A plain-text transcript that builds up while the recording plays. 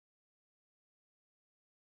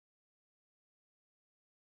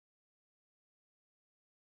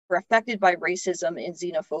are affected by racism and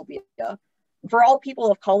xenophobia. For all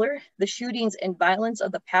people of color, the shootings and violence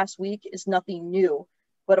of the past week is nothing new,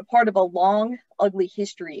 but a part of a long, ugly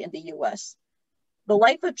history in the US. The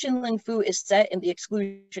life of Ching Ling Foo is set in the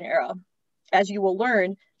exclusion era. As you will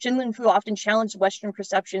learn, Ching Ling Foo often challenged Western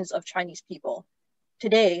perceptions of Chinese people.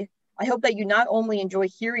 Today, I hope that you not only enjoy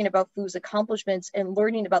hearing about Foo's accomplishments and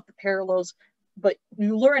learning about the parallels, but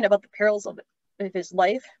you learn about the parallels of his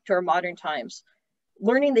life to our modern times.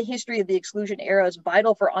 Learning the history of the exclusion era is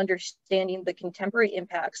vital for understanding the contemporary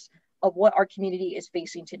impacts of what our community is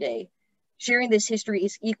facing today. Sharing this history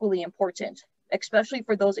is equally important, especially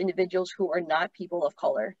for those individuals who are not people of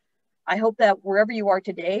color. I hope that wherever you are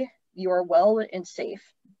today, you are well and safe.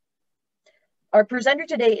 Our presenter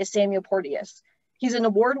today is Samuel Porteous. He's an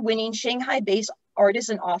award-winning Shanghai-based artist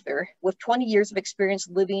and author with 20 years of experience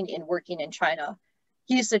living and working in China.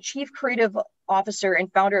 He is the chief creative officer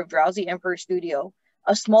and founder of Drowsy Emperor Studio,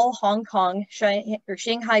 a small Hong Kong or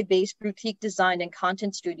Shanghai-based boutique design and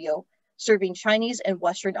content studio serving Chinese and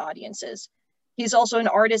Western audiences. He's also an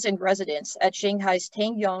artist in residence at Shanghai's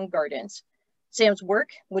Tangyong Gardens. Sam's work,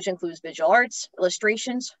 which includes visual arts,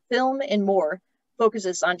 illustrations, film, and more,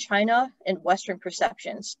 focuses on China and Western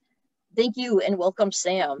perceptions. Thank you and welcome,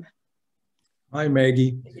 Sam. Hi,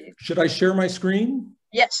 Maggie. Should I share my screen?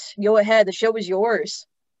 Yes, go ahead. The show is yours.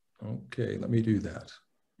 Okay, let me do that.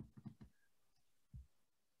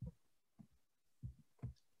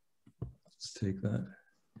 Let's take that.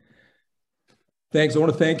 Thanks. I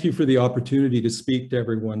want to thank you for the opportunity to speak to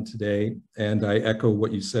everyone today. And I echo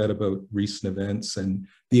what you said about recent events and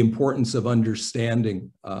the importance of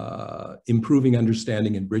understanding, improving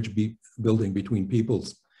understanding and bridge building between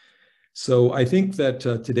peoples. So I think that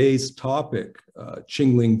today's topic,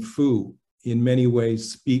 Ching Ling Foo, in many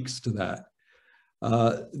ways speaks to that.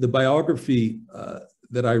 The biography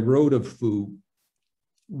that I wrote of Foo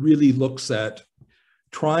really looks at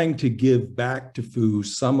trying to give back to Foo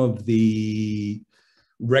some of the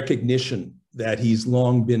recognition that he's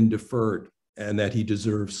long been deferred and that he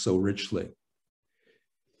deserves so richly.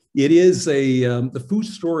 It is the Foo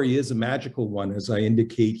story is a magical one, as I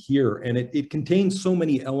indicate here, and it contains so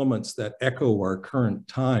many elements that echo our current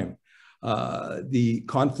time. The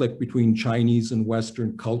conflict between Chinese and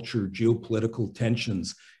Western culture, geopolitical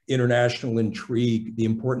tensions, international intrigue, the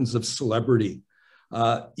importance of celebrity,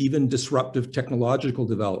 even disruptive technological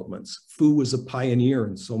developments. Foo was a pioneer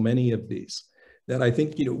in so many of these that I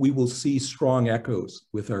think we will see strong echoes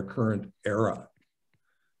with our current era.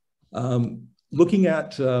 Looking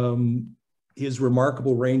at his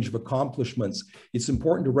remarkable range of accomplishments, it's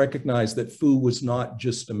important to recognize that Foo was not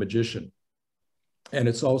just a magician. And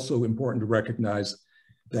it's also important to recognize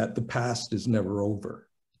that the past is never over.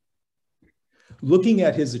 Looking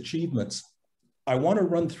at his achievements, I want to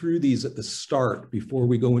run through these at the start before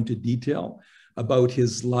we go into detail about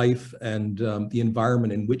his life and the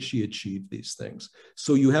environment in which he achieved these things.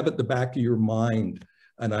 So you have at the back of your mind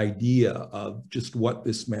an idea of just what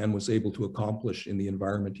this man was able to accomplish in the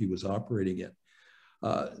environment he was operating in.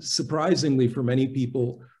 Surprisingly for many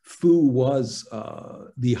people, Foo was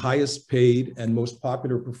the highest paid and most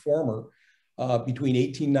popular performer between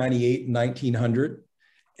 1898 and 1900,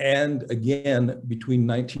 and again between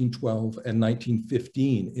 1912 and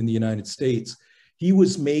 1915 in the United States. He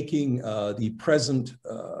was making the present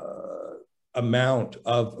amount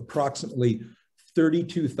of approximately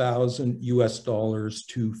 $32,000 US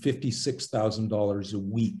to $56,000 a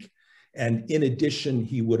week. And in addition,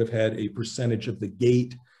 he would have had a percentage of the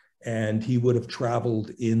gate, and he would have traveled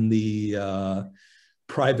in the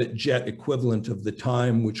private jet equivalent of the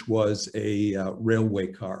time, which was a railway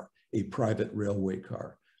car, a private railway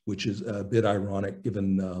car, which is a bit ironic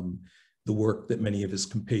given the work that many of his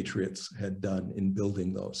compatriots had done in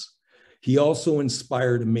building those. He also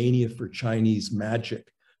inspired a mania for Chinese magic.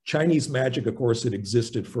 Chinese magic, of course, had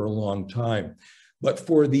existed for a long time, but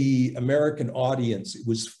for the American audience, it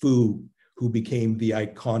was Foo who became the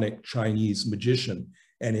iconic Chinese magician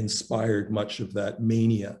and inspired much of that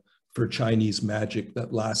mania for Chinese magic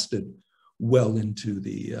that lasted well into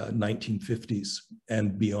the 1950s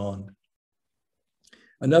and beyond.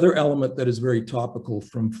 Another element that is very topical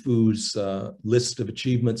from Foo's list of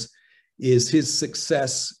achievements is his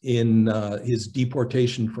success in his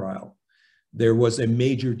deportation trial. There was a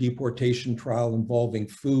major deportation trial involving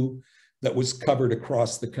Foo that was covered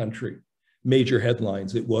across the country. Major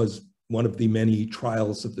headlines. It was one of the many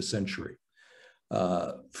trials of the century.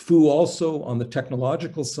 Foo also, on the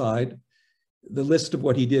technological side, the list of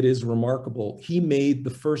what he did is remarkable. He made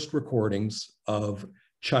the first recordings of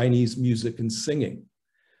Chinese music and singing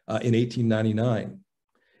in 1899.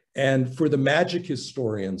 And for the magic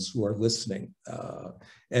historians who are listening,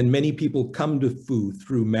 and many people come to Foo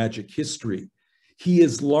through magic history, he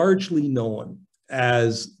is largely known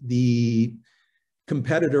as the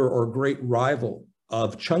competitor or great rival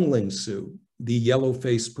of Ching Ling Foo, the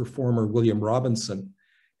yellow-faced performer William Robinson,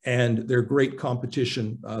 and their great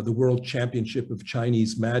competition, the World Championship of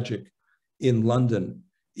Chinese Magic in London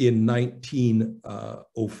in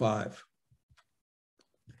 1905.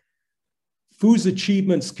 Foo's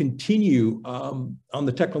achievements continue on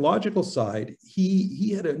the technological side.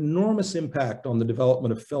 He had an enormous impact on the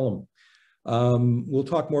development of film. We'll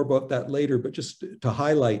talk more about that later, but just to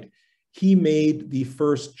highlight, he made the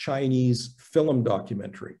first Chinese film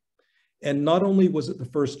documentary. And not only was it the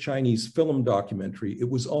first Chinese film documentary, it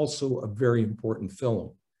was also a very important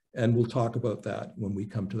film. And we'll talk about that when we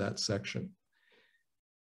come to that section.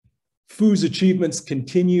 Foo's achievements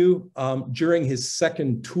continue. During his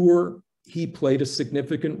second tour, he played a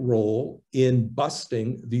significant role in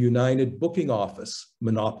busting the United Booking Office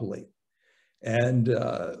monopoly. And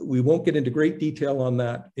we won't get into great detail on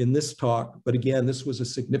that in this talk, but again, this was a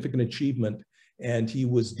significant achievement, and he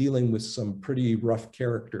was dealing with some pretty rough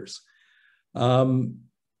characters.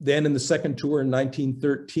 Then in the second tour in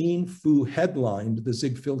 1913, Foo headlined the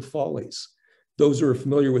Ziegfeld Follies. Those who are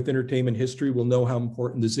familiar with entertainment history will know how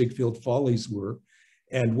important the Ziegfeld Follies were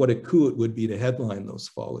and what a coup it would be to headline those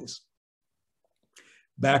follies.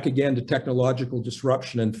 Back again to technological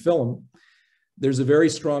disruption in film, there's a very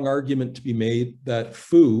strong argument to be made that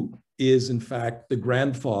Foo is in fact the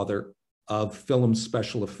grandfather of film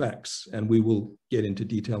special effects, and we will get into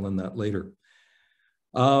detail on that later.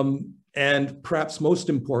 And perhaps most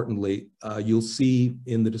importantly, you'll see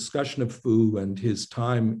in the discussion of Foo and his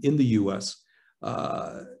time in the US,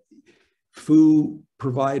 Foo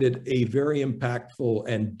provided a very impactful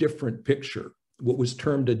and different picture, what was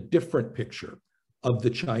termed a different picture of the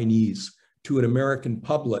Chinese to an American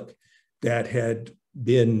public that had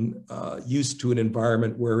been used to an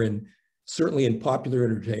environment wherein, certainly in popular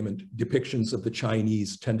entertainment, depictions of the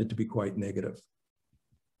Chinese tended to be quite negative.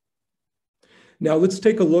 Now let's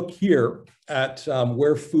take a look here at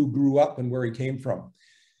where Foo grew up and where he came from.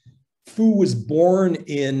 Foo was born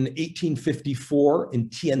in 1854 in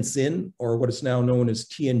Tianjin, or what is now known as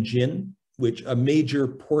Tianjin, which a major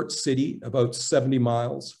port city about 70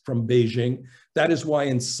 miles from Beijing. That is why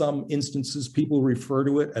in some instances people refer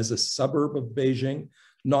to it as a suburb of Beijing.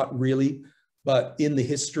 Not really, but in the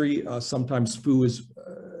history, sometimes Foo is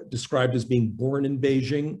described as being born in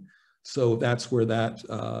Beijing. So that's where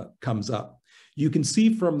that comes up. You can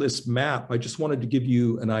see from this map, I just wanted to give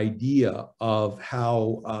you an idea of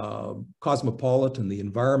how cosmopolitan the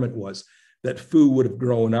environment was that Foo would have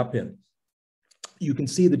grown up in. You can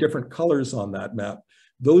see the different colors on that map.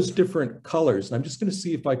 Those different colors, and I'm just going to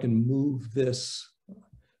see if I can move this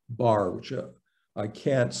bar, which I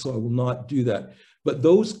can't, so I will not do that. But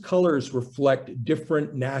those colors reflect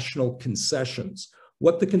different national concessions.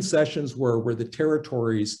 What the concessions were the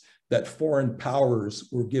territories that foreign powers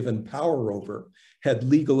were given power over, had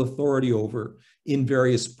legal authority over in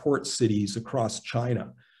various port cities across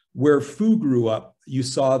China. Where Foo grew up, you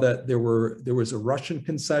saw that there was a Russian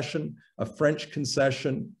concession, a French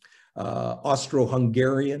concession,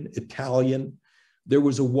 Austro-Hungarian, Italian. There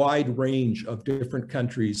was a wide range of different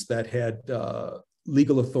countries that had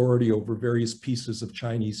legal authority over various pieces of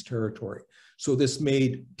Chinese territory. So this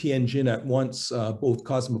made Tianjin at once both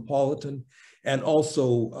cosmopolitan and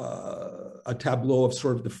also a tableau of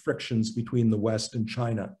sort of the frictions between the West and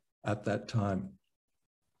China at that time.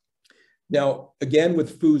 Now, again,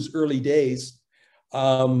 with Foo's early days,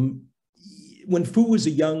 when Foo was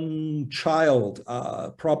a young child,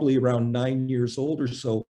 probably around 9 years old or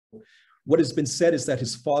so, what has been said is that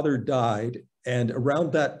his father died, and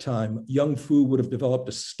around that time, young Foo would have developed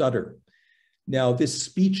a stutter. Now, this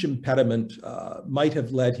speech impediment might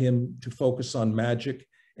have led him to focus on magic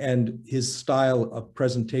and his style of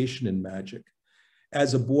presentation in magic.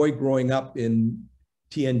 As a boy growing up in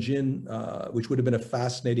Tianjin, which would have been a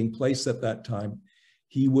fascinating place at that time,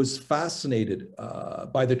 he was fascinated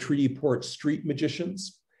by the treaty port street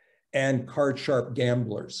magicians and card-sharp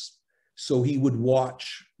gamblers. So he would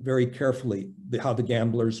watch very carefully how the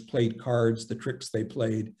gamblers played cards, the tricks they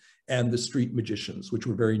played, and the street magicians, which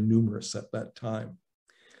were very numerous at that time.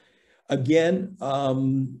 Again,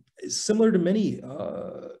 similar to many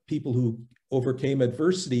people who overcame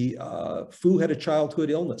adversity, Foo had a childhood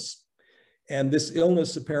illness. And this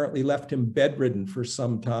illness apparently left him bedridden for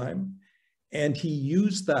some time. And he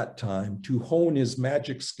used that time to hone his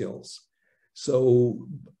magic skills. So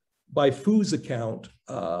by Foo's account,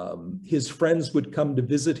 his friends would come to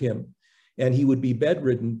visit him and he would be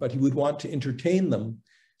bedridden, but he would want to entertain them.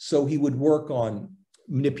 So he would work on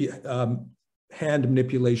hand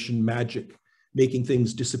manipulation magic, making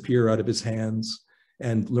things disappear out of his hands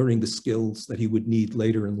and learning the skills that he would need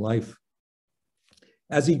later in life.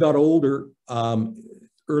 As he got older,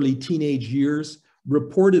 early teenage years,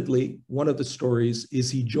 reportedly, one of the stories is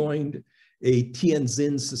he joined a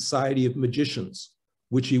Tianjin Society of Magicians,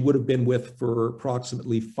 which he would have been with for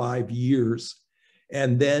approximately 5 years.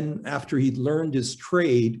 And then after he'd learned his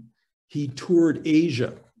trade, he toured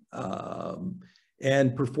Asia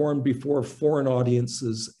and performed before foreign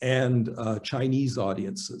audiences and Chinese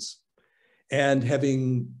audiences. And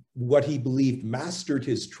having what he believed mastered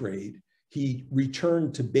his trade, he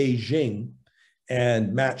returned to Beijing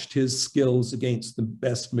and matched his skills against the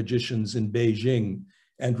best magicians in Beijing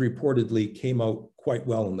and reportedly came out quite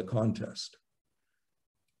well in the contest.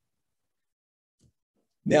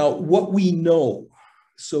 Now, what we know,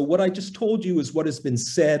 so what I just told you is what has been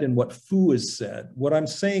said and what Foo has said. What I'm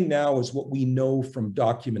saying now is what we know from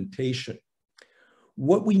documentation.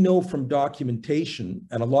 What we know from documentation,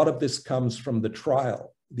 and a lot of this comes from the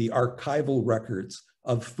trial, the archival records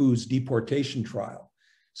of Foo's deportation trial.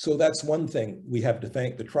 So that's one thing we have to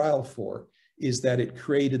thank the trial for, is that it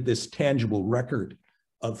created this tangible record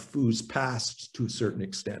of Foo's past to a certain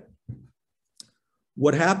extent.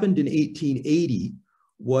 What happened in 1880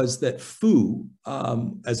 was that Foo,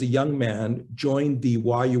 as a young man, joined the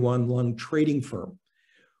Huayuan Lung trading firm,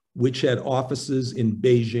 which had offices in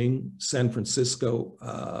Beijing, San Francisco,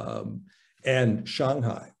 and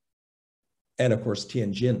Shanghai, and of course,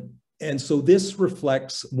 Tianjin. And so this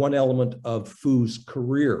reflects one element of Foo's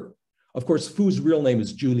career. Of course, Foo's real name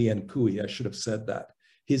is Julian Cui, I should have said that.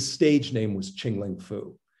 His stage name was Ching Ling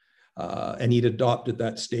Foo. And he'd adopted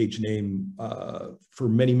that stage name for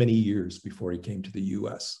many, many years before he came to the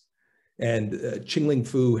US. And Ching Ling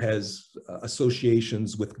Foo has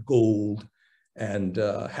associations with gold and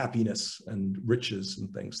happiness and riches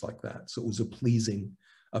and things like that. So it was a pleasing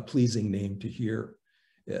name to hear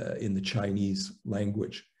in the Chinese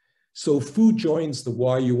language. So Foo joins the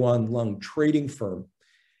Huayuan Lung trading firm,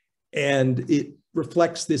 and it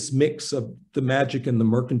reflects this mix of the magic and the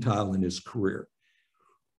mercantile in his career.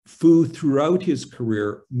 Foo, throughout his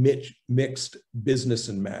career, mixed business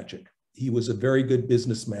and magic. He was a very good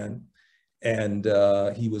businessman, and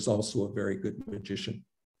he was also a very good magician.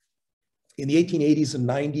 In the 1880s and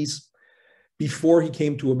 90s, before he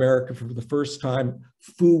came to America for the first time,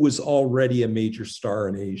 Foo was already a major star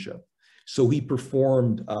in Asia. So he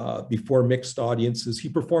performed before mixed audiences. He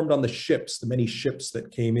performed on the ships, the many ships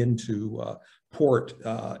that came into port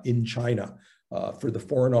in China for the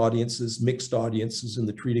foreign audiences, mixed audiences in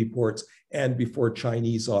the treaty ports, and before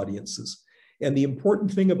Chinese audiences. And the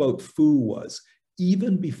important thing about Foo was,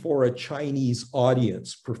 even before a Chinese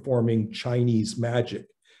audience performing Chinese magic,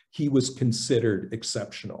 he was considered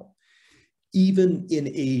exceptional. Even in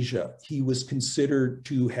Asia, he was considered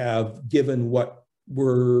to have given what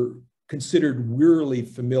were considered wearily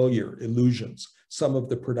familiar illusions, some of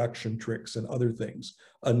the production tricks and other things,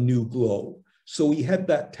 a new glow. So he had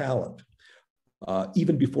that talent,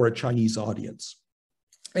 even before a Chinese audience.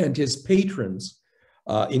 And his patrons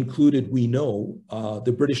included, we know,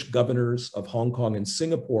 the British governors of Hong Kong and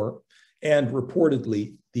Singapore, and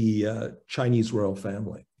reportedly the Chinese royal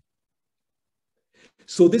family.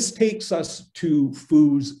 So this takes us to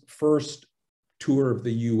Foo's first tour of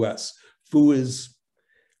the US. Foo is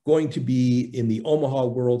going to be in the Omaha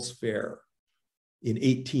World's Fair in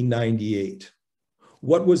 1898.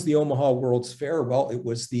 What was the Omaha World's Fair? Well, it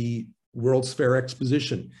was the World's Fair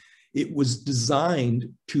Exposition. It was designed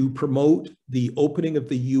to promote the opening of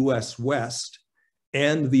the US West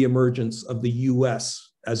and the emergence of the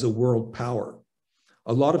US as a world power.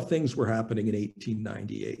 A lot of things were happening in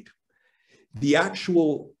 1898. The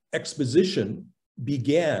actual exposition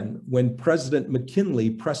began when President McKinley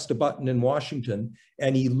pressed a button in Washington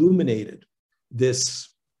and illuminated this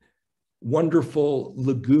wonderful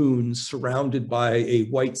lagoon surrounded by a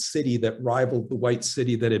white city that rivaled the white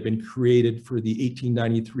city that had been created for the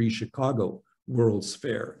 1893 Chicago World's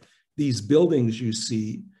Fair. These buildings you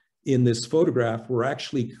see in this photograph were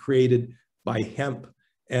actually created by hemp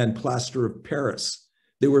and plaster of Paris.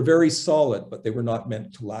 They were very solid, but they were not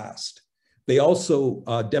meant to last. They also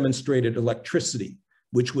demonstrated electricity,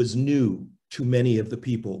 which was new to many of the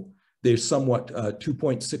people. There's somewhat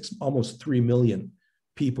 2.6, almost 3 million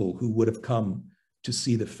people who would have come to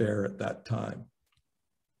see the fair at that time.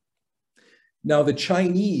 Now, the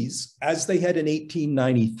Chinese, as they had in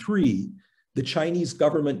 1893, the Chinese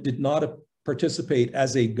government did not participate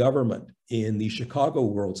as a government in the Chicago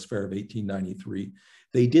World's Fair of 1893.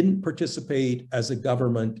 They didn't participate as a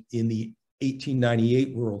government in the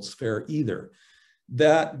 1898 World's Fair either.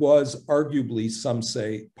 That was arguably, some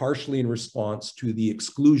say, partially in response to the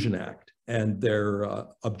Exclusion Act and their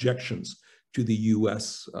objections to the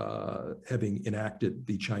US having enacted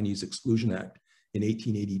the Chinese Exclusion Act in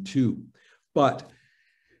 1882. But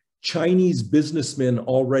Chinese businessmen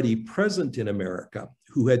already present in America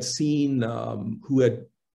who had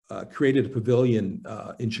created a pavilion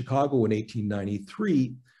in Chicago in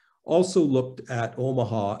 1893 also looked at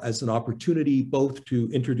Omaha as an opportunity both to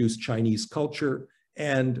introduce Chinese culture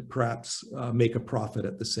and perhaps make a profit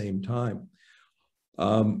at the same time.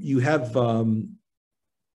 You have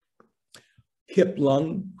Hip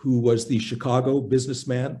Lung, who was the Chicago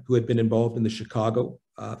businessman who had been involved in the Chicago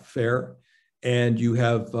Fair, and you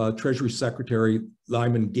have Treasury Secretary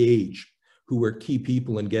Lyman Gage, who were key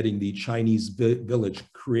people in getting the Chinese village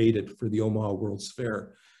created for the Omaha World's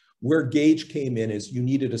Fair. Where Gage came in is you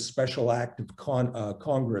needed a special act of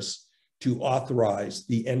Congress to authorize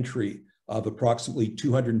the entry of approximately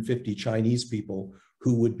 250 Chinese people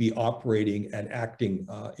who would be operating and acting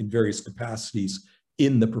in various capacities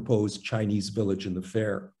in the proposed Chinese village in the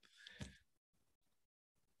fair.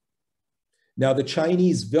 Now, the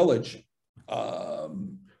Chinese village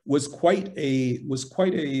was quite a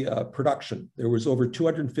production. There was over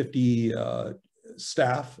 250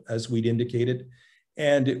 staff, as we'd indicated,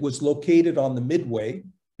 and it was located on the Midway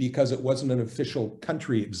because it wasn't an official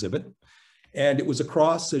country exhibit. And it was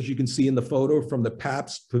across, as you can see in the photo, from the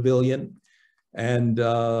Pabst Pavilion and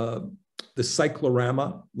the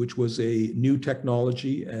cyclorama, which was a new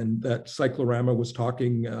technology, and that cyclorama was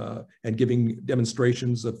talking and giving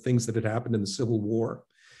demonstrations of things that had happened in the Civil War.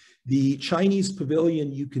 The Chinese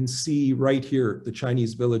pavilion you can see right here, the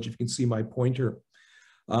Chinese village, if you can see my pointer.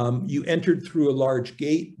 You entered through a large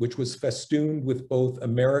gate, which was festooned with both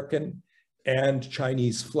American and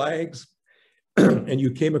Chinese flags. And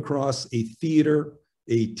you came across a theater,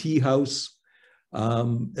 a tea house.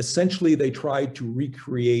 Essentially, they tried to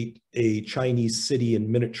recreate a Chinese city in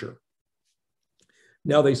miniature.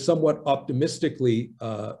 Now, they somewhat optimistically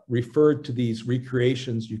referred to these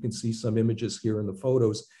recreations, you can see some images here in the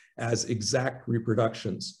photos, as exact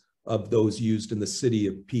reproductions of those used in the city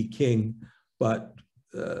of Peking, but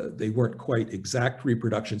they weren't quite exact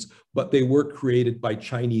reproductions, but they were created by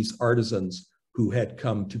Chinese artisans who had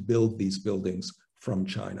come to build these buildings from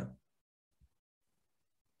China.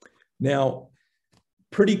 Now,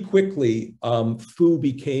 pretty quickly, Foo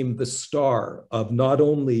became the star of not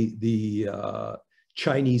only the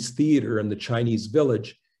Chinese theater and the Chinese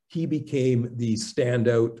village, he became the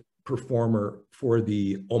standout performer for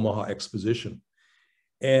the Omaha Exposition.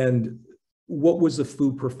 And what was the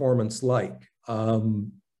Foo performance like?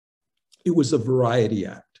 It was a variety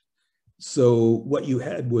act. So what you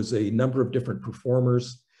had was a number of different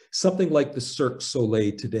performers, something like the Cirque du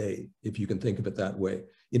Soleil today, if you can think of it that way.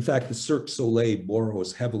 In fact, the Cirque du Soleil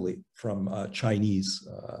borrows heavily from Chinese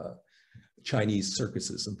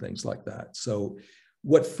circuses and things like that. So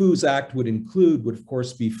what Foo's act would include would, of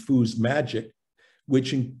course, be Foo's magic,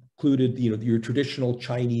 which included, your traditional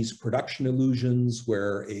Chinese production illusions,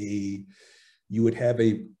 where you would have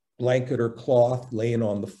a blanket or cloth laying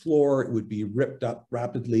on the floor, it would be ripped up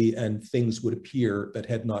rapidly, and things would appear that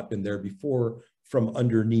had not been there before from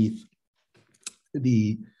underneath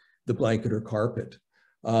the blanket or carpet.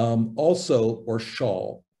 Or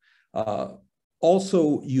shawl.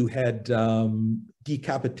 Also, you had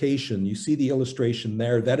decapitation. You see the illustration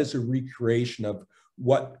there. That is a recreation of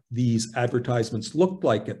what these advertisements looked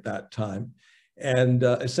like at that time. And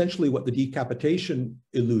essentially what the decapitation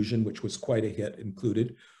illusion, which was quite a hit,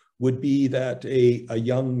 included, would be that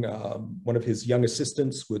one of his young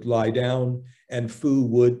assistants would lie down, and Foo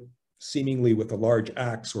would, seemingly with a large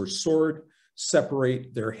axe or sword,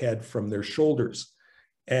 separate their head from their shoulders.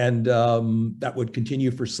 And that would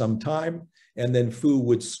continue for some time. And then Foo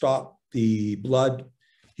would stop the blood.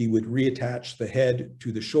 He would reattach the head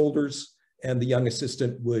to the shoulders, and the young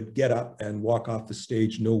assistant would get up and walk off the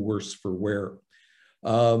stage, no worse for wear.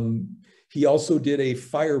 He also did a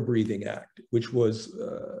fire-breathing act, which was,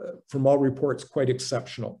 from all reports, quite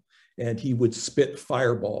exceptional. And he would spit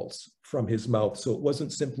fireballs from his mouth. So it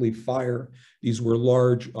wasn't simply fire. These were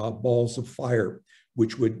large balls of fire,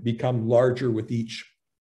 which would become larger with each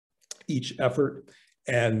effort,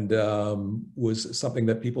 and was something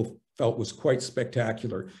that people felt was quite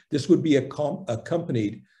spectacular. This would be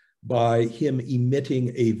accompanied by him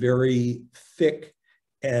emitting a very thick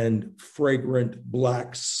and fragrant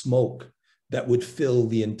black smoke that would fill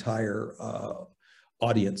the entire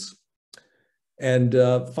audience. And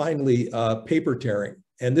finally, paper tearing.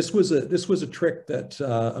 And this was a trick that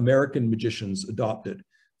American magicians adopted,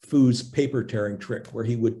 Foo's paper tearing trick, where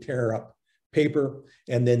he would tear up paper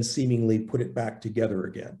and then seemingly put it back together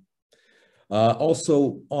again.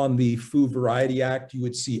 Also on the Foo Variety Act, you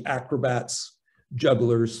would see acrobats,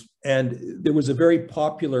 jugglers, and there was a very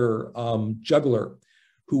popular juggler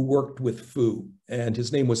who worked with Foo, and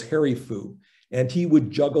his name was Harry Foo, and he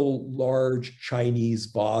would juggle large Chinese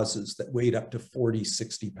vases that weighed up to 40,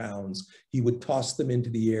 60 pounds. He would toss them into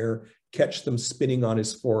the air, catch them spinning on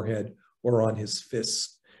his forehead or on his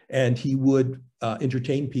fists, and he would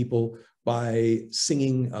entertain people by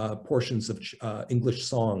singing portions of English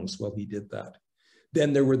songs while he did that.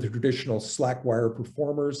 Then there were the traditional slack wire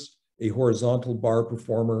performers, a horizontal bar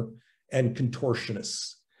performer, and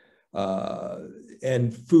contortionists.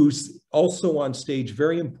 And Foo's also on stage,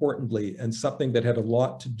 very importantly, and something that had a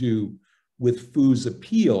lot to do with Foo's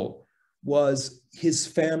appeal was his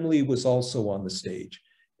family was also on the stage.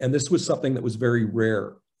 And this was something that was very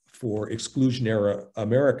rare for exclusion era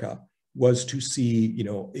America, was to see, you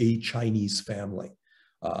know, a Chinese family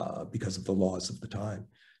because of the laws of the time.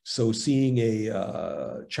 So seeing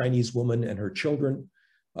a Chinese woman and her children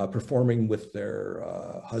performing with their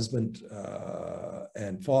husband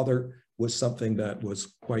and father was something that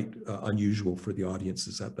was quite unusual for the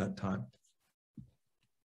audiences at that time.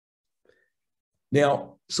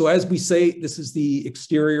 Now, so as we say, this is the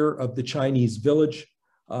exterior of the Chinese village.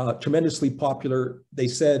 Tremendously popular. They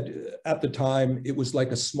said at the time it was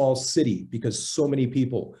like a small city because so many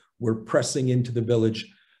people were pressing into the village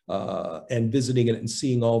and visiting it and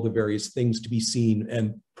seeing all the various things to be seen,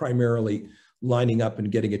 and primarily lining up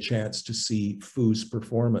and getting a chance to see Foo's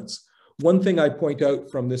performance. One thing I point out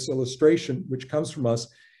from this illustration, which comes from us,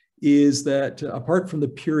 is that apart from the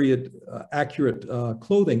period accurate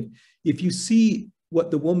clothing, if you see what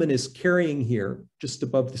the woman is carrying here, just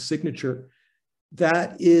above the signature,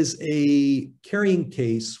 that is a carrying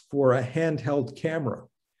case for a handheld camera.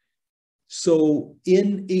 So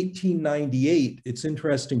in 1898, it's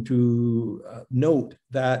interesting to note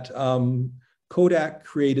that Kodak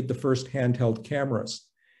created the first handheld cameras.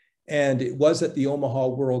 And it was at the Omaha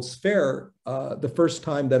World's Fair, the first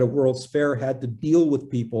time that a World's Fair had to deal with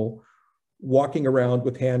people walking around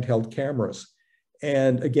with handheld cameras.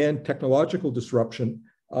 And again, technological disruption.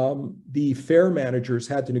 The fair managers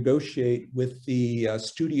had to negotiate with the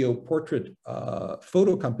studio portrait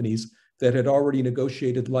photo companies that had already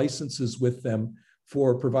negotiated licenses with them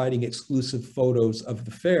for providing exclusive photos of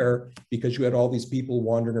the fair, because you had all these people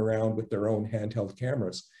wandering around with their own handheld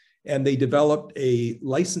cameras. And they developed a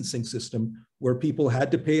licensing system where people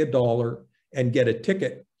had to pay $1 and get a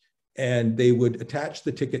ticket, and they would attach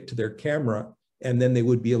the ticket to their camera, and then they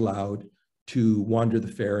would be allowed to wander the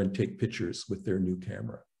fair and take pictures with their new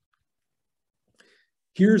camera.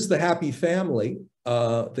 Here's the happy family,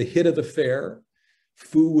 the hit of the fair.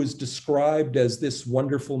 Foo was described as this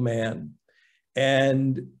wonderful man.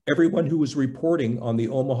 And everyone who was reporting on the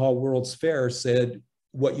Omaha World's Fair said,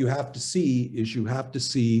 what you have to see is you have to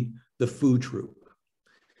see the Foo troupe.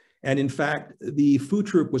 And in fact, the Foo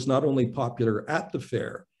troupe was not only popular at the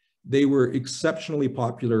fair, they were exceptionally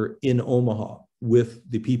popular in Omaha with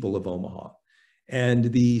the people of Omaha. And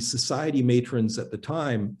the society matrons at the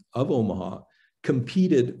time of Omaha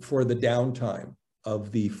competed for the downtime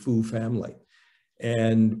of the Foo family.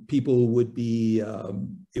 And people would be,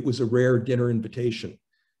 it was a rare dinner invitation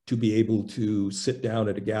to be able to sit down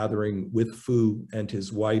at a gathering with Foo and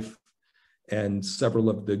his wife and several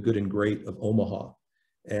of the good and great of Omaha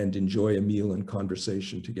and enjoy a meal and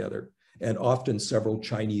conversation together. And often several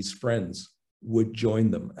Chinese friends would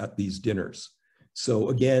join them at these dinners. So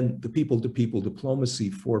again, the people-to-people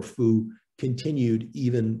diplomacy for Foo continued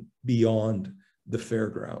even beyond the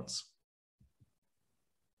fairgrounds.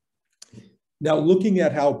 Now, looking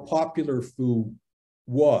at how popular Foo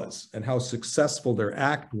was and how successful their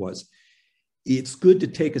act was, it's good to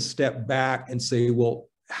take a step back and say, well,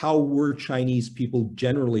 how were Chinese people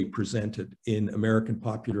generally presented in American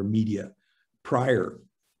popular media prior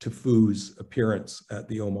to Foo's appearance at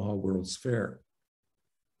the Omaha World's Fair?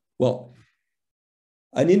 Well,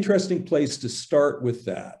 an interesting place to start with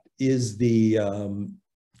that is the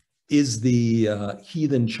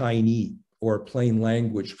Heathen Chinese, or Plain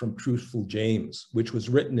Language from Truthful James, which was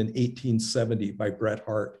written in 1870 by Bret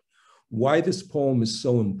Harte. Why this poem is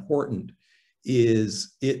so important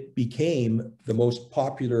is it became the most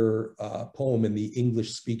popular poem in the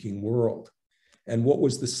English-speaking world. And what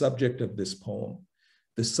was the subject of this poem?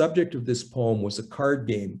 The subject of this poem was a card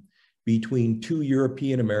game between two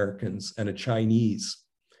European Americans and a Chinese.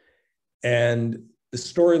 And the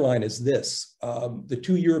storyline is this: the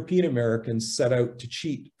two European Americans set out to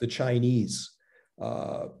cheat the Chinese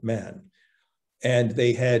man, and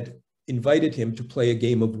they had invited him to play a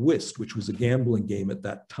game of whist, which was a gambling game at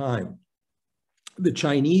that time. the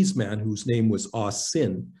Chinese man, whose name was Ah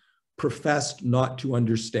Sin, professed not to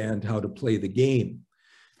understand how to play the game.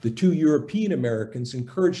 The two European Americans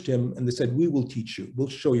encouraged him and they said, we will teach you, we'll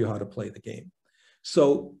show you how to play the game.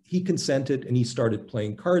 So he consented and he started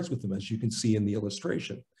playing cards with them, as you can see in the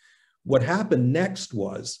illustration. What happened next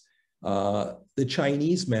was the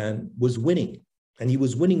Chinese man was winning, and he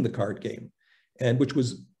was winning the card game, and which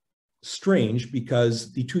was strange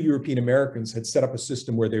because the two European Americans had set up a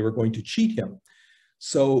system where they were going to cheat him.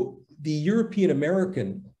 So the European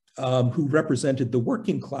American who represented the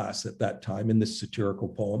working class at that time in this satirical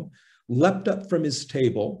poem leapt up from his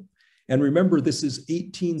table. And remember, this is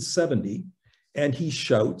 1870. And he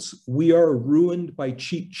shouts, "We are ruined by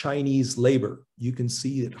cheap Chinese labor." You can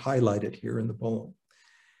see it highlighted here in the poem.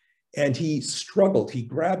 And he struggled. He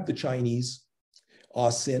grabbed the Chinese, Ah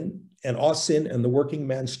Sin, and Ah Sin and the working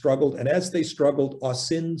man struggled. And as they struggled, Ah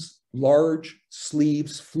Sin's large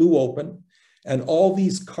sleeves flew open, and all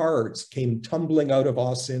these cards came tumbling out of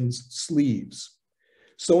Ah Sin's sleeves.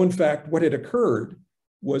 So in fact, what had occurred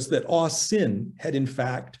was that Ah Sin had in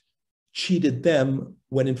fact cheated them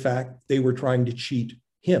when in fact they were trying to cheat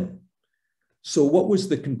him. So what was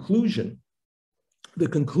the conclusion? The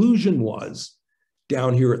conclusion was,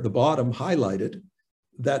 down here at the bottom highlighted,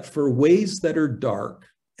 that for ways that are dark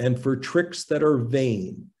and for tricks that are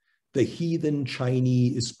vain, the heathen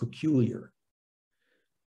Chinese is peculiar.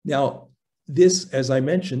 Now, this, as I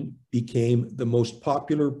mentioned, became the most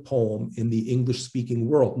popular poem in the English-speaking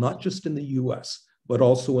world, not just in the US, but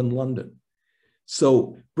also in London.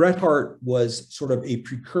 So Bret Harte was sort of a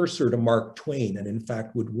precursor to Mark Twain, and in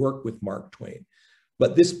fact would work with Mark Twain.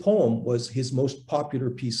 But this poem was his most popular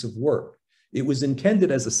piece of work. It was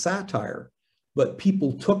intended as a satire, but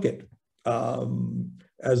people took it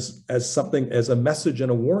as something, as a message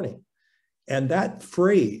and a warning. And that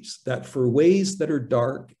phrase, that for ways that are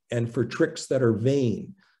dark and for tricks that are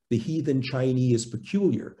vain, the heathen Chinese is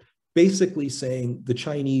peculiar, basically saying the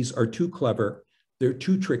Chinese are too clever, they're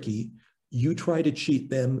too tricky, you try to cheat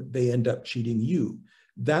them, they end up cheating you.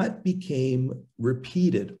 That became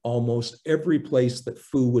repeated almost every place that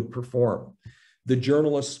Foo would perform. The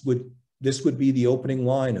journalists would, this would be the opening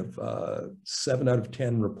line of 7 out of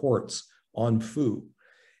 10 reports on Foo.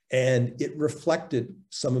 And it reflected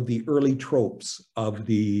some of the early tropes of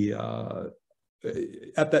the,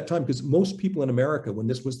 at that time, because most people in America, when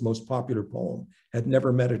this was the most popular poem, had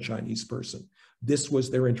never met a Chinese person. This was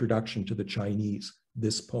their introduction to the Chinese,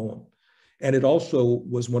 this poem. And it also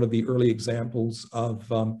was one of the early examples of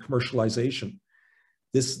commercialization.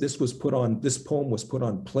 This poem was put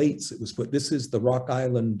on plates. It was put, this is the Rock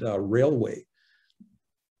Island Railway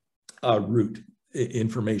route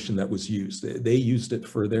information that was used. They used it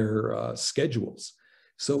for their schedules.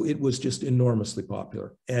 So it was just enormously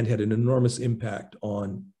popular and had an enormous impact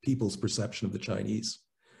on people's perception of the Chinese.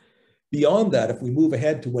 Beyond that, if we move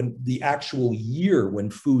ahead to when the actual year when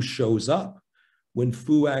Foo shows up, when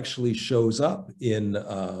Foo actually shows up in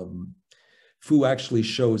the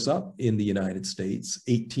United States,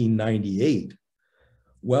 1898.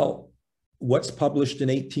 Well, what's published in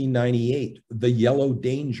 1898? The Yellow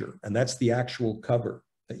Danger, and that's the actual cover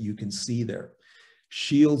that you can see there.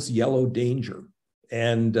 Shields' Yellow Danger.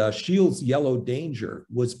 And Shields' Yellow Danger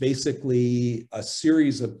was basically a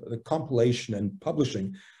series of a compilation and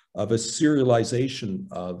publishing of a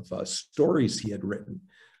serialization of stories he had written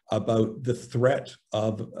about the threat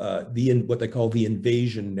of what they call the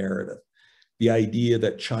invasion narrative, the idea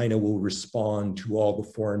that China will respond to all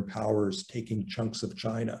the foreign powers taking chunks of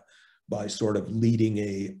China by sort of leading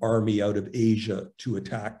an army out of Asia to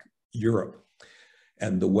attack Europe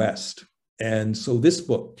and the West. And so this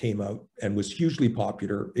book came out and was hugely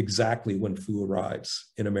popular exactly when Foo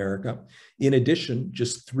arrives in America. In addition,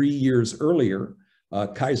 just 3 years earlier,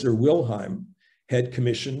 Kaiser Wilhelm had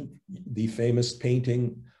commissioned the famous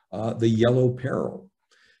painting, The Yellow Peril,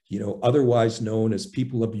 otherwise known as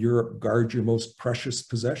People of Europe, Guard Your Most Precious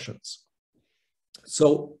Possessions.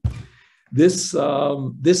 So this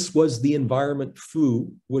was the environment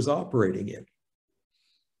Foo was operating in.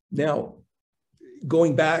 Now,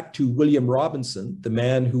 going back to William Robinson, the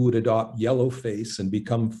man who would adopt yellowface and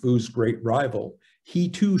become Foo's great rival, he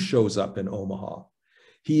too shows up in Omaha.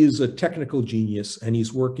 He is a technical genius and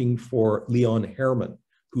he's working for Leon Herman,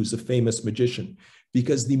 who's a famous magician,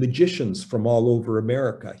 because the magicians from all over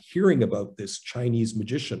America, hearing about this Chinese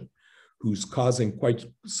magician who's causing quite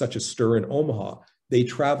such a stir in Omaha, they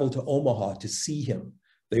travel to Omaha to see him.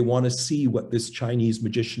 They want to see what this Chinese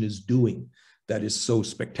magician is doing that is so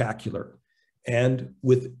spectacular. And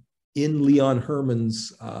within Leon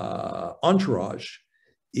Herman's entourage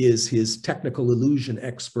is his technical illusion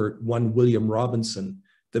expert, one William Robinson,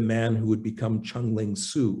 the man who would become Ching Ling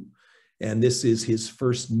Foo. And this is his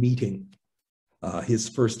first meeting, his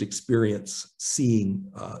first experience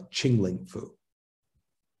seeing Ching Ling Foo.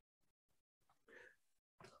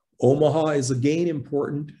 Omaha is again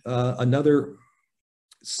important. Another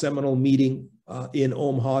seminal meeting in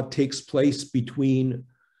Omaha takes place between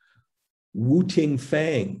Wu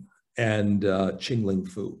Ting-fang and Ching Ling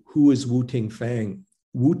Foo. Who is Wu Ting-fang?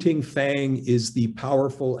 Wu Ting-fang is the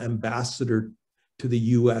powerful ambassador to the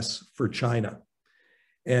US for China.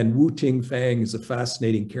 And Wu Ting-fang is a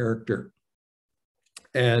fascinating character.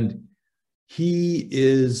 And he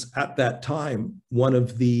is, at that time, one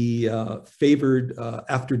of the favored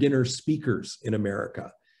after-dinner speakers in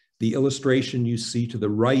America. The illustration you see to the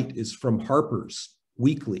right is from Harper's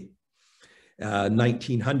Weekly,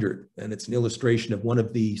 1900, and it's an illustration of one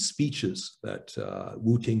of the speeches that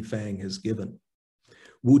Wu Ting-fang has given.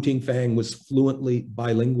 Wu Ting-fang was fluently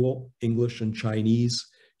bilingual, English and Chinese.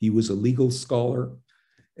 He was a legal scholar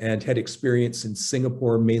and had experience in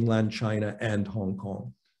Singapore, mainland China, and Hong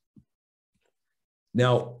Kong.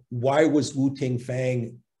 Now, why was Wu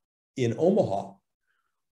Ting-fang in Omaha?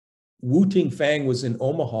 Wu Ting-fang was in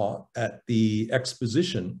Omaha at the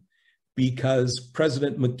exposition because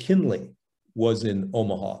President McKinley was in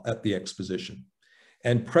Omaha at the exposition.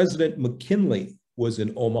 And President McKinley was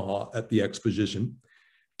in Omaha at the exposition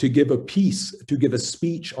to give a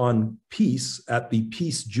speech on peace at the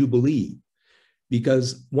Peace Jubilee.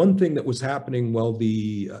 Because one thing that was happening while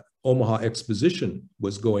the Omaha exposition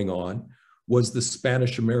was going on was the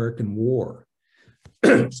Spanish-American War.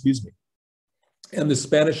 Excuse me. And the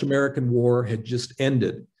Spanish-American War had just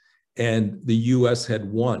ended and the US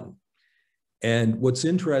had won. And what's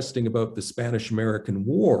interesting about the Spanish-American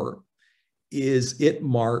War is it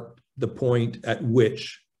marked the point at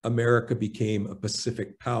which America became a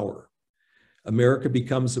Pacific power. America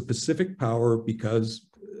becomes a Pacific power because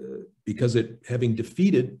it, having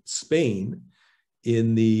defeated Spain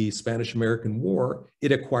in the Spanish-American War,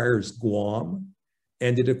 it acquires Guam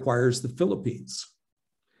and it acquires the Philippines.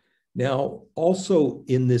 Now, also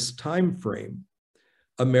in this time frame,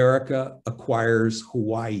 America acquires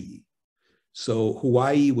Hawaii. So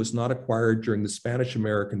Hawaii was not acquired during the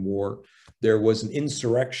Spanish-American War. There was an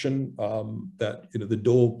insurrection that the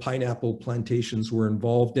Dole pineapple plantations were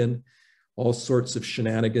involved in, all sorts of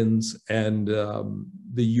shenanigans, and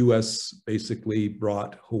the US basically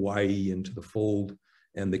brought Hawaii into the fold,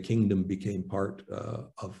 and the kingdom became part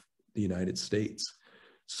of the United States.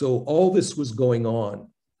 So all this was going on.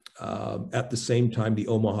 At the same time, the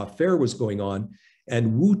Omaha Fair was going on,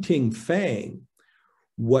 and Wu Ting-fang,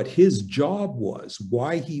 what his job was,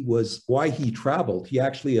 why he traveled, he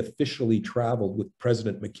actually officially traveled with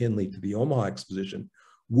President McKinley to the Omaha Exposition.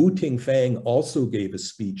 Wu Ting-fang also gave a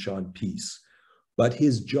speech on peace, but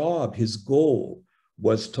his job, his goal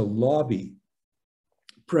was to lobby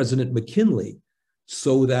President McKinley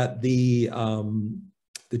so that the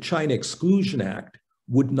China Exclusion Act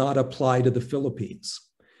would not apply to the Philippines.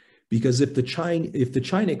 Because if the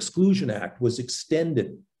China Exclusion Act was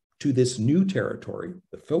extended to this new territory,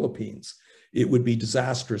 the Philippines, it would be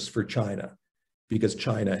disastrous for China because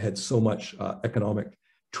China had so much economic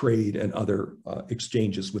trade and other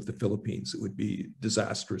exchanges with the Philippines. It would be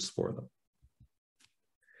disastrous for them.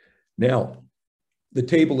 Now, the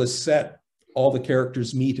table is set. All the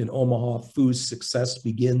characters meet in Omaha. Foo's success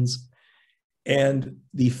begins. And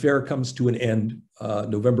the fair comes to an end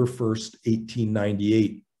November 1st,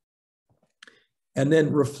 1898. And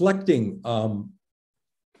then reflecting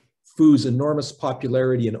Foo's enormous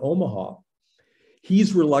popularity in Omaha,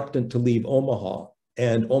 he's reluctant to leave Omaha,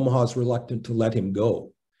 and Omaha's reluctant to let him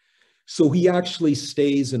go. So he actually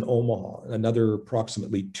stays in Omaha another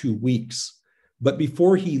approximately 2 weeks. But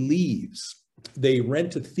before he leaves, they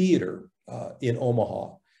rent a theater in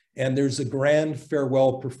Omaha, and there's a grand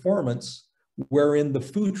farewell performance wherein the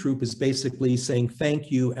Foo troupe is basically saying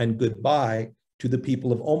thank you and goodbye to the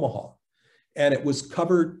people of Omaha. And it was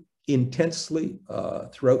covered intensely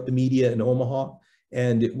throughout the media in Omaha,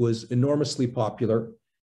 and it was enormously popular.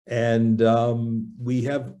 And we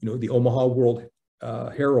have, the Omaha World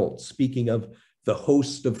Herald speaking of the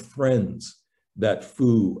host of friends that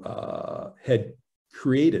Foo had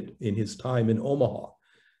created in his time in Omaha.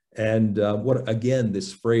 And again,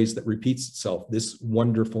 this phrase that repeats itself, this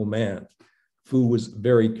wonderful man. Foo was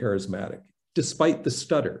very charismatic, despite the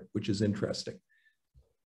stutter, which is interesting.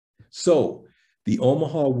 So the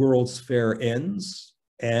Omaha World's Fair ends,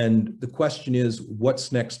 and the question is,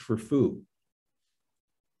 what's next for Foo?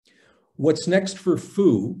 What's next for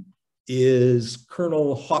Foo is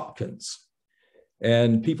Colonel Hopkins.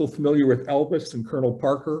 And people familiar with Elvis and Colonel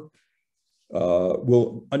Parker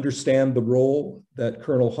will understand the role that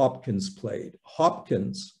Colonel Hopkins played.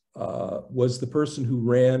 Hopkins was the person who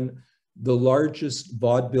ran the largest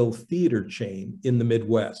vaudeville theater chain in the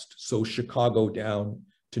Midwest, so Chicago down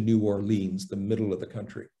to New Orleans, the middle of the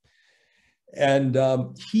country. And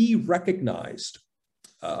he recognized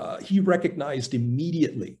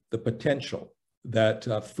immediately the potential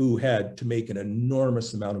that Foo had to make an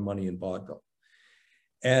enormous amount of money in vaudeville.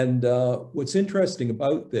 And what's interesting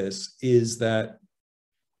about this is that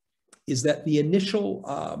the initial,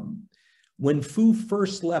 when Foo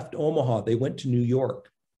first left Omaha, they went to New York,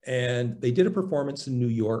 and they did a performance in New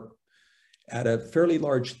York at a fairly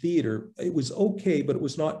large theater. It was okay, but it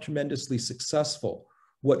was not tremendously successful.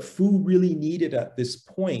 What Foo really needed at this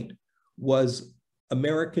point was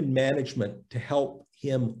American management to help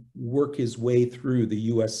him work his way through the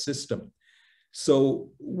US system. So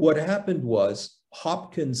what happened was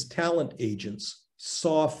Hopkins' talent agents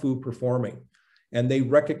saw Foo performing, and they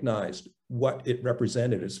recognized what it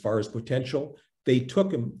represented as far as potential. They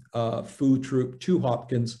took him, Foo troupe, to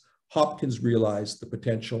Hopkins. Hopkins realized the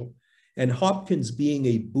potential, and Hopkins, being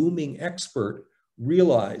a booming expert,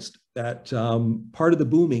 realized that part of the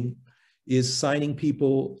booming is signing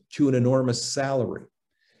people to an enormous salary.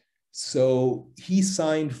 So he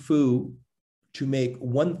signed Foo to make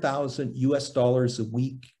 $1,000 US a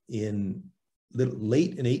week in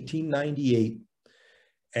late in 1898,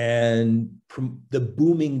 and the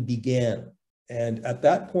booming began. And at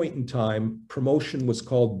that point in time, promotion was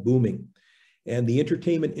called booming, and the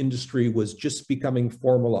entertainment industry was just becoming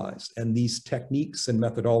formalized, and these techniques and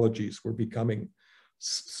methodologies were becoming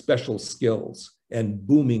special skills, and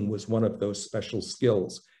booming was one of those special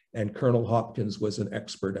skills, and Colonel Hopkins was an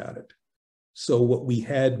expert at it. So what we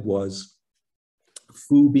had was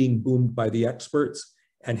Foo being boomed by the experts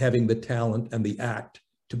and having the talent and the act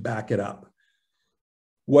to back it up.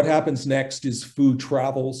 What happens next is Foo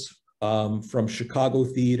travels from Chicago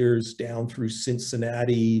theaters down through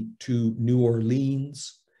Cincinnati to New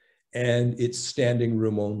Orleans, and it's standing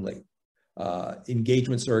room only.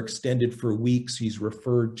 Engagements are extended for weeks. He's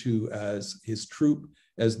referred to as his troupe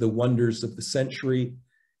as the wonders of the century,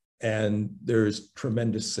 and there's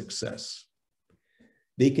tremendous success.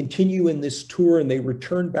 They continue in this tour, and they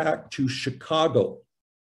return back to Chicago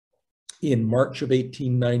in March of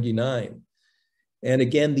 1899. And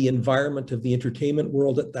again, the environment of the entertainment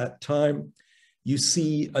world at that time, you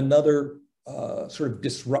see another sort of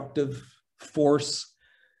disruptive force.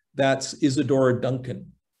 That's Isadora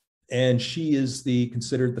Duncan. And she is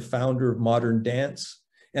considered the founder of modern dance.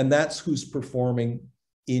 And that's who's performing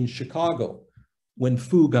in Chicago when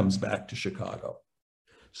Foo comes back to Chicago.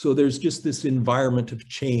 So there's just this environment of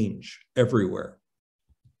change everywhere.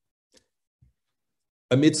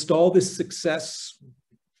 Amidst all this success,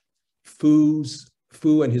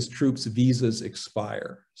 Foo and his troops' visas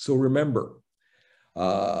expire. So remember,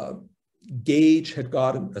 Gage had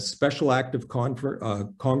gotten a special act of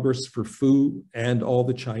Congress for Foo and all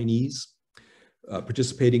the Chinese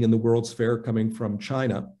participating in the World's Fair coming from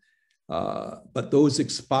China. But those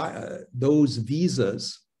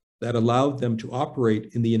visas that allowed them to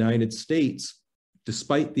operate in the United States,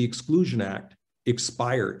 despite the Exclusion Act,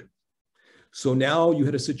 expired. So now you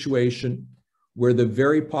had a situation where the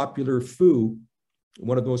very popular Foo,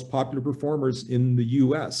 one of the most popular performers in the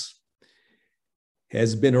US,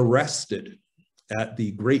 has been arrested at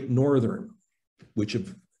the Great Northern, which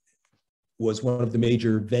was one of the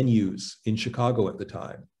major venues in Chicago at the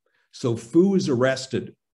time. So Foo is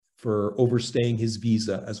arrested for overstaying his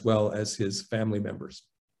visa, as well as his family members.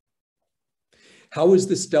 How is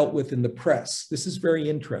this dealt with in the press? This is very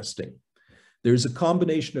interesting. There's a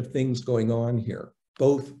combination of things going on here,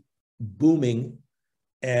 both booming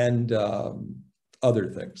and other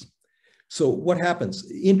things. So what happens?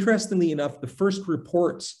 Interestingly enough, the first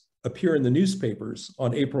reports appear in the newspapers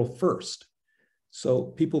on April 1st. So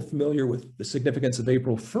people familiar with the significance of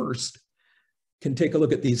April 1st can take a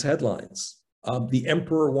look at these headlines. The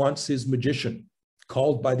emperor wants his magician,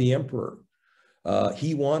 called by the emperor.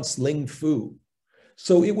 He wants Ling Foo.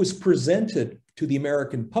 So it was presented to the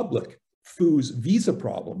American public, Foo's visa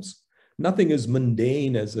problems. Nothing as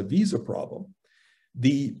mundane as a visa problem.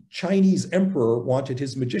 The Chinese emperor wanted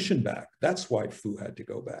his magician back. That's why Foo had to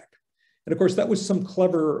go back. And of course, that was some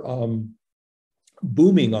clever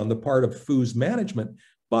booming on the part of Foo's management.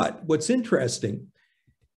 But what's interesting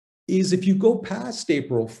is if you go past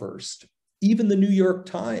April 1st, even the New York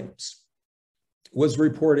Times was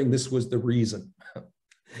reporting this was the reason.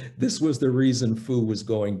 This was the reason Foo was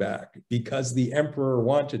going back, because the emperor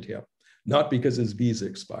wanted him, not because his visa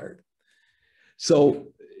expired.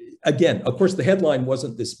 So again, of course, the headline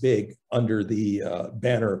wasn't this big under the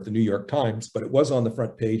banner of the New York Times, but it was on the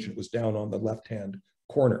front page and it was down on the left-hand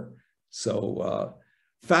corner. So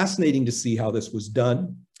fascinating to see how this was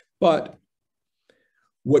done. But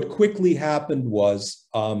what quickly happened was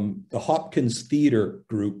the Hopkins Theater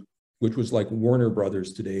Group, which was like Warner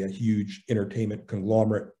Brothers today, a huge entertainment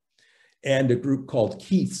conglomerate, and a group called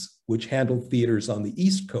Keith's, which handled theaters on the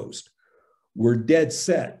East Coast, were dead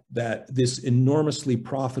set that this enormously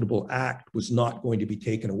profitable act was not going to be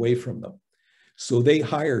taken away from them. So they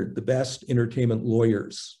hired the best entertainment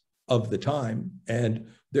lawyers of the time, and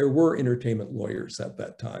there were entertainment lawyers at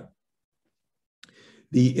that time.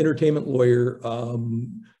 The entertainment lawyer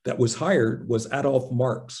that was hired was Adolph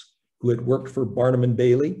Marx, who had worked for Barnum and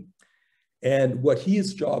Bailey. And what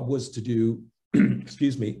his job was to do,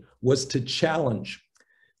 excuse me, was to challenge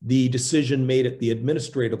the decision made at the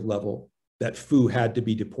administrative level that Foo had to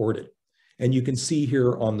be deported. And you can see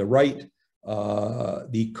here on the right,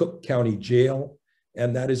 the Cook County Jail.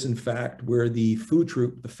 And that is in fact where the Foo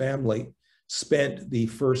troupe, the family, spent the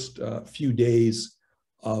first few days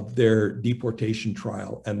of their deportation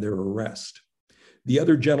trial and their arrest. The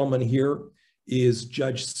other gentleman here is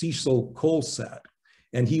Judge Cecil Colsatt,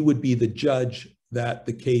 and he would be the judge that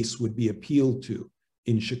the case would be appealed to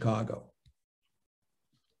in Chicago.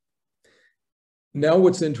 Now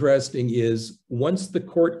what's interesting is once the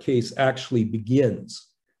court case actually begins,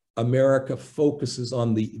 America focuses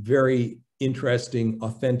on the very interesting,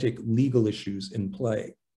 authentic legal issues in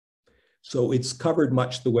play. So it's covered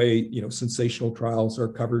much the way, sensational trials are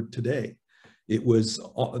covered today. It was,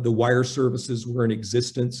 the wire services were in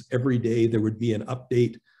existence. Every day there would be an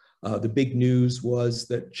update. The big news was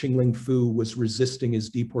that Ching Ling Foo was resisting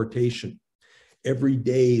his deportation. Every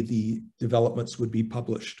day the developments would be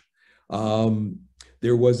published.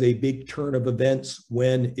 There was a big turn of events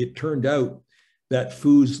when it turned out that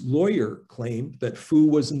Foo's lawyer claimed that Foo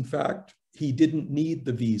was, in fact, he didn't need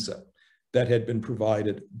the visa that had been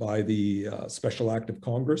provided by the Special Act of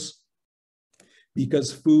Congress,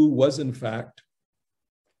 because Foo was, in fact,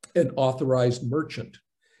 an authorized merchant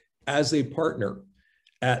as a partner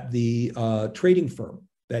at the trading firm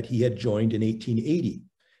that he had joined in 1880.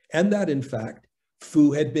 And that, in fact,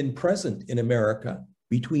 Foo had been present in America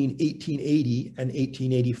between 1880 and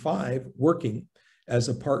 1885, working as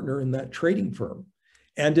a partner in that trading firm.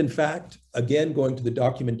 And in fact, again, going to the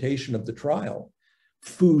documentation of the trial,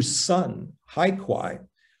 Foo's son, Hai Kwai,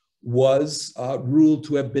 was ruled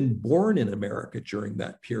to have been born in America during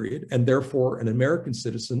that period, and therefore an American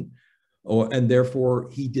citizen, and therefore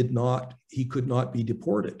he could not be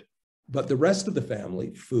deported. But the rest of the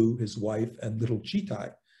family, Foo, his wife, and little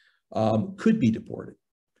Chitai, could be deported.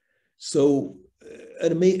 So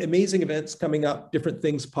amazing events coming up, different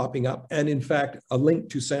things popping up, and in fact, a link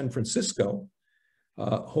to San Francisco,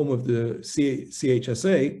 home of the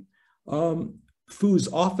CHSA.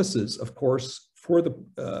 Foo's offices, of course, for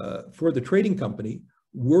the trading company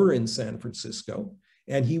were in San Francisco,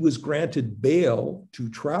 and he was granted bail to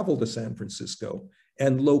travel to San Francisco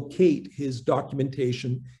and locate his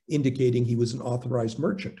documentation indicating he was an authorized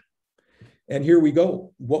merchant. And here we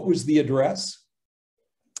go. What was the address?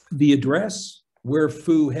 The address where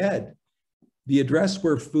Foo had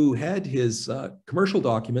his commercial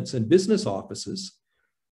documents and business offices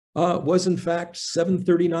was in fact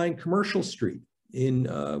 739 Commercial Street in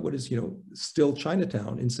what is, still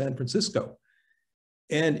Chinatown in San Francisco.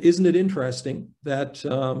 And isn't it interesting that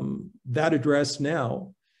that address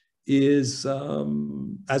now is,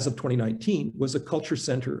 as of 2019, was a culture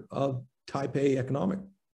center of Taipei Economic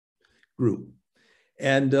Group.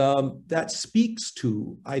 And that speaks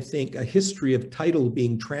to, I think, a history of title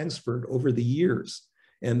being transferred over the years.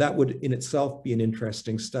 And that would in itself be an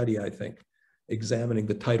interesting study, I think, examining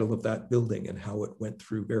the title of that building and how it went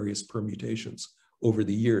through various permutations over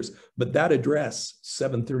the years. But that address,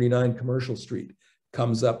 739 Commercial Street,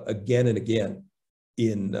 comes up again and again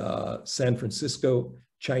in San Francisco,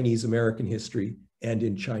 Chinese American history, and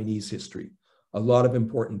in Chinese history. A lot of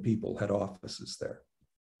important people had offices there.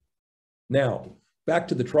 Now, back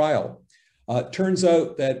to the trial. Turns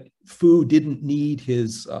out that Foo didn't need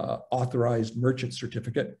his authorized merchant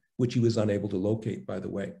certificate, which he was unable to locate, by the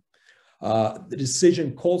way. The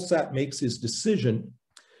decision, Colsatt makes his decision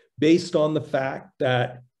based on the fact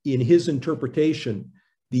that in his interpretation,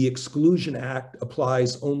 the Exclusion Act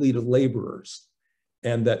applies only to laborers,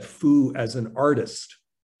 and that Foo as an artist,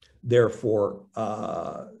 therefore,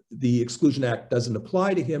 the Exclusion Act doesn't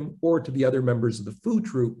apply to him or to the other members of the Foo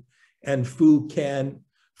troupe, and Foo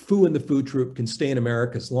and the Foo troupe can stay in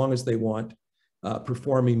America as long as they want,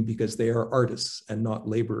 performing because they are artists and not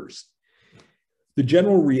laborers. The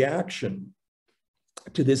general reaction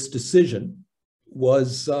to this decision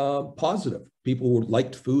was positive. People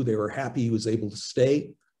liked Foo, they were happy he was able to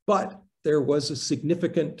stay, but there was a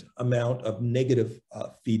significant amount of negative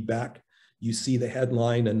feedback. You see the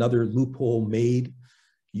headline, "Another Loophole Made."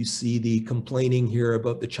 You see the complaining here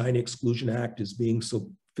about the China Exclusion Act as being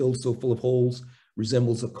so full of holes,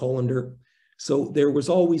 resembles a colander. So there was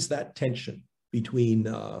always that tension between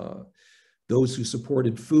those who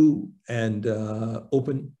supported Foo and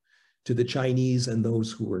open to the Chinese and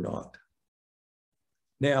those who were not.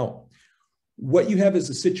 Now, what you have is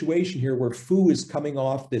a situation here where Foo is coming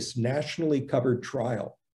off this nationally covered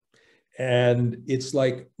trial, and it's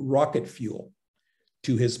like rocket fuel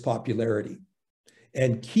to his popularity.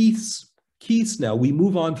 And Keith's now, we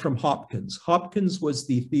move on from Hopkins. Hopkins was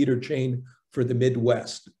the theater chain for the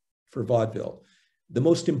Midwest for vaudeville. The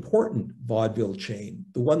most important vaudeville chain,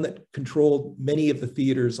 the one that controlled many of the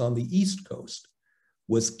theaters on the East Coast,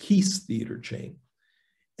 was Keith's theater chain.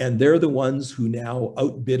 And they're the ones who now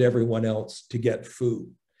outbid everyone else to get Foo.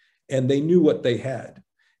 And they knew what they had.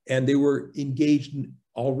 And they were engaged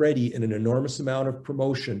already in an enormous amount of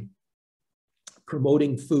promotion,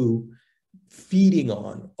 promoting Foo, feeding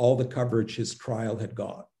on all the coverage his trial had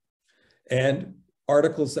got. And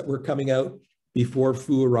articles that were coming out before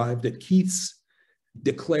Foo arrived at Keith's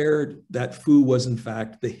declared that Foo was in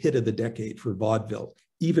fact the hit of the decade for vaudeville,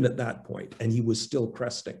 even at that point, and he was still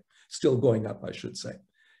cresting, still going up, I should say.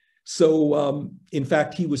 So in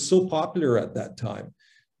fact, he was so popular at that time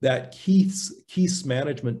that Keith's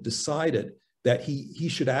management decided that he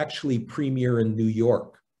should actually premiere in New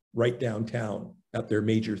York, right downtown at their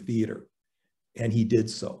major theater. And he did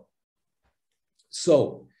so.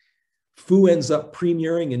 So Foo ends up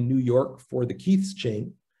premiering in New York for the Keith's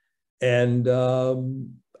chain. And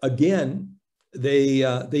again,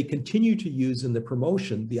 they continue to use in the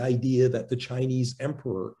promotion the idea that the Chinese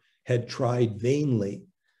emperor had tried vainly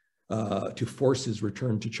to force his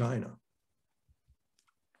return to China.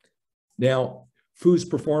 Now, Foo's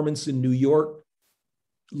performance in New York,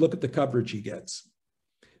 look at the coverage he gets.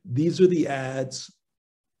 These are the ads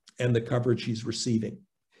and the coverage he's receiving.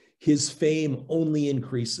 His fame only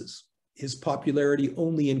increases. His popularity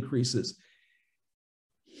only increases.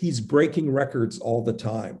 He's breaking records all the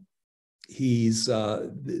time. He's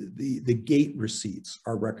the gate receipts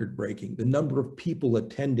are record breaking. The number of people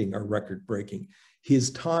attending are record breaking.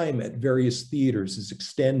 His time at various theaters is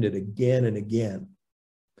extended again and again.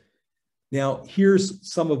 Now, here's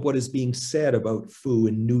some of what is being said about Foo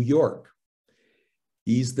in New York.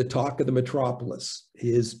 He's the talk of the metropolis.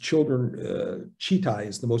 His children,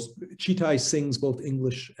 Chitai sings both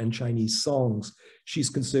English and Chinese songs. She's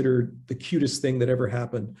considered the cutest thing that ever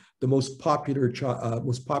happened, the most popular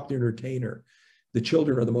entertainer. The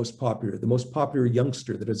children are the most popular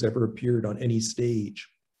youngster that has ever appeared on any stage.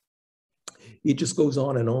 It just goes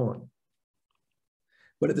on and on.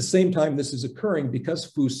 But at the same time this is occurring, because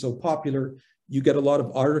Foo's so popular, you get a lot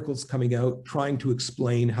of articles coming out trying to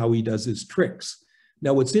explain how he does his tricks.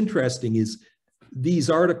 Now, what's interesting is these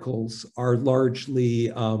articles are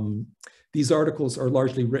largely written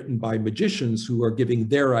by magicians who are giving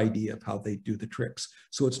their idea of how they do the tricks.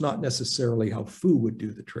 So it's not necessarily how Foo would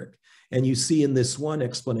do the trick. And you see in this one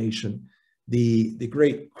explanation, the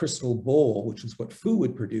great crystal bowl, which is what Foo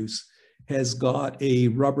would produce, has got a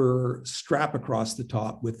rubber strap across the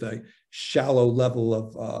top with a shallow level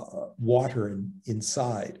of water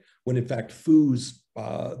inside, when in fact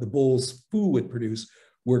the bowls Foo would produce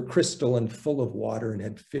were crystal and full of water and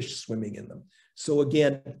had fish swimming in them. So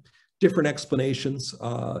again, different explanations,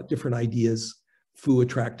 different ideas, Foo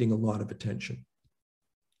attracting a lot of attention.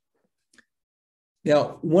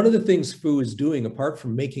 Now, one of the things Foo is doing, apart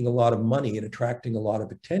from making a lot of money and attracting a lot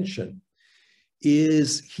of attention,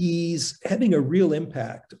 is he's having a real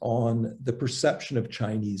impact on the perception of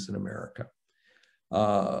Chinese in America.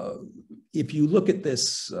 If you look at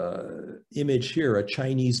this image here, a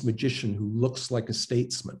Chinese magician who looks like a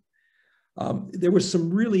statesman, there was some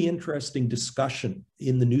really interesting discussion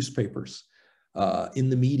in the newspapers, in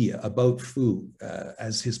the media about Foo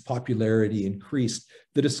as his popularity increased.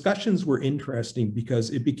 The discussions were interesting because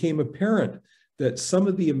it became apparent that some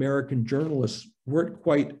of the American journalists weren't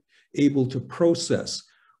quite able to process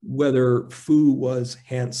whether Foo was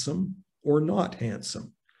handsome or not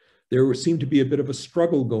handsome. There seemed to be a bit of a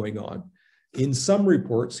struggle going on. In some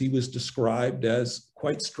reports, he was described as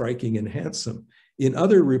quite striking and handsome. In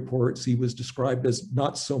other reports, he was described as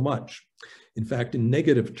not so much, in fact, in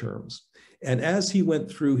negative terms. And as he went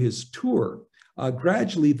through his tour,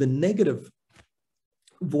 gradually the negative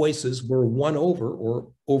voices were won over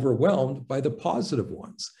or overwhelmed by the positive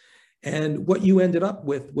ones. And what you ended up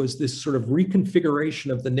with was this sort of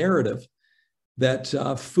reconfiguration of the narrative that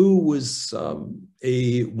Foo was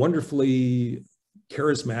a wonderfully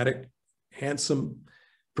charismatic, handsome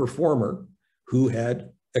performer who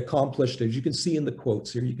had accomplished, as you can see in the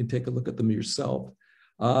quotes here, you can take a look at them yourself.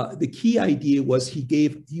 The key idea was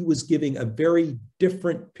he was giving a very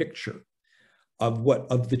different picture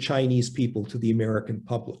of the Chinese people to the American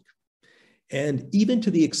public. And even to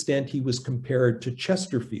the extent he was compared to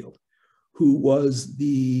Chesterfield, who was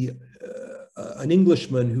an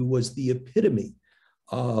Englishman who was the epitome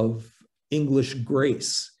of English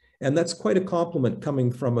grace. And that's quite a compliment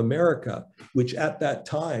coming from America, which at that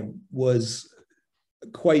time was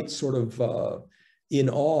quite sort of in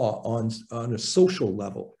awe on a social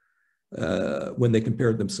level when they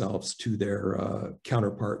compared themselves to their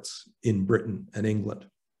counterparts in Britain and England.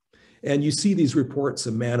 And you see these reports,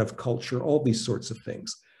 a man of culture, all these sorts of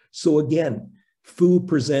things. So again, Foo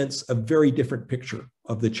presents a very different picture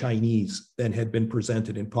of the Chinese than had been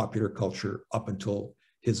presented in popular culture up until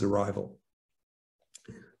his arrival.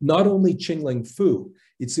 Not only Ching Ling Foo,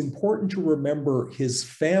 it's important to remember his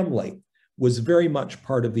family was very much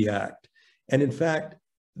part of the act. And in fact,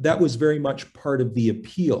 that was very much part of the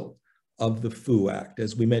appeal of the Foo Act.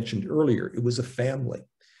 As we mentioned earlier, it was a family.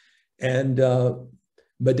 And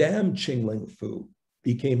Madame Ching Ling Foo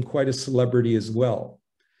became quite a celebrity as well.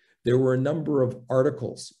 There were a number of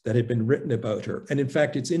articles that had been written about her. And in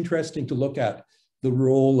fact, it's interesting to look at the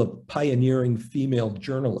role of pioneering female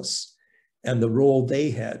journalists and the role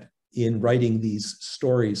they had in writing these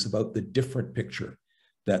stories about the different picture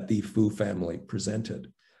that the Foo family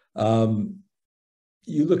presented.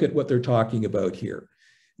 You look at what they're talking about here.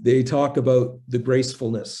 They talk about the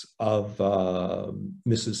gracefulness of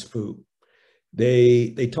Mrs. Foo.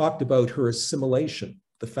 They talked about her assimilation,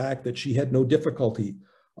 the fact that she had no difficulty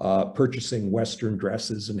purchasing Western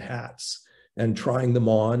dresses and hats and trying them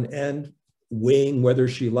on and weighing whether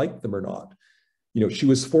she liked them or not. You know, she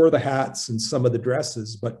was for the hats and some of the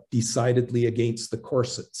dresses, but decidedly against the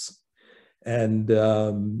corsets. And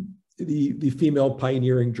the female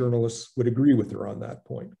pioneering journalists would agree with her on that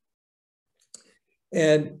point.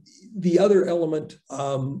 And the other element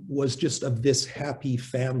was just of this happy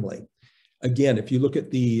family. Again, if you look at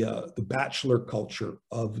the bachelor culture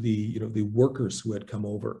of the workers who had come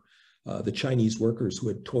over, the Chinese workers who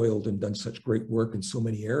had toiled and done such great work in so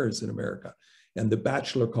many areas in America, and the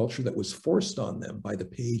bachelor culture that was forced on them by the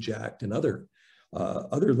Page Act and other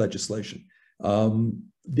legislation.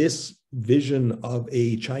 This vision of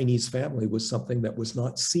a Chinese family was something that was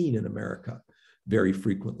not seen in America very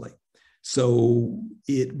frequently. So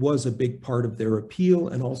it was a big part of their appeal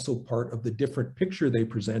and also part of the different picture they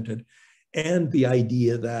presented, and the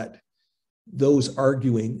idea that those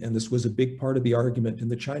arguing, and this was a big part of the argument in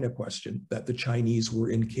the China question, that the Chinese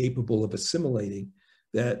were incapable of assimilating,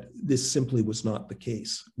 that this simply was not the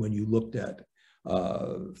case when you looked at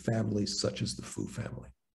families such as the Foo family.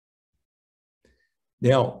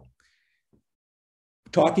 Now,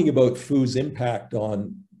 talking about Foo's impact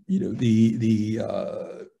on the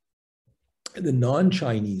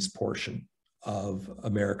non-Chinese portion of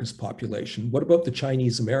America's population, what about the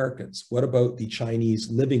Chinese Americans? What about the Chinese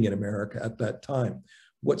living in America at that time?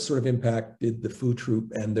 What sort of impact did the Foo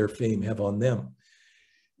troupe and their fame have on them?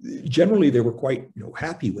 Generally, they were quite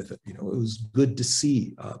happy with it. It was good to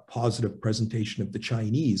see a positive presentation of the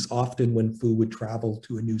Chinese. Often when Foo would travel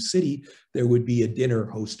to a new city, there would be a dinner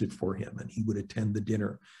hosted for him and he would attend the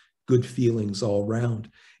dinner. Good feelings all around.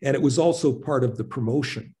 And it was also part of the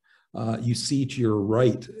promotion. You see to your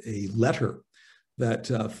right a letter that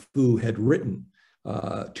Foo had written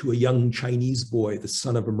to a young Chinese boy, the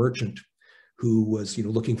son of a merchant, who was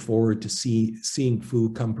looking forward to seeing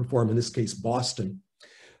Foo come perform, in this case, Boston.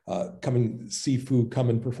 See Foo come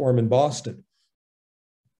and perform in Boston.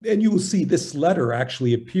 And you will see this letter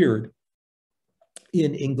actually appeared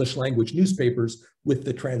in English language newspapers with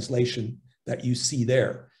the translation that you see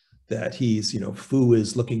there, that he's, Foo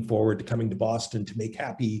is looking forward to coming to Boston to make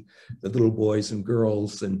happy the little boys and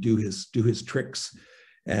girls and do his tricks.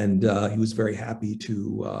 And he was very happy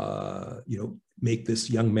to, make this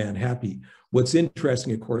young man happy. What's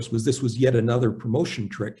interesting, of course, was this was yet another promotion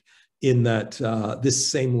trick, in that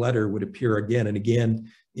this same letter would appear again and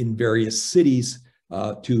again in various cities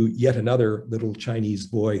to yet another little Chinese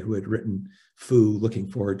boy who had written Foo looking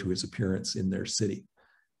forward to his appearance in their city.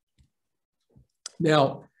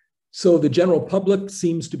 Now, so the general public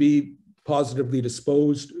seems to be positively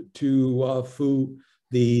disposed to Foo.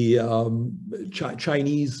 The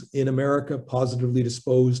Chinese in America positively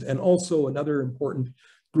disposed, and also another important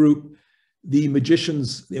group, the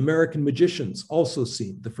magicians, the American magicians also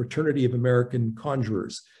seem, the fraternity of American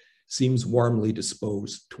conjurers seems warmly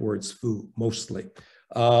disposed towards Foo, mostly.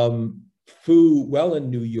 Foo, well in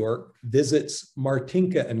New York, visits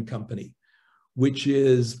Martinka and Company, which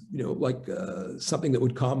is, like something that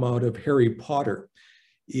would come out of Harry Potter.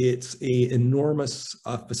 It's an enormous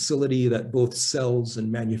facility that both sells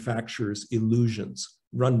and manufactures illusions,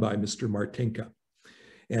 run by Mr. Martinka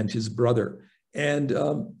and his brother. And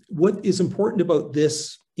what is important about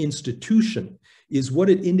this institution is what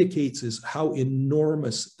it indicates is how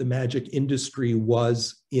enormous the magic industry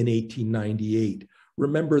was in 1898.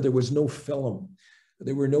 Remember, there was no film.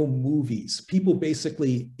 There were no movies. People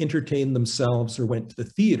basically entertained themselves or went to the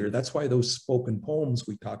theater. That's why those spoken poems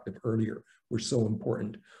we talked of earlier were so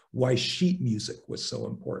important, why sheet music was so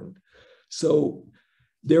important. So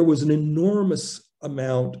there was an enormous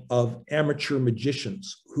amount of amateur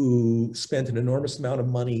magicians who spent an enormous amount of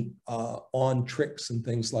money on tricks and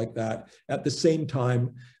things like that. At the same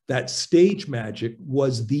time, that stage magic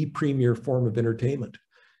was the premier form of entertainment.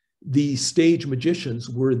 The stage magicians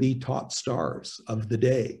were the top stars of the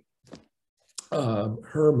day.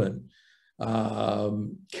 Herman,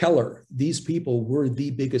 Keller, these people were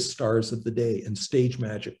the biggest stars of the day, and stage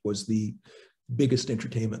magic was the biggest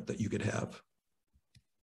entertainment that you could have.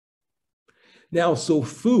 Now, so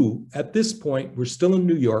Foo, at this point, we're still in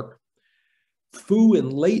New York. Foo in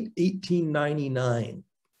late 1899,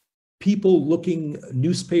 people looking,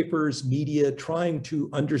 newspapers, media, trying to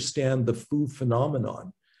understand the Foo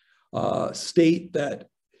phenomenon, state that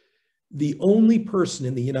the only person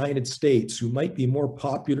in the United States who might be more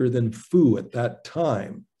popular than Foo at that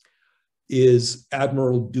time is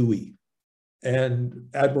Admiral Dewey. And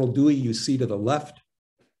Admiral Dewey, you see to the left.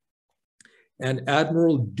 And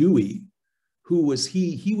Admiral Dewey, who was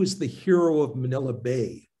he? He was the hero of Manila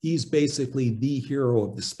Bay. He's basically the hero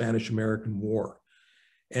of the Spanish-American War.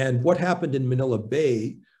 And what happened in Manila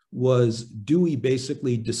Bay was Dewey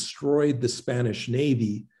basically destroyed the Spanish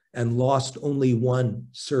Navy and lost only one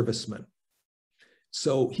serviceman.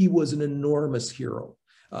 So he was an enormous hero.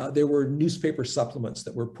 There were newspaper supplements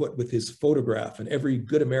that were put with his photograph, and every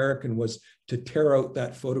good American was to tear out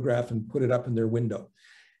that photograph and put it up in their window.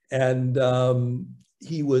 And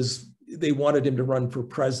they wanted him to run for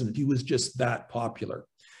president. He was just that popular.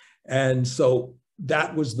 And so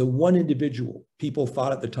that was the one individual people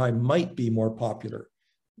thought at the time might be more popular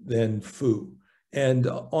than Foo. And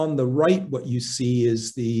on the right, what you see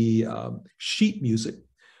is the sheet music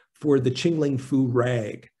for the Ching Ling Foo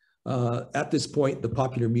rag. At this point, the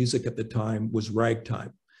popular music at the time was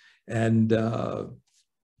ragtime. And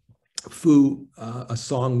Foo, a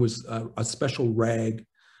song was, a special rag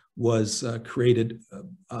was created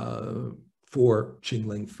for Ching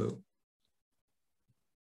Ling Foo.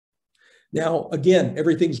 Now, again,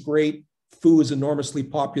 everything's great. Foo is enormously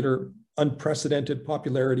popular, unprecedented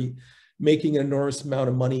popularity, making an enormous amount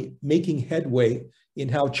of money, making headway in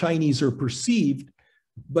how Chinese are perceived.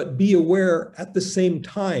 But be aware, at the same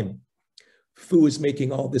time, Foo is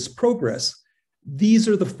making all this progress. These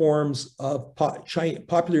are the forms of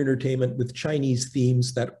popular entertainment with Chinese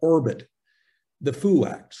themes that orbit the Foo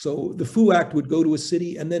Act. So the Foo Act would go to a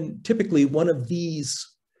city, and then typically one of these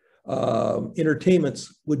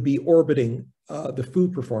entertainments would be orbiting the Foo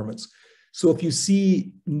performance. So if you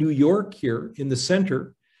see New York here in the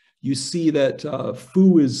center, you see that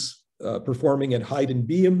Foo is performing at Hyde and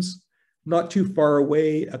Beam's. Not too far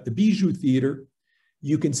away at the Bijou Theater,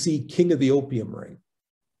 you can see King of the Opium Ring.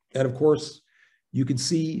 And of course, you can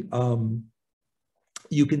see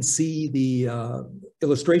the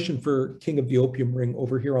illustration for King of the Opium Ring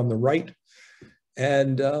over here on the right.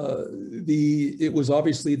 And it was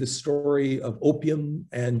obviously the story of opium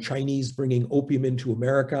and Chinese bringing opium into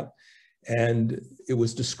America. And it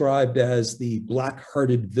was described as the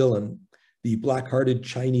black-hearted villain, the black-hearted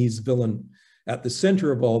Chinese villain. At the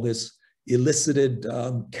center of all this elicited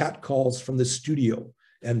catcalls from the studio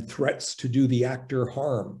and threats to do the actor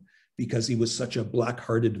harm because he was such a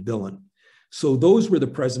black-hearted villain. So those were the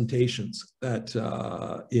presentations that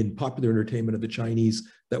in popular entertainment of the Chinese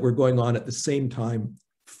that were going on at the same time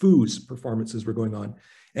Foo's performances were going on.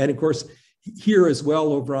 And of course, here as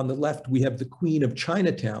well over on the left, we have the Queen of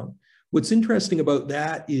Chinatown. What's interesting about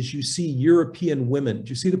that is you see European women. Do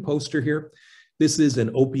you see the poster here? This is an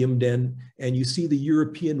opium den, and you see the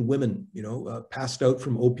European women, passed out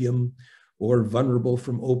from opium or vulnerable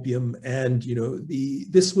from opium. And,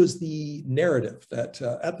 this was the narrative that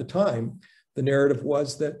at the time, the narrative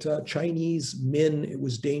was that Chinese men, it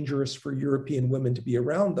was dangerous for European women to be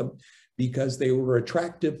around them because they were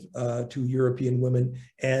attractive to European women.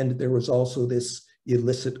 And there was also this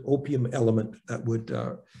illicit opium element that would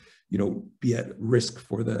be at risk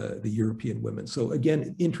for the European women. So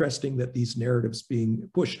again, interesting that these narratives being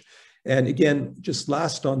pushed. And again, just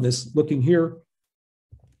last on this, looking here,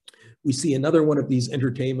 We see another one of these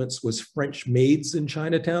entertainments was French Maids in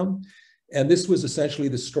Chinatown. And this was essentially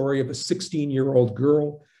the story of a 16-year-old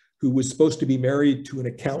girl who was supposed to be married to an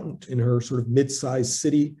accountant in her sort of mid-sized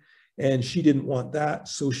city. And she didn't want that.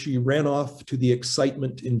 So she ran off to the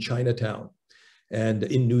excitement in Chinatown and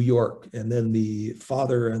in New York. And then the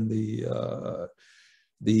father and the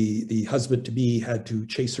husband-to-be had to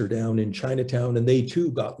chase her down in Chinatown, and they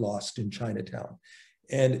too got lost in Chinatown.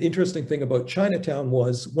 And interesting thing about Chinatown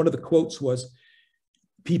was, one of the quotes was,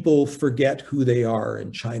 people forget who they are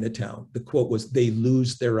in Chinatown. The quote was, they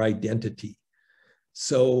lose their identity.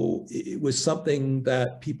 So it was something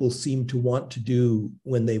that people seemed to want to do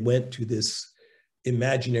when they went to this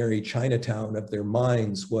imaginary Chinatown of their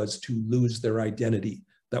minds, was to lose their identity.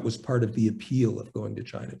 That was part of the appeal of going to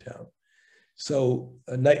Chinatown. So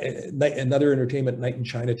another entertainment, Night in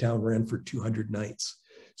Chinatown, ran for 200 nights.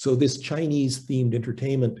 So this Chinese themed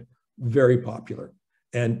entertainment, very popular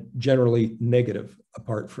and generally negative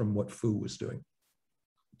apart from what Foo was doing.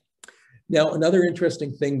 Now, another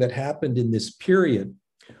interesting thing that happened in this period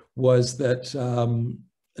was that,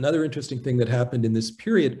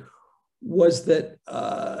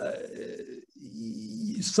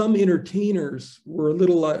 some entertainers were a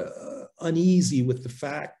little uneasy with the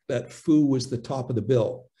fact that Foo was the top of the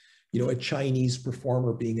bill. You know, a Chinese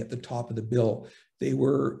performer being at the top of the bill. They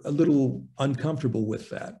were a little uncomfortable with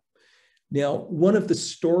that. Now, one of the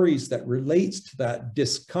stories that relates to that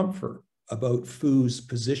discomfort about Foo's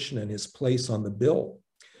position and his place on the bill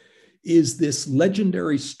is this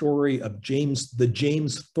legendary story of the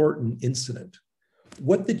James Thornton incident.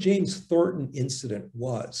 What the James Thornton incident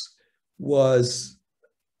was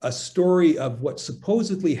a story of what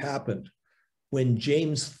supposedly happened when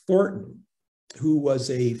James Thornton, who was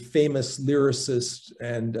a famous lyricist,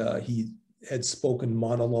 and he had spoken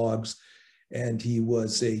monologues, and he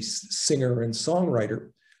was a singer and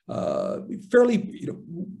songwriter,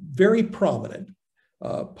 very prominent,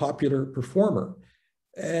 popular performer.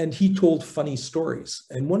 And he told funny stories.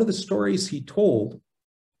 And one of the stories he told,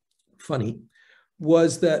 funny,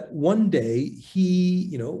 was that one day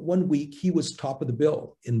one week he was top of the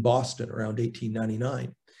bill in Boston around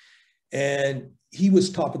 1899. And he was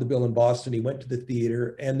top of the bill in Boston. He went to the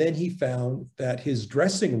theater, and then he found that his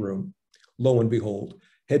dressing room, lo and behold,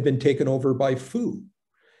 had been taken over by Foo.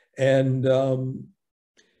 And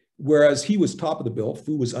whereas he was top of the bill,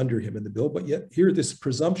 Foo was under him in the bill, but yet here this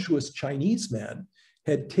presumptuous Chinese man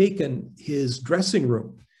had taken his dressing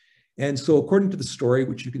room. And so according to the story,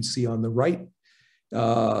 which you can see on the right,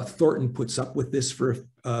 Thornton puts up with this for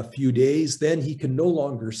a few days, then he can no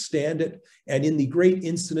longer stand it. And in the great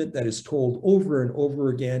incident that is told over and over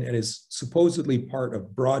again and is supposedly part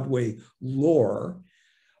of Broadway lore,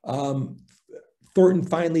 Thornton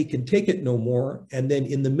finally can take it no more. And then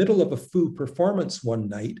in the middle of a Foo performance one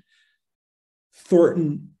night,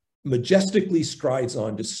 Thornton majestically strides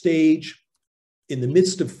onto stage in the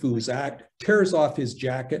midst of Foo's act, tears off his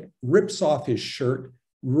jacket, rips off his shirt,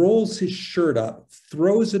 rolls his shirt up,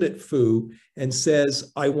 throws it at Foo, and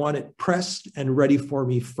says, "I want it pressed and ready for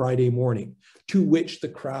me Friday morning," to which the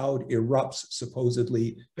crowd erupts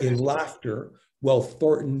supposedly in laughter while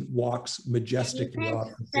Thornton walks majestically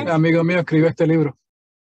off. Amigo mío escribió este libro.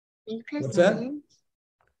 What's that?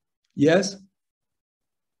 Yes?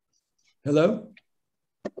 Hello?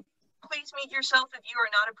 Please mute yourself if you are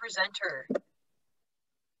not a presenter.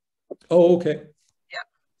 Oh, okay. Yeah,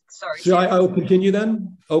 sorry. So I will continue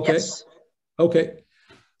then? Okay. Yes. Okay.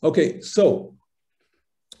 Okay. So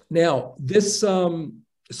now this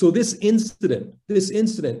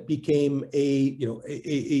incident became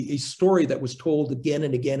a story that was told again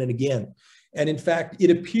and again and again. And in fact,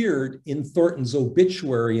 it appeared in Thornton's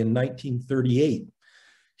obituary in 1938.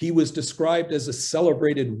 He was described as a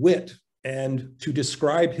celebrated wit, and to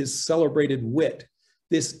describe his celebrated wit,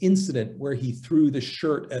 this incident where he threw the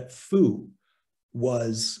shirt at Foo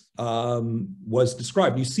was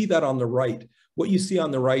described. You see that on the right. What you see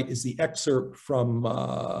on the right is the excerpt from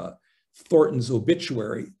Thornton's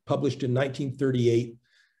obituary, published in 1938.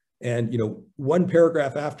 And one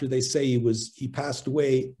paragraph after they say he passed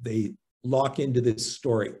away, they lock into this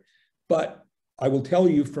story. But I will tell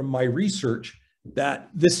you from my research that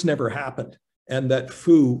this never happened, and that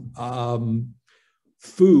Foo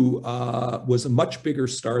was a much bigger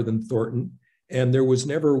star than Thornton. And there was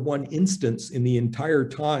never one instance in the entire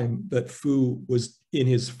time that Foo was in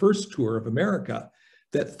his first tour of America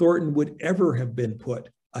that Thornton would ever have been put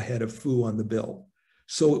ahead of Foo on the bill.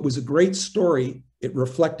 So it was a great story. It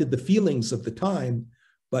reflected the feelings of the time,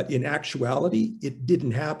 but in actuality, it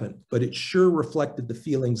didn't happen. But it sure reflected the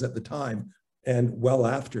feelings at the time and well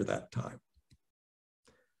after that time.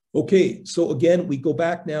 Okay, so again, we go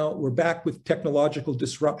back now, we're back with technological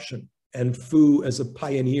disruption and Foo as a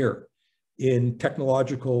pioneer in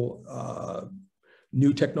technological,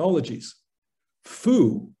 new technologies.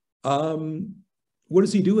 Foo, what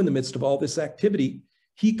does he do in the midst of all this activity?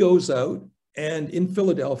 He goes out and in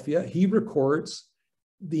Philadelphia, he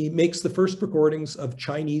makes the first recordings of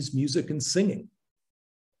Chinese music and singing.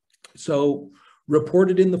 So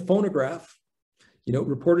reported in the phonograph,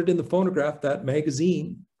 that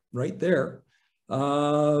magazine right there.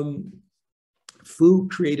 Foo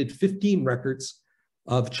created 15 records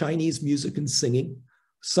of Chinese music and singing.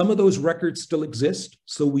 Some of those records still exist,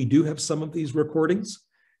 so we do have some of these recordings.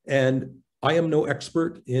 And I am no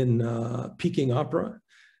expert in Peking opera,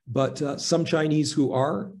 but some Chinese who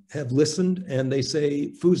have listened and they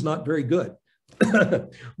say Foo's not very good,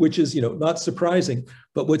 which is not surprising.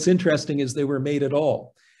 But what's interesting is they were made at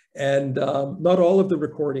all. And not all of the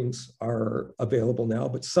recordings are available now,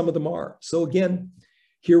 but some of them are. So again,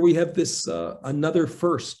 here we have this another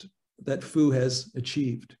first that Foo has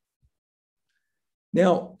achieved.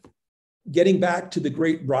 Now, getting back to the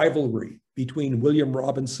great rivalry between William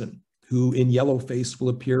Robinson, who in Yellowface will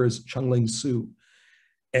appear as Ching Ling Foo,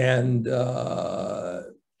 and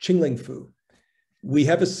Ching Ling Foo, we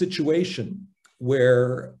have a situation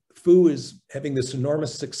where Foo is having this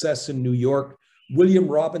enormous success in New York. William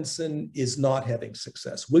Robinson is not having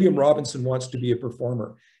success. William Robinson wants to be a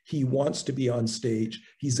performer. He wants to be on stage.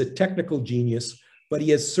 He's a technical genius, but he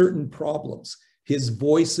has certain problems. His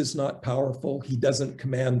voice is not powerful. He doesn't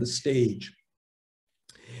command the stage.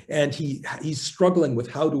 And he's struggling with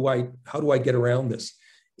how do I get around this?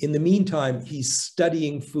 In the meantime, he's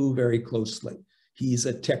studying Foo very closely. He's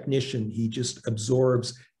a technician. He just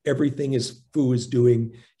absorbs everything Foo is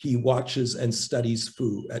doing. He watches and studies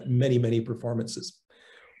Foo at many, many performances.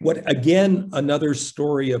 What, again, another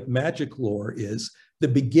story of magic lore is the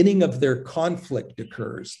beginning of their conflict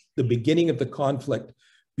occurs. The beginning of the conflict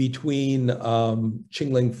between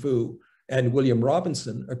Ching Ling Foo and William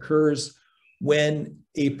Robinson occurs when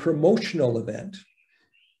a promotional event,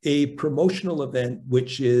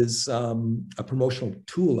 which is a promotional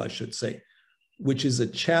tool, I should say, which is a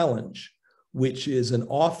challenge, which is an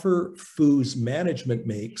offer Foo's management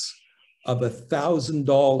makes of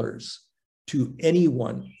 $1,000 to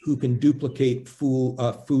anyone who can duplicate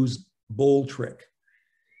Foo's bowl trick.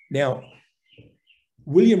 Now,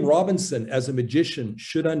 William Robinson, as a magician,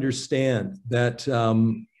 should understand that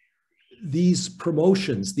these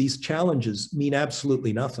promotions, these challenges mean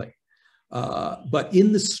absolutely nothing. But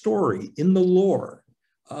in the story, in the lore,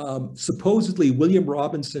 supposedly William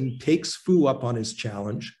Robinson takes Foo up on his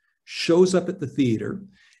challenge, shows up at the theater,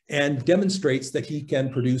 and demonstrates that he can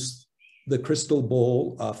produce the crystal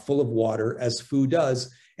bowl full of water, as Foo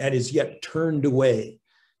does, and is yet turned away.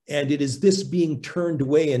 And it is this being turned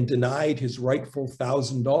away and denied his rightful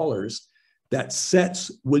 $1,000 that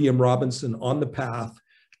sets William Robinson on the path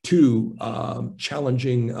to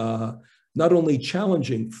challenging, not only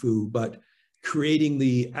challenging Foo, but creating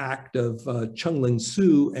the act of Ching Ling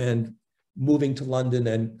Foo and moving to London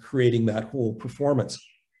and creating that whole performance.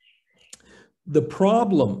 The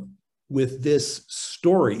problem with this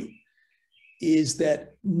story is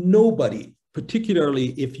that nobody, particularly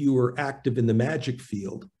if you were active in the magic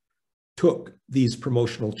field, took these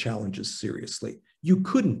promotional challenges seriously. You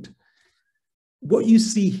couldn't. What you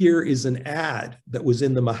see here is an ad that was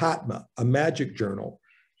in the Mahatma, a magic journal,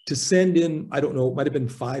 to send in, I don't know, it might have been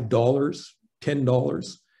 $5,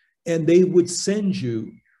 $10, and they would send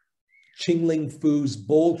you Ching Ling Foo's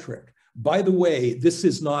bowl trick. By the way, this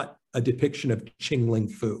is not a depiction of Ching Ling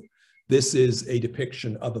Foo. This is a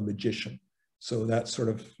depiction of a magician. So that sort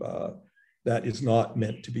of, that is not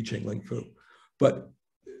meant to be Ching Ling Foo. But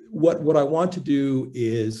what I want to do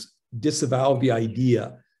is disavow the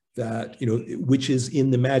idea that, which is in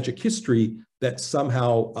the magic history, that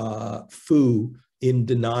somehow Foo, in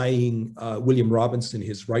denying William Robinson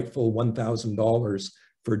his rightful $1,000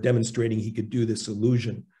 for demonstrating he could do this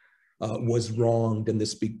illusion, was wronged, and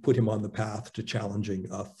this put him on the path to challenging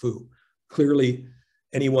Foo. Clearly,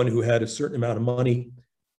 anyone who had a certain amount of money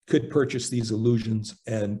could purchase these illusions,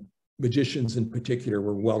 and magicians in particular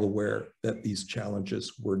were well aware that these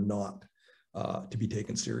challenges were not to be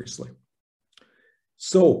taken seriously.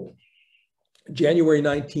 So, January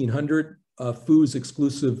 1900, Foo's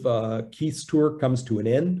exclusive Keith's tour comes to an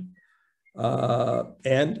end,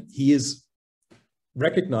 and he is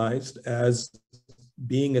recognized as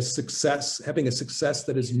being a success, having a success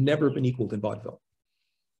that has never been equaled in vaudeville.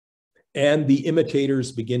 And the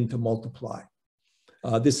imitators begin to multiply.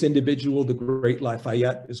 This individual, the great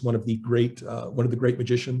Lafayette, is one of the great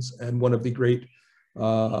magicians and one of the great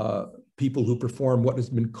people who perform what has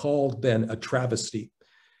been called then a travesty.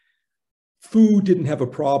 Foo didn't have a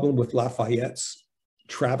problem with Lafayette's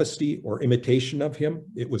travesty or imitation of him.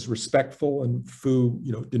 It was respectful, and Foo,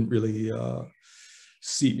 didn't really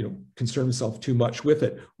concern himself too much with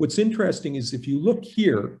it. What's interesting is if you look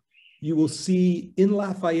here, you will see in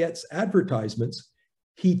Lafayette's advertisements,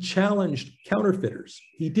 he challenged counterfeiters.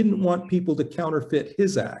 He didn't want people to counterfeit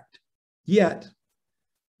his act, yet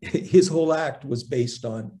his whole act was based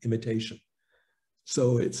on imitation.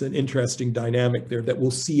 So it's an interesting dynamic there that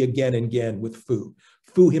we'll see again and again with Foo.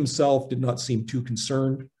 Foo himself did not seem too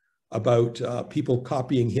concerned about people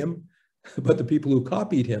copying him, but the people who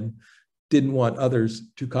copied him didn't want others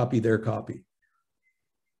to copy their copy.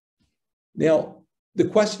 Now, the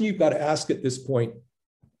question you've got to ask at this point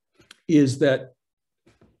is that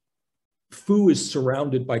Foo is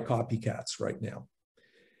surrounded by copycats right now.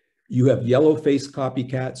 You have yellow-faced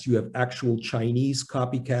copycats, you have actual Chinese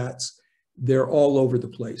copycats. They're all over the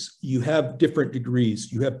place. You have different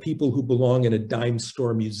degrees. You have people who belong in a dime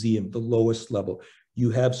store museum, the lowest level.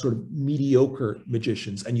 You have sort of mediocre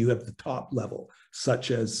magicians, and you have the top level, such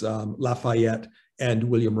as Lafayette and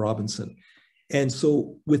William Robinson. And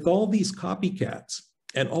so with all these copycats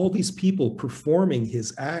and all these people performing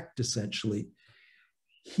his act, essentially,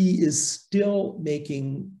 he is still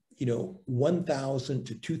making $1,000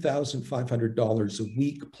 to $2,500 a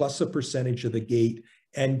week, plus a percentage of the gate,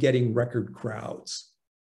 and getting record crowds.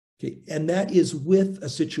 Okay, and that is with a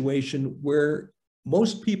situation where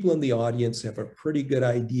most people in the audience have a pretty good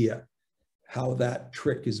idea how that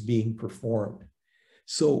trick is being performed.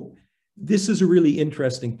 So this is a really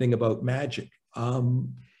interesting thing about magic.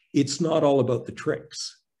 It's not all about the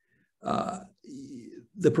tricks.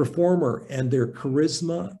 The performer and their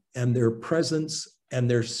charisma and their presence and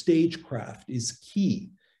their stagecraft is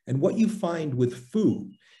key. And what you find with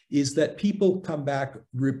Foo is that people come back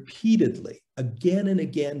repeatedly, again and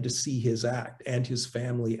again, to see his act and his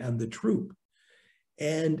family and the troupe.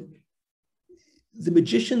 And the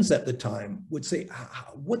magicians at the time would say,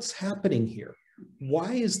 what's happening here?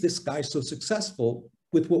 Why is this guy so successful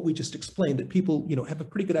with what we just explained, that people have a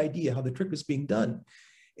pretty good idea how the trick is being done?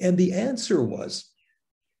 And the answer was,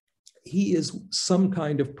 he is some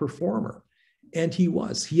kind of performer. And he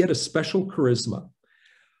was. He had a special charisma,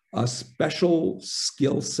 a special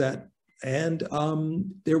skill set, and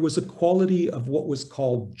there was a quality of what was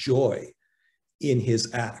called joy in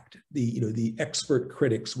his act. The expert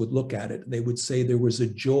critics would look at it and they would say there was a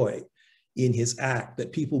joy in his act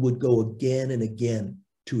that people would go again and again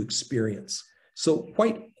to experience. So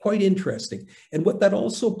quite interesting. And what that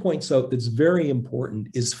also points out that's very important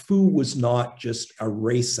is Foo was not just a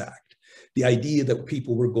race act. The idea that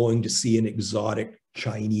people were going to see an exotic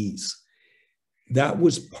Chinese. That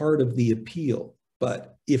was part of the appeal.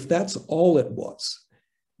 But if that's all it was,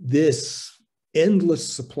 this endless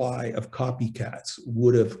supply of copycats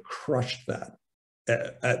would have crushed that,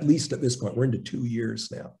 at least at this point. We're into 2 years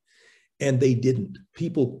now. And they didn't.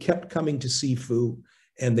 People kept coming to see Foo,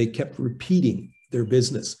 and they kept repeating their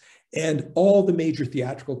business. And all the major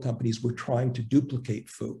theatrical companies were trying to duplicate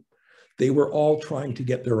Foo. They were all trying to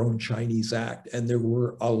get their own Chinese act, and there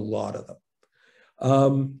were a lot of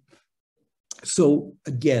them. So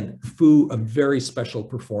again, Foo, a very special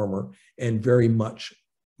performer and very much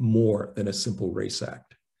more than a simple race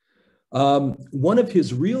act. One of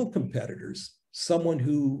his real competitors, someone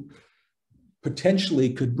who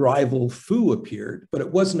potentially could rival Foo, appeared, but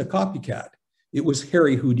it wasn't a copycat. It was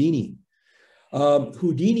Harry Houdini.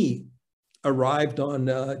 Houdini arrived on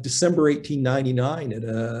December 1899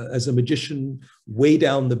 as a magician way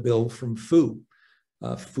down the bill from Foo.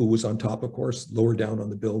 Foo was on top, of course. Lower down on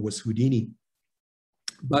the bill was Houdini.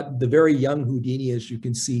 But the very young Houdini, as you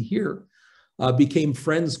can see here, became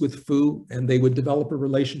friends with Foo, and they would develop a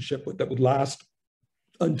relationship that would last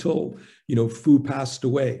until Foo passed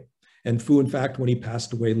away. And Foo, in fact, when he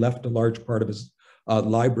passed away, left a large part of his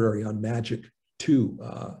library on magic to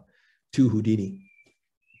Houdini.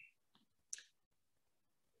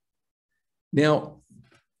 Now,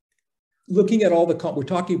 looking at all we're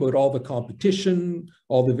talking about all the competition,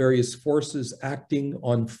 all the various forces acting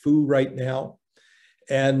on Foo right now.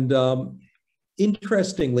 And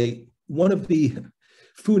interestingly,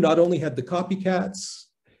 Foo not only had the copycats,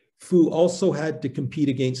 Foo also had to compete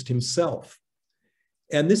against himself.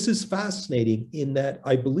 And this is fascinating in that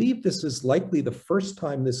I believe this is likely the first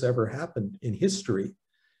time this ever happened in history,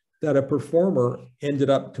 that a performer ended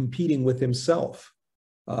up competing with himself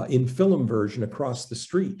in film version across the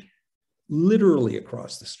street, literally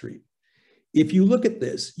across the street. If you look at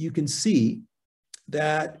this, you can see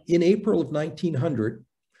that in April of 1900,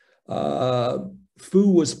 Foo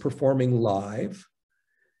was performing live.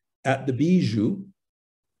 at the Bijou.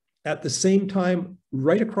 At the same time,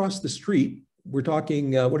 right across the street, we're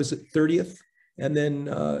talking, 30th? And then,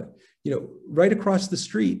 right across the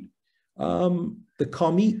street, the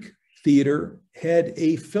Comique Theater had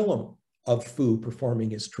a film of Foo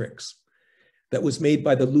performing his tricks that was made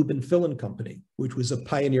by the Lubin Film Company, which was a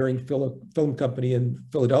pioneering film company in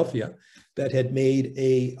Philadelphia that had made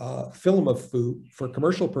a film of Foo for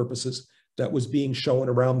commercial purposes that was being shown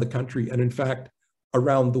around the country and, in fact,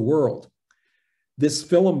 around the world. This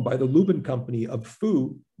film by the Lubin Company of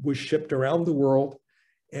Foo was shipped around the world,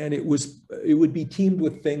 and it would be teamed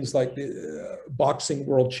with things like the Boxing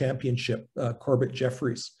World Championship, Corbett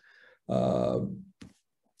Jeffries.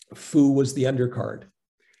 Foo was the undercard.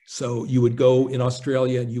 So you would go in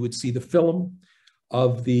Australia and you would see the film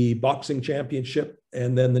of the boxing championship,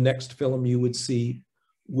 and then the next film you would see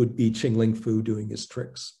would be Ching Ling Foo doing his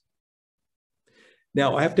tricks.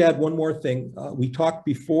 Now, I have to add one more thing. We talked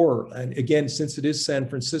before, and again, since it is San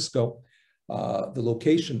Francisco, the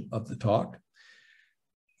location of the talk.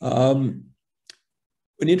 An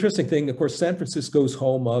interesting thing, of course, San Francisco is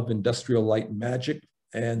home of Industrial Light and Magic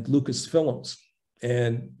and Lucasfilms.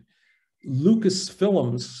 And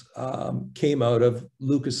Lucasfilms came out of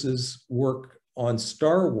Lucas's work on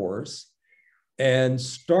Star Wars. And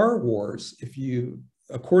Star Wars,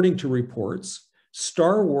 according to reports,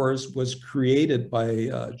 Star Wars was created by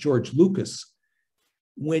George Lucas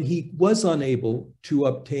when he was unable to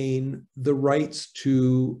obtain the rights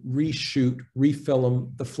to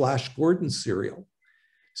refilm the Flash Gordon serial.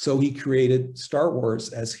 So he created Star Wars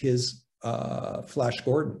as his Flash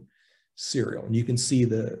Gordon serial. And you can see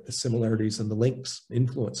the similarities and the links,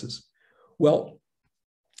 influences. Well,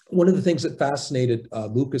 one of the things that fascinated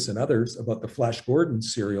Lucas and others about the Flash Gordon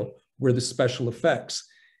serial were the special effects.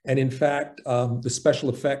 And in fact, the special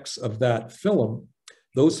effects of that film,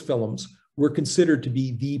 those films, were considered to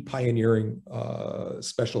be the pioneering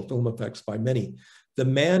special film effects by many. The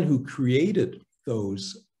man who created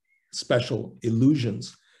those special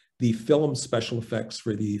illusions, the film special effects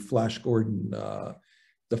for the Flash Gordon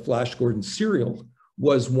serial,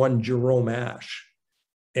 was one Jerome Ash.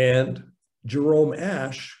 And Jerome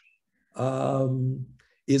Ash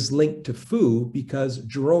is linked to Foo because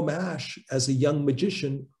Jerome Ash, as a young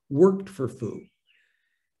magician, worked for Foo.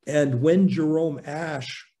 And when Jerome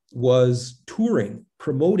Ash was touring,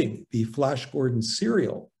 promoting the Flash Gordon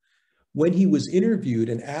serial, when he was interviewed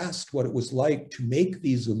and asked what it was like to make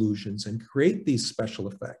these illusions and create these special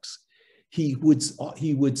effects, he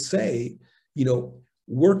would say,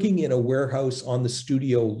 working in a warehouse on the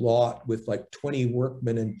studio lot with like 20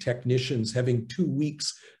 workmen and technicians having 2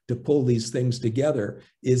 weeks to pull these things together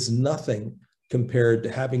is nothing compared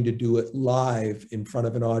to having to do it live in front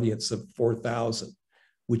of an audience of 4,000,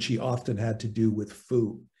 which he often had to do with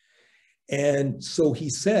Foo. And so he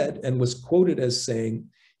said, and was quoted as saying,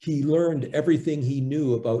 he learned everything he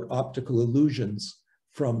knew about optical illusions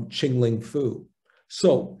from Ching Ling Foo.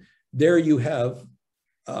 So there you have,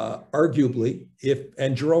 arguably,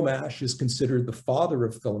 and Jerome Ash is considered the father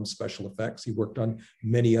of film special effects. He worked on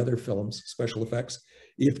many other films, special effects.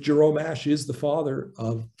 If Jerome Ash is the father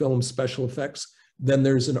of film special effects, then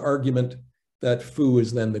there's an argument that Foo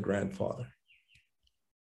is then the grandfather.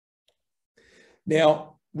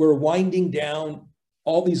 Now, we're winding down,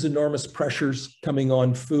 all these enormous pressures coming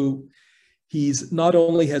on Foo. He's not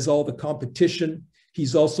only has all the competition,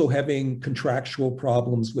 he's also having contractual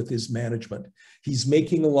problems with his management. He's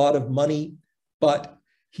making a lot of money, but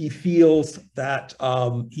he feels that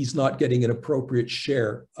he's not getting an appropriate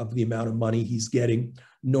share of the amount of money he's getting,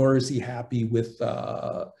 nor is he happy with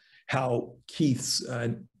how Keith's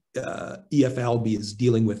E.F. Albee is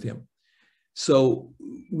dealing with him. So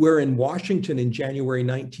we're in Washington in January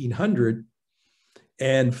 1900,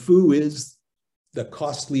 and Foo is the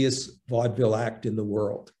costliest vaudeville act in the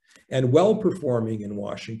world. And while performing in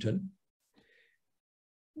Washington,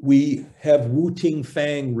 we have Wu Ting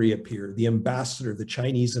Fang reappear, the ambassador, the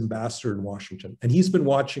Chinese ambassador in Washington. And he's been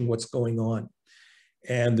watching what's going on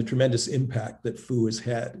and the tremendous impact that Foo has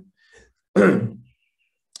had.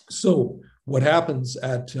 So what happens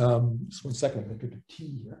at, just 1 second, I'm gonna get a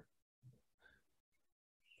tea here.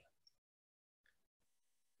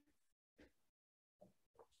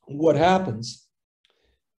 What happens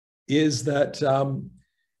is that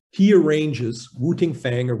he arranges, Wu Ting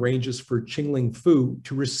Fang arranges for Ching Ling Foo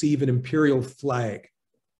to receive an imperial flag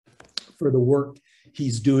for the work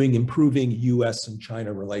he's doing improving US and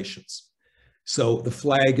China relations. So the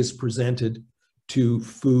flag is presented to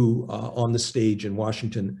Foo on the stage in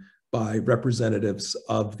Washington by representatives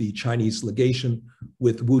of the Chinese legation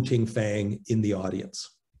with Wu Ting Fang in the audience.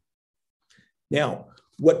 Now,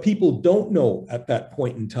 What people don't know at that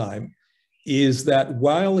point in time is that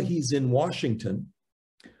while he is in Washington,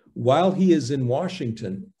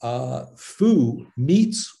 Foo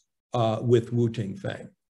meets with Wu Ting-fang.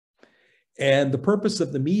 And the purpose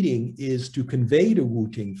of the meeting is to convey to Wu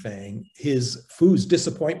Ting-fang Foo's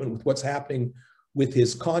disappointment with what's happening with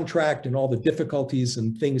his contract and all the difficulties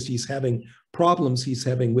and things problems he's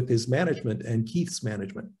having with his management and Keith's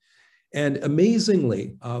management. And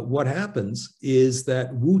amazingly, what happens is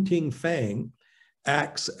that Wu Ting-fang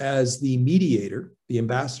acts as the mediator, the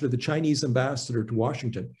ambassador, the Chinese ambassador to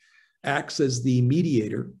Washington, acts as the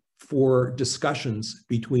mediator for discussions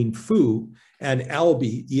between Foo and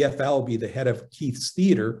Albee, E.F. Albee, the head of Keith's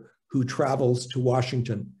theater, who travels to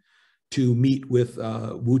Washington to meet with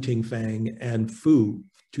Wu Ting-fang and Foo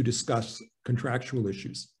to discuss contractual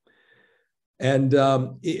issues. And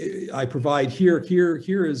I provide here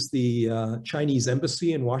is the Chinese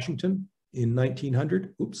embassy in Washington in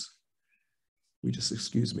 1900. Oops, just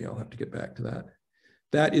excuse me, I'll have to get back to that.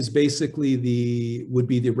 That is basically would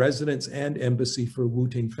be the residence and embassy for Wu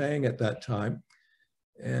Ting-fang at that time.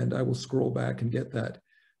 And I will scroll back and get that.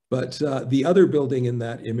 But the other building in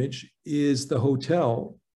that image is the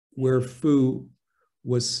hotel where Foo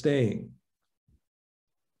was staying.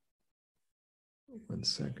 One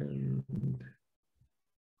second.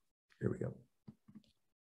 Here we go.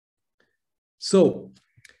 So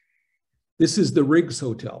this is the Riggs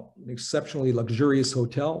Hotel, an exceptionally luxurious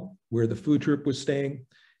hotel where the Foo troupe was staying,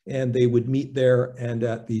 and they would meet there and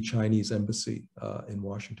at the Chinese embassy in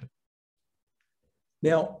Washington.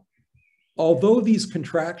 Now, although these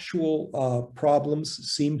contractual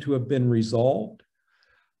problems seem to have been resolved,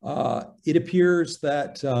 it appears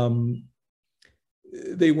that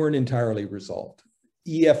they weren't entirely resolved.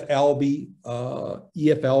 E.F. Albee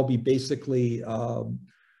basically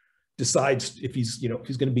decides if he's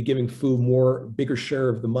going to be giving Foo bigger share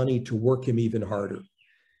of the money to work him even harder.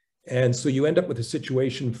 And so you end up with a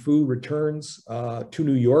situation, Foo returns to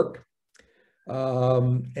New York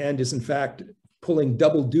and is in fact pulling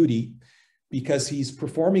double duty because he's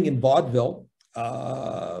performing in vaudeville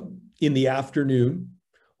in the afternoon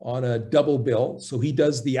on a double bill. So he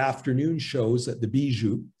does the afternoon shows at the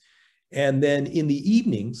Bijou. And then in the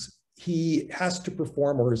evenings, he has to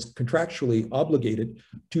perform, or is contractually obligated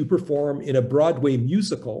to perform in a Broadway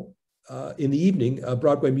musical in the evening, a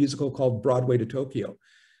Broadway musical called Broadway to Tokyo.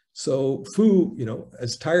 So Foo,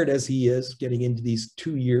 as tired as he is getting into these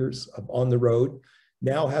 2 years of on the road,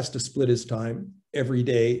 now has to split his time every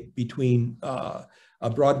day between a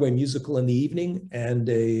Broadway musical in the evening and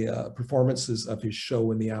performances of his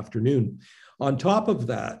show in the afternoon. On top of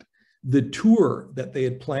that, the tour that they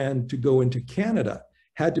had planned to go into Canada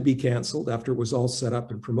had to be canceled after it was all set up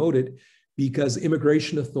and promoted because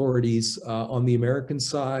immigration authorities on the American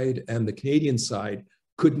side and the Canadian side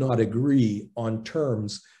could not agree on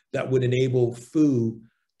terms that would enable Foo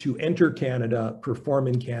to enter Canada, perform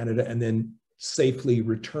in Canada, and then safely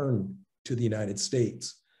return to the United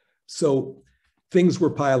States. So things were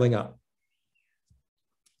piling up.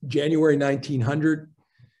 January 1900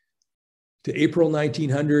 to April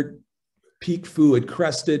 1900, peak Foo had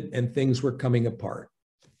crested and things were coming apart.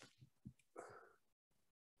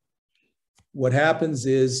 What happens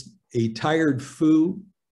is a tired Foo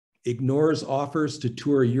ignores offers to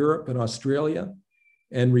tour Europe and Australia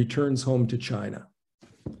and returns home to China.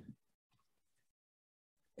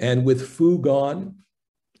 And with Foo gone,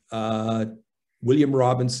 William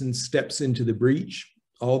Robinson steps into the breach.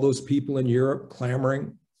 All those people in Europe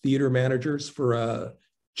clamoring, theater managers for a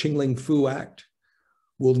Ching Ling Foo act,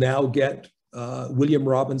 will now get William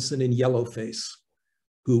Robinson in yellowface,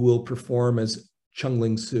 who will perform as Ching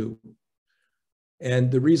Ling Foo.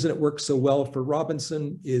 And the reason it works so well for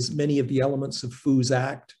Robinson is many of the elements of Foo's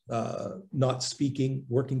act, not speaking,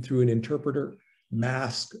 working through an interpreter,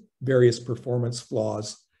 mask various performance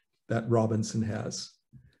flaws that Robinson has.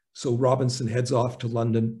 So Robinson heads off to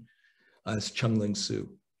London as Ching Ling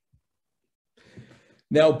Foo.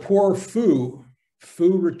 Now, poor Foo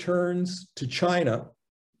returns to China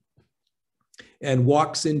and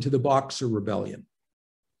walks into the Boxer Rebellion.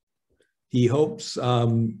 He hopes,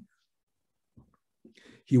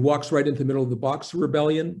 he walks right into the middle of the Boxer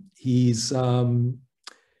Rebellion. He's,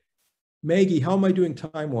 Maggie, how am I doing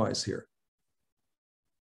time-wise here?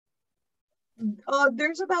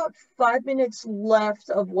 There's about 5 minutes left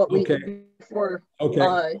of what we did before.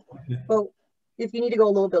 Okay. But if you need to go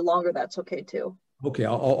a little bit longer, that's okay too. Okay,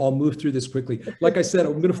 I'll move through this quickly. Like I said,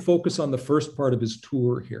 I'm going to focus on the first part of his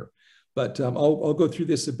tour here, but I'll go through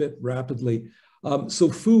this a bit rapidly. So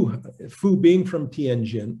Foo, being from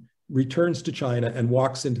Tianjin, returns to China and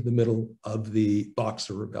walks into the middle of the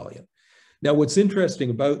Boxer Rebellion. Now, what's interesting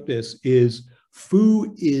about this is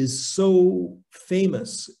Foo is so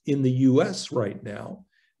famous in the US right now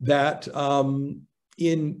that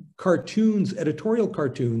in cartoons, editorial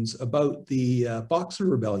cartoons about the Boxer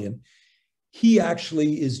Rebellion, he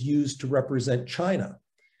actually is used to represent China.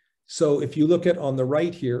 So if you look at on the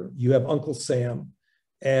right here, you have Uncle Sam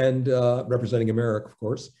and representing America, of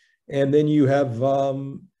course, and then you have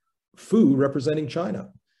Foo representing China.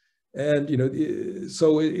 And, you know,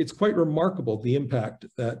 so it's quite remarkable, the impact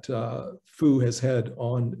that Foo has had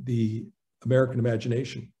on the American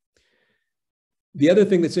imagination. The other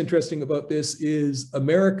thing that's interesting about this is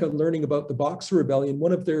America learning about the Boxer Rebellion.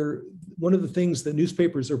 One of the things that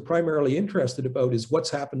newspapers are primarily interested about is what's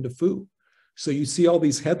happened to Foo. So you see all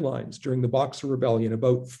these headlines during the Boxer Rebellion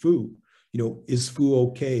about Foo. You know, is Foo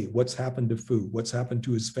okay? What's happened to Foo? What's happened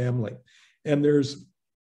to his family? And there's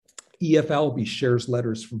E.F. Albee shares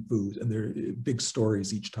letters from Foo, and they're big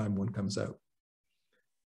stories each time one comes out.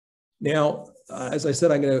 Now, as I said,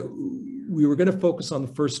 we were going to focus on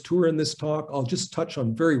the first tour in this talk. I'll just touch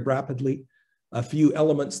on very rapidly a few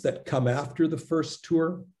elements that come after the first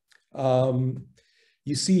tour.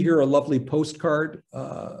 You see here a lovely postcard.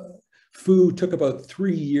 Foo took about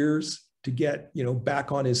 3 years to get, you know,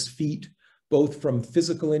 back on his feet, both from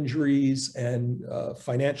physical injuries and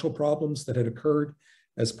financial problems that had occurred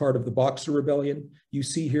as part of the Boxer Rebellion. You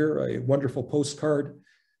see here a wonderful postcard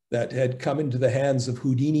that had come into the hands of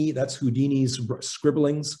Houdini. That's Houdini's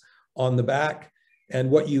scribblings on the back.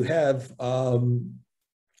 And what you have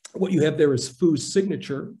there is Foo's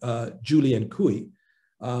signature, Julian Cui,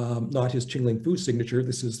 not his Ching Ling Foo signature.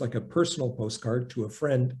 This is like a personal postcard to a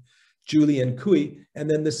friend, Julian Cui. And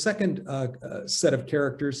then the second set of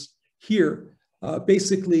characters here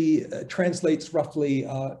basically translates roughly,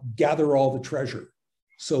 gather all the treasure.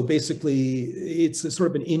 So basically, it's a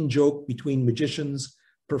sort of an in-joke between magicians,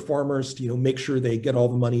 performers to, you know, make sure they get all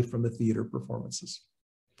the money from the theater performances.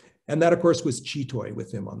 And that, of course, was Chitoy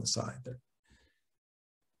with him on the side there.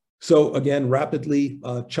 So again, rapidly,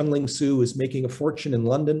 Ching Ling Foo is making a fortune in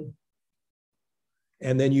London.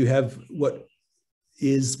 And then you have what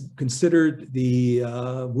is considered the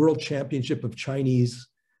World Championship of Chinese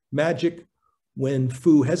Magic, when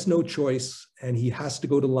Foo has no choice and he has to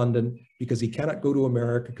go to London because he cannot go to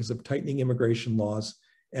America because of tightening immigration laws,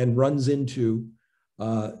 and runs into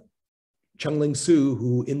Ching Ling Foo,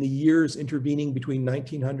 who in the years intervening between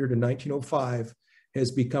 1900 and 1905 has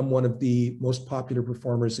become one of the most popular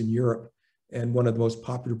performers in Europe and one of the most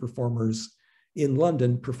popular performers in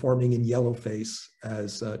London, performing in yellowface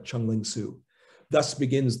as Ching Ling Foo. Thus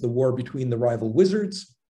begins the war between the rival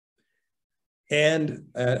wizards. And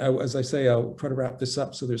as I say, I'll try to wrap this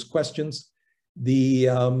up so there's questions. The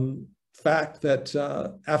fact that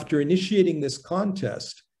after initiating this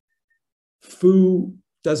contest, Foo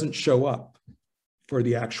doesn't show up for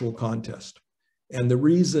the actual contest. And the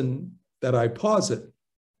reason that I posit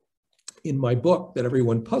in my book that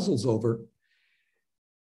everyone puzzles over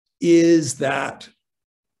is that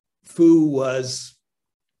Foo was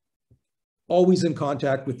always in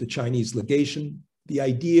contact with the Chinese legation. The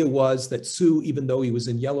idea was that Foo, even though he was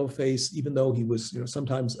in yellowface, even though he was, you know,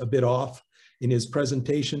 sometimes a bit off in his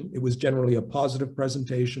presentation, it was generally a positive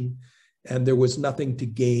presentation, and there was nothing to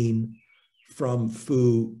gain from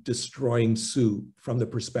Foo destroying Foo from the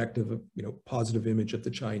perspective of, you know, positive image of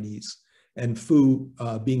the Chinese. And Foo,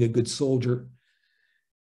 being a good soldier,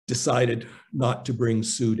 decided not to bring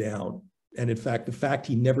Foo down. And in fact, the fact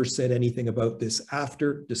he never said anything about this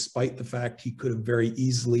after, despite the fact he could have very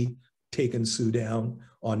easily taken Foo down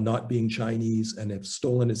on not being Chinese and have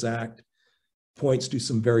stolen his act, points to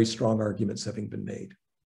some very strong arguments having been made.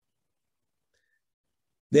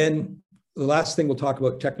 Then the last thing we'll talk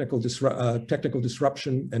about, technical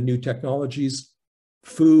disruption and new technologies.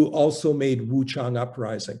 Foo also made Wuchang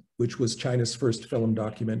Uprising, which was China's first film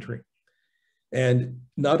documentary. And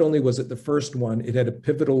not only was it the first one, it had a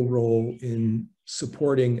pivotal role in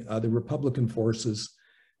supporting the Republican forces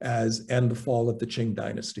and the fall of the Qing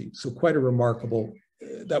dynasty. So quite a remarkable,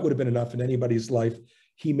 that would have been enough in anybody's life.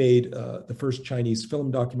 He made the first Chinese film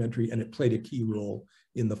documentary, and it played a key role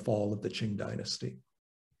in the fall of the Qing dynasty.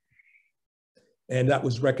 And that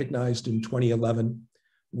was recognized in 2011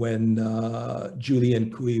 when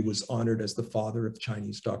Julian Cui was honored as the father of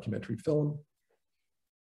Chinese documentary film.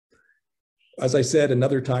 As I said,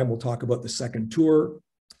 another time we'll talk about the second tour,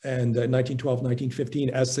 and 1912, 1915,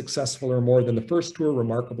 as successful or more than the first tour,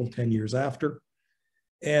 remarkable 10 years after.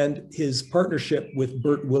 And his partnership with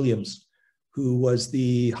Burt Williams, who was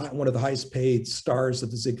one of the highest paid stars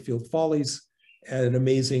of the Ziegfeld Follies, and an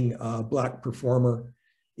amazing Black performer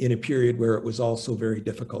in a period where it was also very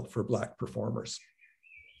difficult for Black performers.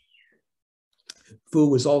 Foo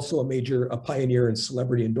was also a pioneer in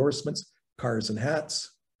celebrity endorsements, cars and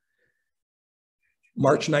hats.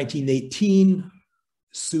 March 1918,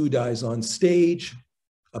 Sue dies on stage.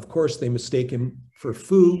 Of course, they mistake him for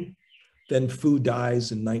Foo. Then Foo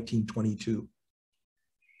dies in 1922.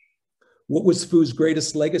 What was Foo's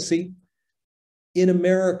greatest legacy? In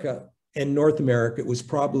America and North America, it was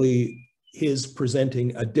probably his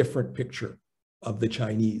presenting a different picture of the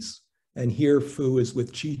Chinese. And here Foo is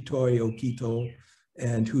with Chitoi Okito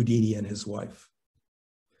and Houdini and his wife.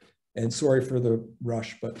 And sorry for the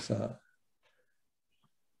rush, but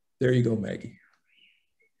there you go, Maggie.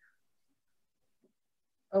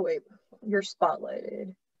 Oh, wait, you're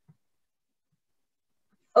spotlighted.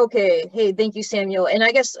 Okay, hey, thank you, Samuel. And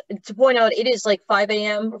I guess to point out, it is like 5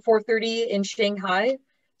 a.m., 4:30 in Shanghai.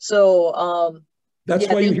 So, that's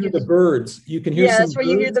why you hear the birds. You can hear some that's why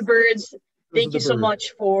you hear the birds. Thank you so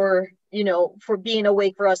much for, for being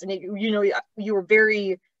awake for us. And, you were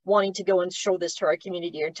very wanting to go and show this to our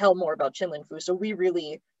community and tell more about Ching Ling Foo. So we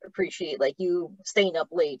really appreciate you staying up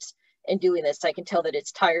late and doing this. I can tell that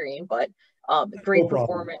it's tiring, but great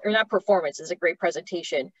performance, or not performance, is a great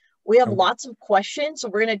presentation. We have lots of questions, so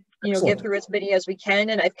we're going to, get through as many as we can.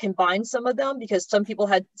 And I've combined some of them because some people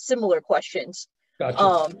had similar questions.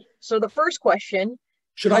 Gotcha. So the first question.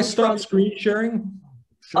 Should I stop screen sharing?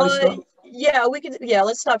 Yeah, we can. Yeah,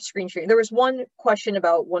 let's stop screen sharing. There was one question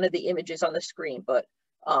about one of the images on the screen, but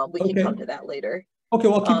we can come to that later. Okay,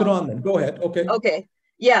 well, I'll keep it on then. Go ahead. Okay. Okay.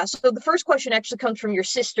 Yeah, so the first question actually comes from your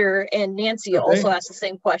sister, and Nancy also asked the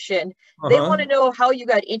same question. They want to know how you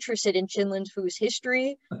got interested in Ching Ling Foo's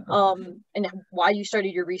history and why you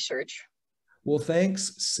started your research. Well,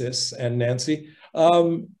 thanks, sis and Nancy.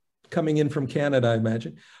 Coming in from Canada, I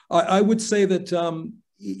imagine. I would say that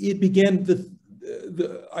it began,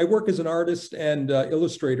 I work as an artist and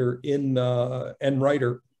illustrator and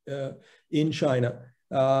writer in China.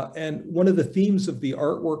 And one of the themes of the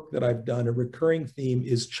artwork that I've done, a recurring theme,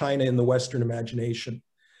 is China in the Western imagination.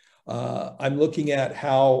 I'm looking at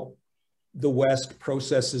how the West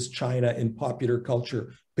processes China in popular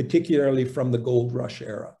culture, particularly from the Gold Rush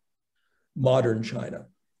era, modern China.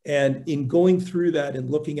 And in going through that and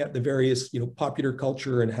looking at the various, popular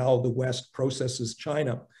culture and how the West processes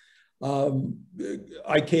China,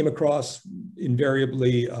 I came across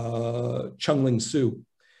invariably Ching Ling Foo.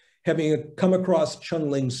 Having come across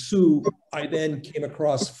Ching Ling Foo, I then came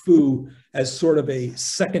across Foo as sort of a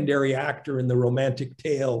secondary actor in the romantic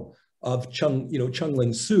tale of Ching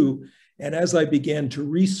Ling Foo. And as I began to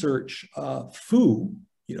research Foo,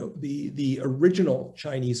 the original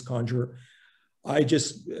Chinese conjurer, I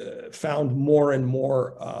just found more and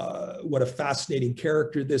more what a fascinating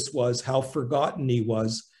character this was, how forgotten he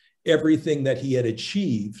was, everything that he had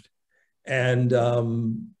achieved. And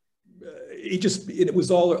it was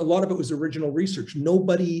all, a lot of it was original research.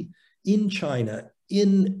 Nobody in China,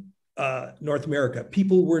 in North America,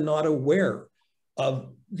 people were not aware of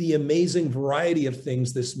the amazing variety of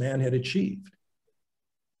things this man had achieved.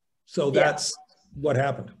 So that's what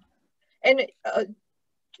happened. And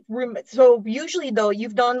so usually though,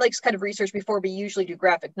 you've done kind of research before, but you usually do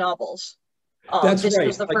graphic novels. That's this right.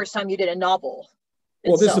 was the first time you did a novel.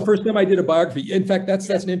 Well, this is the first time I did a biography. In fact, that's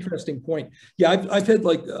an interesting point. Yeah, I've had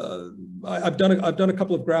I've done a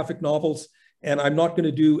couple of graphic novels, and I'm not going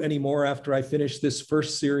to do any more after I finish this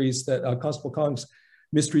first series, that Constable Kong's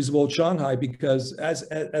Mysteries of Old Shanghai, because as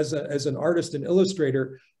an artist and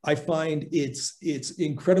illustrator, I find it's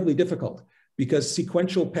incredibly difficult, because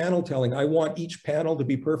sequential panel telling, I want each panel to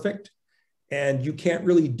be perfect, and you can't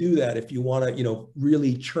really do that if you want to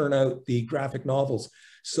really churn out the graphic novels.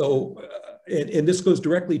 So. And this goes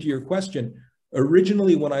directly to your question.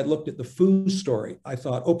 Originally, when I looked at the Foo story, I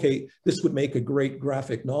thought, okay, this would make a great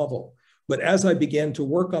graphic novel. But as I began to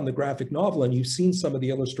work on the graphic novel, and you've seen some of the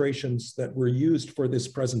illustrations that were used for this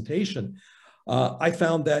presentation, I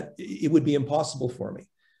found that it would be impossible for me.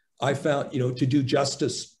 I found, to do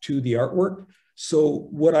justice to the artwork. So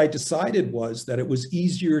what I decided was that it was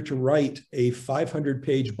easier to write a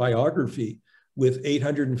 500-page biography with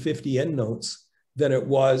 850 endnotes than it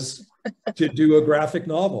was to do a graphic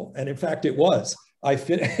novel. And in fact, it was. I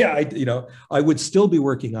would still be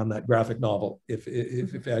working on that graphic novel if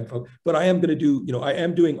I had, but I am going to do, I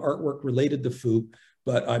am doing artwork related to Foo,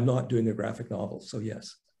 but I'm not doing a graphic novel. So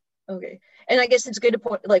yes. Okay. And I guess it's good to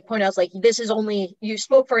point out, this is only, you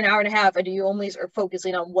spoke for an hour and a half, and you only are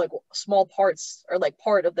focusing on small parts, or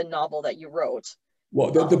part of the novel that you wrote. Well,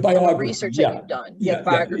 the biography, the research that you've done,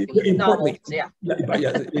 biography, importantly, novels,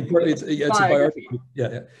 it's a biography.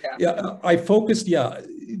 Yeah. I focused,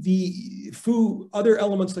 the Foo, other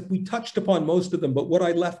elements that we touched upon most of them, but what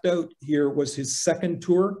I left out here was his second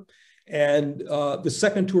tour, And the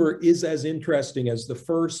second tour is as interesting as the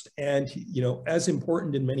first, and as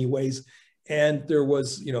important in many ways. And there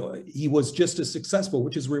was, he was just as successful,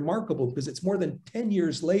 which is remarkable because it's more than 10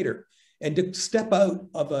 years later. And to step out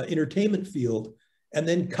of an entertainment field and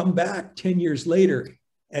then come back 10 years later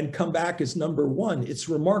and come back as #1, it's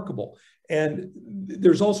remarkable. And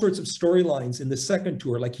there's all sorts of storylines in the second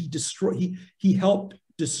tour. Like he helped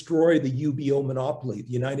destroy the UBO monopoly,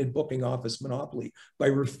 the United Booking Office monopoly, by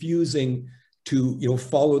refusing to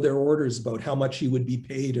follow their orders about how much he would be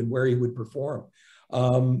paid and where he would perform.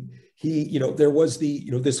 There was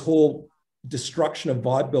this whole destruction of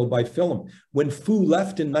vaudeville by film. When Foo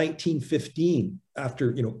left in 1915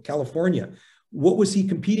 after California, what was he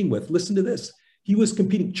competing with? Listen to this. He was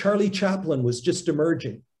competing. Charlie Chaplin was just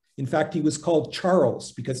emerging. In fact, he was called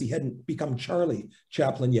Charles because he hadn't become Charlie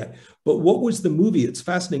Chaplin yet. But what was the movie? It's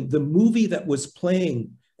fascinating. The movie that was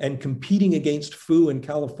playing and competing against Foo in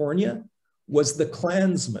California was The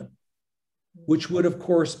Klansman, which would, of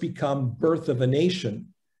course, become Birth of a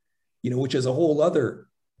Nation, which is a whole other,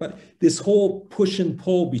 but this whole push and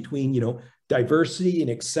pull between, diversity and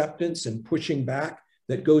acceptance and pushing back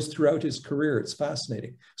that goes throughout his career. It's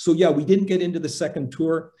fascinating. So yeah, we didn't get into the second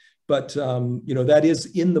tour, but that is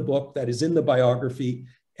in the book, that is in the biography.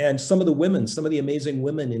 And some of the amazing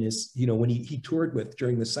women in his, when he toured with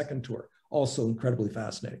during the second tour, also incredibly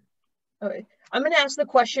fascinating. Okay. I'm going to ask the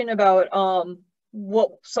question about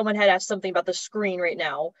what someone had asked something about the screen right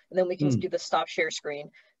now, and then we can do the stop share screen.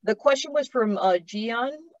 The question was from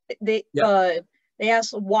Gian. They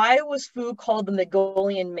asked, why was Foo called the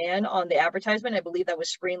Mongolian Man on the advertisement? I believe that was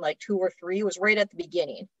screen like 2 or 3. It was right at the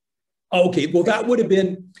beginning. Okay, well, that would have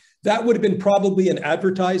been probably an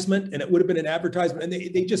advertisement, and it would have been an advertisement, and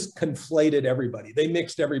they just conflated everybody. They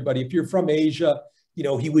mixed everybody. If you're from Asia,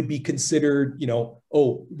 he would be considered,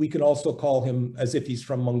 we can also call him as if he's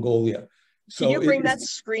from Mongolia. So can you bring that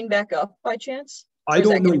screen back up by chance? I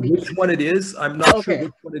don't know which one it is. I'm not sure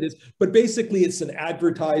which one it is, but basically it's an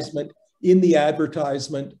advertisement. In the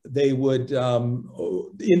advertisement, they would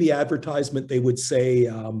say,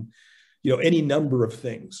 any number of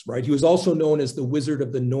things, right? He was also known as the Wizard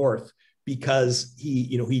of the North because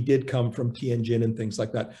he did come from Tianjin and things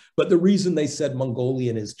like that. But the reason they said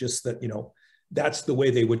Mongolian is just that, that's the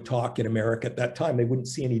way they would talk in America at that time. They wouldn't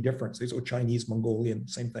see any difference. They said Chinese, Mongolian,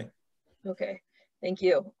 same thing. Okay, thank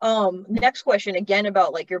you. Next question, again,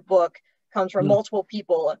 about like your book, comes from multiple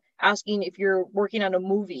people asking if you're working on a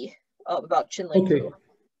movie about Ching Ling Foo.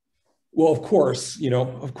 Well, of course,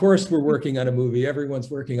 we're working on a movie.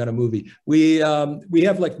 Everyone's working on a movie. We do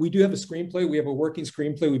have a screenplay. We have a working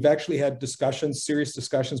screenplay. We've actually had serious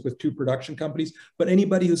discussions with 2 production companies, but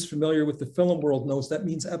anybody who's familiar with the film world knows that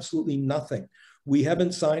means absolutely nothing. We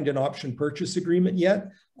haven't signed an option purchase agreement yet.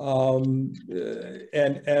 And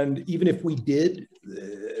even if we did,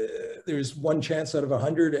 there's one chance out of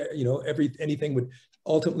 100, anything would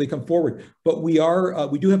ultimately come forward. But we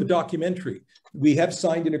do have a documentary. We have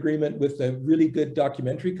signed an agreement with a really good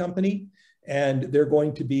documentary company, and they're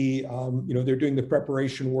going to be, they're doing the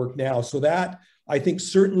preparation work now. So that, I think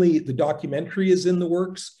certainly the documentary is in the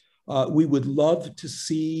works. We would love to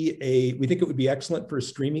see we think it would be excellent for a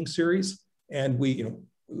streaming series, and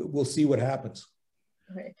we'll see what happens.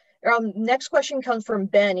 Okay. Next question comes from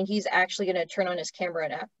Ben, and he's actually going to turn on his camera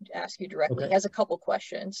and ask you directly. Okay. He has a couple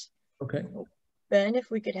questions. Okay. Ben, if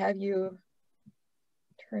we could have you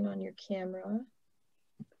turn on your camera.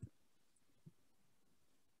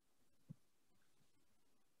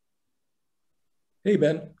 Hey,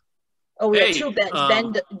 Ben. Oh, we have 2 Bens.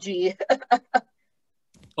 Ben G.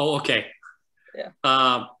 Oh, okay.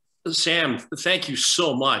 Yeah. Sam, thank you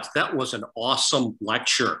so much. That was an awesome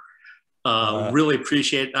lecture. Really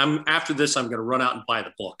appreciate it. After this, I'm going to run out and buy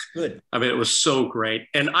the book. Good. I mean, it was so great.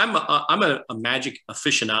 And I'm a magic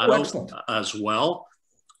aficionado as well,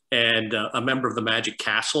 and a member of the Magic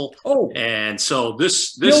Castle. Oh, and so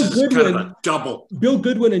this is kind of a double. Bill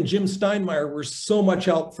Goodwin and Jim Steinmeier were so much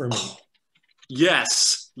help for me.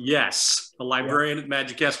 Yes. The librarian at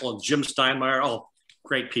Magic Castle and Jim Steinmeier. Oh,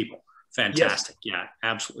 great people. Fantastic. Yes. Yeah,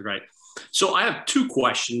 absolutely right. So I have 2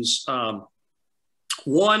 questions.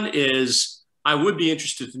 One is, I would be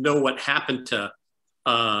interested to know what happened to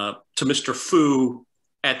Mr. Foo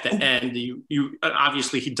at the end. You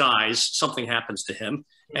obviously he dies, something happens to him,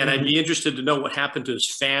 and I'd be interested to know what happened to his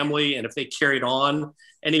family and if they carried on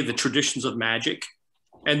any of the traditions of magic.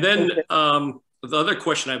 And then the other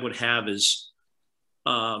question I would have is,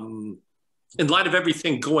 in light of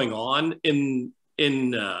everything going on in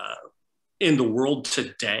the world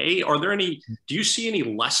today, do you see any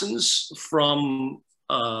lessons from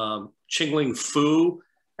Ching Ling Foo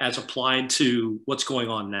as applied to what's going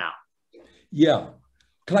on now? Yeah.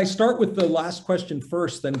 Can I start with the last question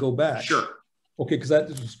first, then go back? Sure. Okay, because that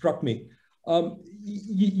just struck me.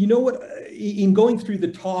 You know what, in going through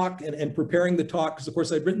the talk and preparing the talk, because of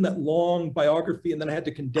course I'd written that long biography and then I had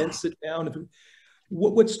to condense it down.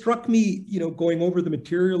 What struck me, you know, going over the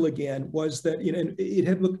material again was that, you know, it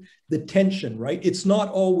had looked the tension, right? It's not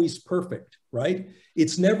always perfect, right?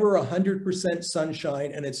 It's never 100%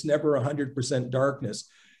 sunshine and it's never 100% darkness.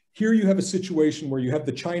 Here you have a situation where you have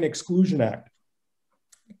the China Exclusion Act,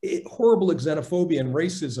 horrible xenophobia and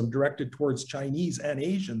racism directed towards Chinese and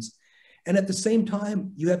Asians. And at the same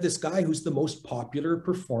time, you have this guy who's the most popular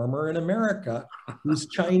performer in America, who's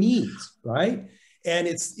Chinese, right? And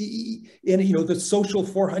it's, and you know, the Social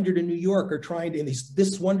 400 in New York are trying to, and he's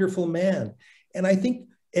this wonderful man. And I think,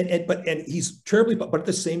 and he's terribly, but at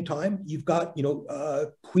the same time, you've got, you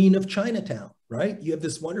know, Queen of Chinatown, right? You have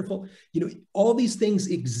this wonderful, you know, all these things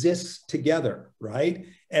exist together, right?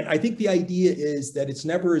 And I think the idea is that it's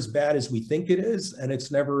never as bad as we think it is, and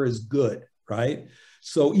it's never as good, right?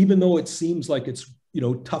 So even though it seems like it's, you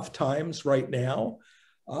know, tough times right now,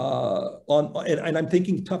 and I'm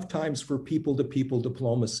thinking tough times for people-to-people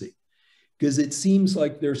diplomacy, because it seems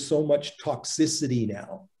like there's so much toxicity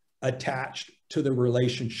now attached to the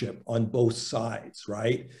relationship on both sides,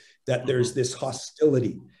 right? That there's this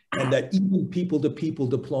hostility, and that even people-to-people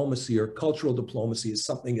diplomacy or cultural diplomacy is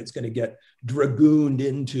something that's going to get dragooned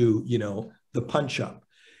into, you know, the punch-up.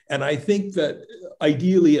 And I think that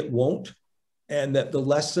ideally it won't, and that the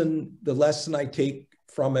lesson I take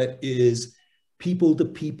from it is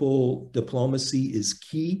people-to-people diplomacy is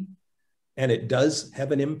key, and it does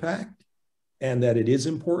have an impact, and that it is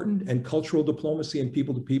important. And cultural diplomacy and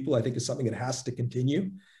people-to-people, I think, is something that has to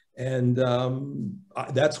continue. And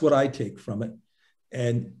that's what I take from it.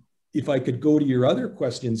 And if I could go to your other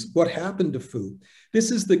questions, what happened to Foo? This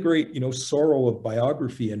is the great, you know, sorrow of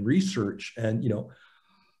biography and research. And, you know,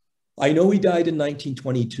 I know he died in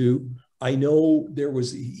 1922. I know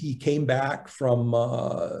he came back from,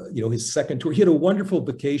 you know, his second tour. He had a wonderful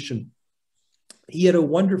vacation. He had a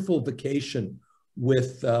wonderful vacation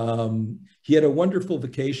with, Keller,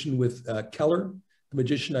 the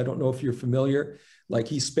magician. I don't know if you're familiar. Like,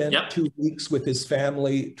 he spent 2 weeks with his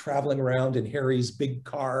family traveling around in Harry's big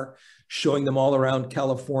car, showing them all around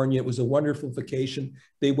California. It was a wonderful vacation.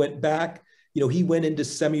 They went back. You know, he went into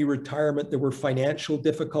semi-retirement. There were financial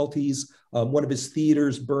difficulties. One of his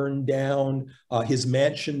theaters burned down. His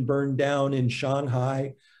mansion burned down in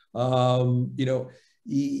Shanghai. You know,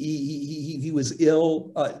 he was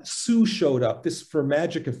ill. Sue showed up. This for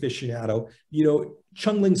magic aficionado. You know,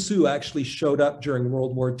 Ching Ling Foo actually showed up during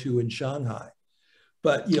World War II in Shanghai.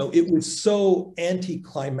 But, you know, it was so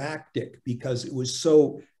anticlimactic because it was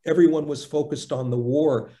so, everyone was focused on the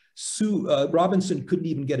war. Robinson couldn't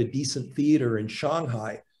even get a decent theater in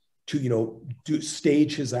Shanghai to, you know,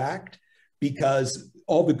 stage his act, because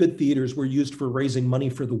all the good theaters were used for raising money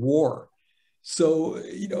for the war. So,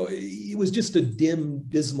 you know, it was just a dim,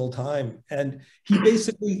 dismal time. And he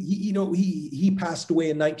basically, he passed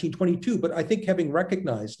away in 1922, but I think having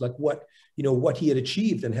recognized like what he had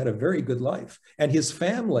achieved and had a very good life. And his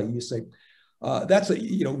family, you say,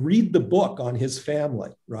 read the book on his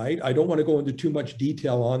family, right? I don't want to go into too much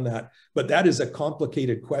detail on that, but that is a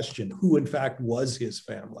complicated question. Who in fact was his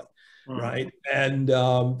family, right? And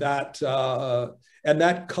that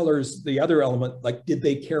colors the other element, like, did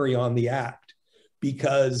they carry on the act?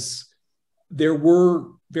 Because there were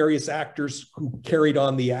various actors who carried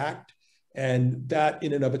on the act, and that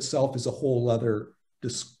in and of itself is a whole other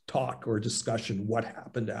talk or discussion, what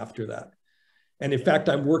happened after that. And in fact,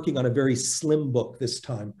 I'm working on a very slim book this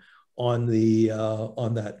time on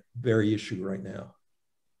that very issue right now.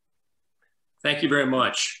 Thank you very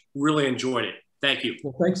much. Really enjoyed it. Thank you.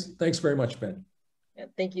 Well, thanks very much, Ben. Yeah,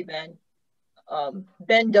 thank you, Ben.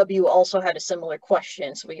 Ben W. also had a similar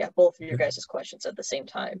question, so we got both of your guys' questions at the same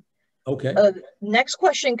time. Okay. Next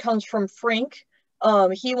question comes from Frank.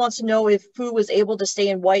 He wants to know if Foo was able to stay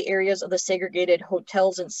in white areas of the segregated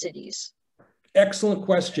hotels and cities. Excellent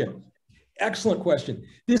question. Excellent question.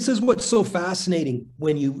 This is what's so fascinating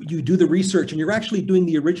when you do the research and you're actually doing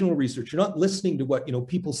the original research. You're not listening to what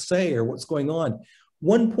people say or what's going on.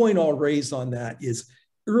 One point I'll raise on that is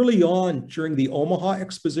early on during the Omaha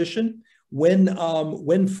exposition, when the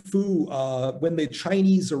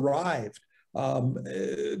Chinese arrived,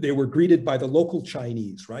 they were greeted by the local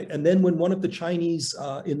Chinese, right? And then when one of the Chinese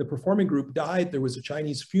in the performing group died, there was a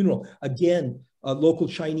Chinese funeral. Again, local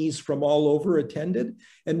Chinese from all over attended.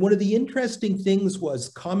 And one of the interesting things was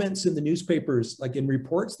comments in the newspapers, like in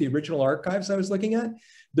reports, the original archives I was looking at,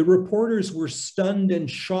 the reporters were stunned and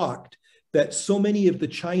shocked that so many of the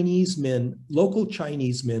Chinese men, local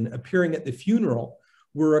Chinese men appearing at the funeral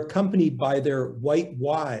were accompanied by their white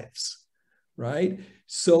wives, right?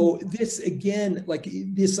 So this again, like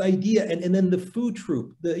this idea, and then the Foo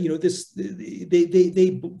troupe, they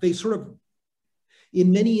sort of,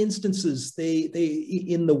 in many instances, they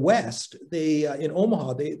in the West, in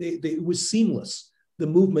Omaha, it was seamless, the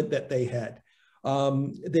movement that they had.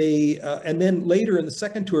 And then later in the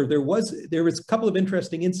second tour, there was a couple of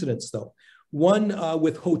interesting incidents though. One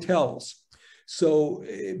with hotels. So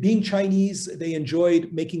being Chinese, they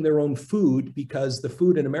enjoyed making their own food because the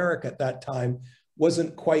food in America at that time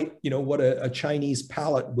wasn't quite, what a Chinese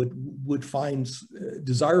palate would find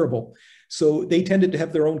desirable. So they tended to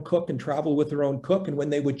have their own cook and travel with their own cook. And when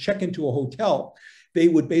they would check into a hotel, they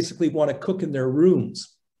would basically want to cook in their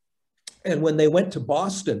rooms. And when they went to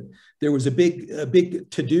Boston, there was a big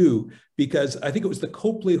to-do because I think it was the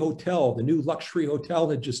Copley Hotel, the new luxury hotel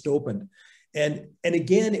had just opened. And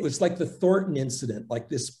again, it was like the Thornton incident, like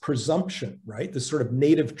this presumption, right? This sort of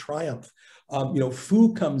native triumph.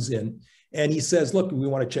 Foo comes in and he says, look, we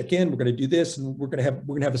want to check in, we're going to do this, and we're going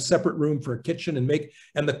to have a separate room for a kitchen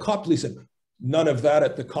and the Copley said, none of that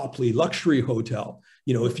at the Copley Luxury Hotel.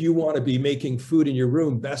 If you want to be making food in your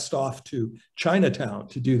room, best off to Chinatown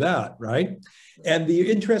to do that, right? And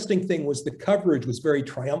the interesting thing was the coverage was very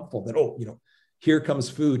triumphal that, here comes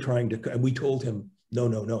Foo trying to, and we told him,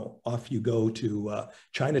 no, off you go to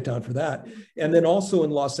Chinatown for that. And then also in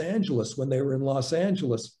Los Angeles, when they were in Los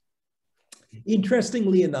Angeles,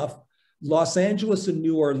 interestingly enough, Los Angeles and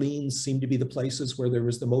New Orleans seemed to be the places where there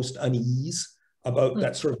was the most unease about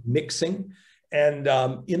that sort of mixing. And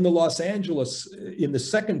in the Los Angeles, in the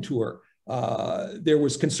second tour, there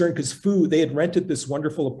was concern because Foo, they had rented this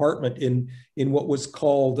wonderful apartment in what was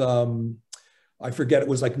called, I forget, it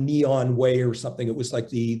was like Neon Way or something. It was like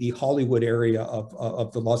the Hollywood area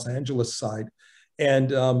of the Los Angeles side.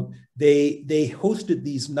 And they hosted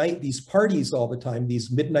these parties all the time,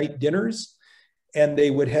 these midnight dinners. And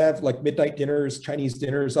they would have like midnight dinners, Chinese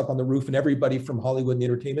dinners up on the roof, and everybody from Hollywood and the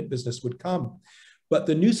entertainment business would come. But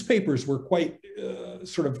the newspapers were quite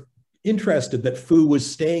sort of interested that Foo was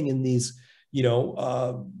staying in these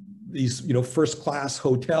first-class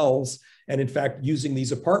hotels, and in fact using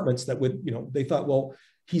these apartments that would, they thought, well,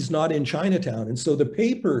 he's not in Chinatown, and so the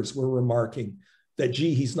papers were remarking that,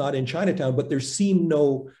 gee, he's not in Chinatown, but there seemed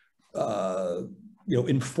no,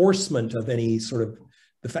 enforcement of any sort of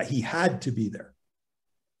the fact he had to be there.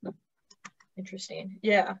 Interesting.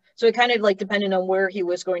 Yeah. So it kind of like depended on where he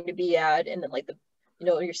was going to be at, and then like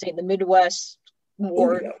you're saying the Midwest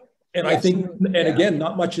more. Oh, yeah. And I think, again,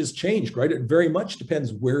 not much has changed, right? It very much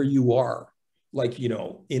depends where you are. Like,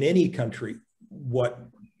 in any country, what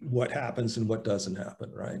happens and what doesn't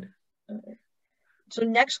happen, right? So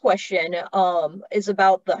next question is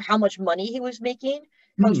about how much money he was making.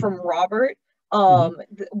 Comes from Robert.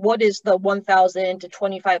 What is the 1,000 to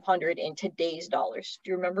 2,500 in today's dollars?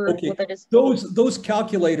 Do you remember what that is? Those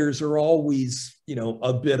calculators are always,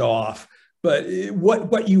 a bit off. But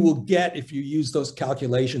what you will get if you use those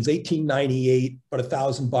calculations, $18.98, but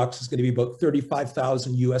 $1,000 is going to be about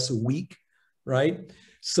 35,000 US a week, right?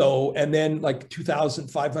 So, and then like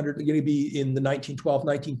 2,500 going to be in the 1912,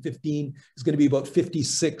 1915 is going to be about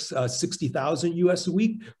 60,000 US a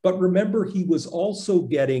week. But remember, he was also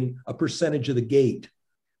getting a percentage of the gate.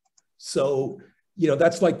 So,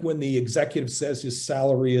 that's like when the executive says his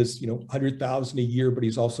salary is, 100,000 a year, but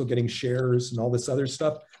he's also getting shares and all this other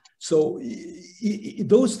stuff. So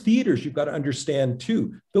those theaters, you've got to understand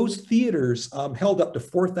too, those theaters held up to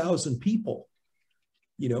 4,000 people,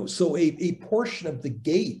 so a portion of the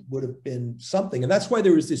gate would have been something. And that's why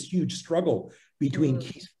there was this huge struggle between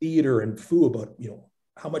Keith Theater and Foo about,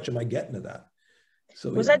 how much am I getting to that?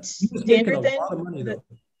 So was that standard then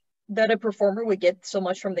that a performer would get so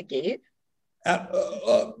much from the gate?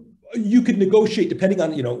 You could negotiate depending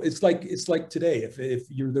on, it's like today, if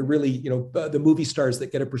you're the really, the movie stars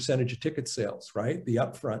that get a percentage of ticket sales, right? The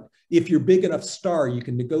upfront. If you're big enough star, you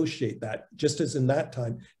can negotiate that. Just as in that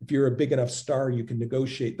time, if you're a big enough star, you can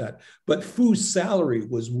negotiate that. But Foo's salary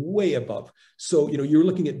was way above. So, you're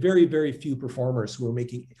looking at very, very few performers who are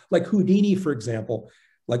making, like Houdini, for example,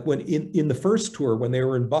 like when in the first tour, when they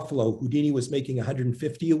were in Buffalo, Houdini was making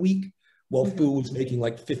 150 a week, while Foo was making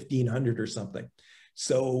like 1,500 or something.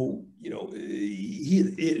 So,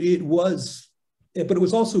 it was, but it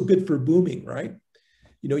was also good for booming, right?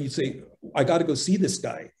 You'd say, I got to go see this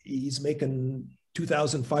guy. He's making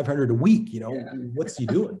 2,500 a week, what's he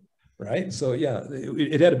doing, right? So yeah,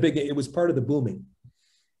 it had it was part of the booming.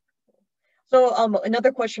 So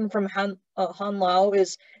another question from Han Lao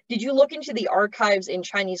is, did you look into the archives in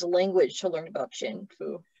Chinese language to learn about Ching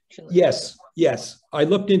Foo? Yes, yes. I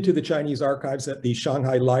looked into the Chinese archives at the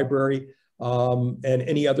Shanghai Library and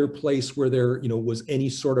any other place where there, was any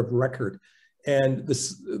sort of record. And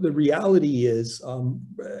the reality is,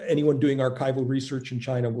 anyone doing archival research in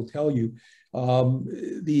China will tell you,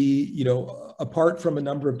 apart from a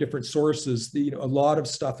number of different sources, a lot of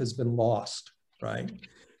stuff has been lost, right?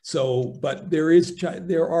 So, but you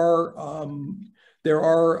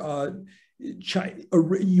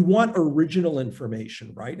want original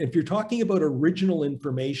information, right? If you're talking about original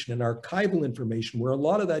information and archival information, where a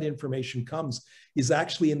lot of that information comes is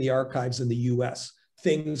actually in the archives in the US.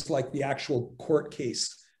 Things like the actual court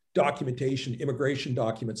case documentation, immigration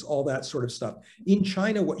documents, all that sort of stuff. In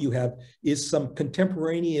China, what you have is some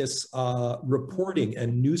contemporaneous reporting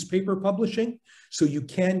and newspaper publishing. So you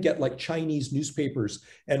can get like Chinese newspapers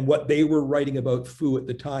and what they were writing about Fu at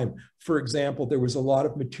the time. For example, there was a lot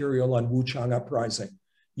of material on Wuchang Uprising,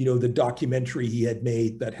 the documentary he had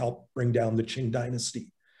made that helped bring down the Qing dynasty.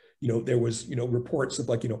 There was, reports of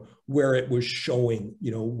like, where it was showing,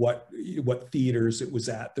 what theaters it was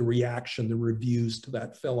at, the reaction, the reviews to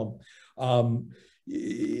that film.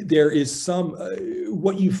 There is some,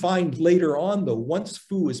 what you find later on though, once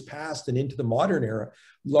Fu is passed and into the modern era,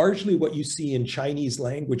 largely what you see in Chinese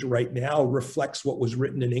language right now reflects what was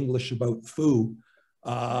written in English about Fu,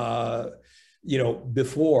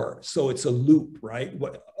 before. So it's a loop, right?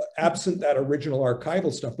 Absent that original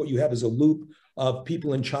archival stuff, what you have is a loop of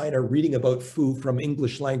people in China reading about Fu from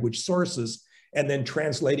English language sources and then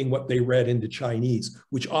translating what they read into Chinese,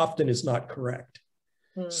 which often is not correct.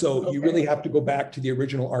 So you really have to go back to the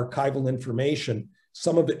original archival information,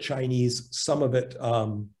 some of it Chinese, some of it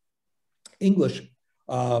English,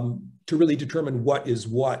 to really determine what is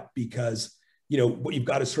what, because what you've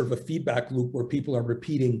got is sort of a feedback loop where people are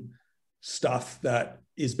repeating stuff that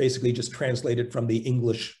is basically just translated from the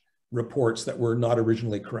English reports that were not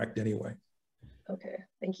originally correct anyway. Okay,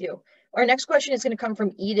 thank you. Our next question is going to come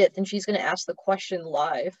from Edith, and she's going to ask the question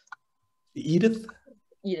live. Edith?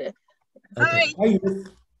 Edith. Okay. Hi, Edith.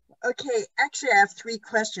 Okay, actually I have 3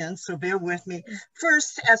 questions, so bear with me.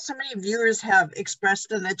 First, as so many viewers have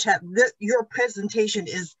expressed in the chat, your presentation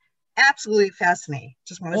is absolutely fascinating.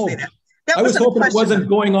 Just want to say that. I was hoping it wasn't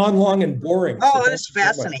going on long and boring. Oh, so it's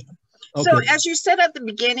fascinating. Okay. So as you said at the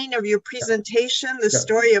beginning of your presentation, the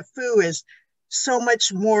story of Fu is so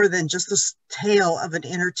much more than just the tale of an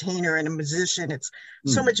entertainer and a musician. It's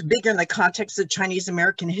so much bigger in the context of Chinese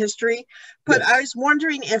American history. But I was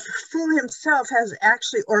wondering if Fu himself has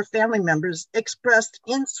actually, or family members, expressed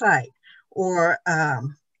insight or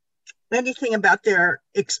anything about their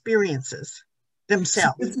experiences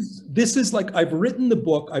themselves. This is like, I've written the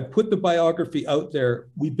book, I've put the biography out there.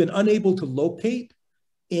 We've been unable to locate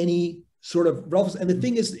any sort of relevance. And the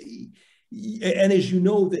thing is, and as you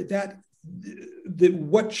know, that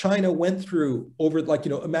what China went through over, like,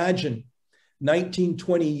 imagine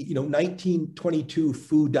 1922,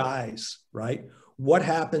 Fu dies, right? What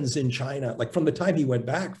happens in China, like from the time he went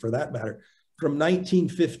back, for that matter, from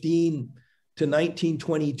 1915 to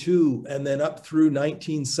 1922, and then up through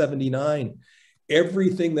 1979,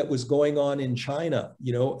 everything that was going on in China,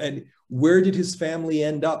 and where did his family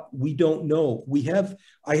end up? We don't know.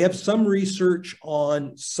 I have some research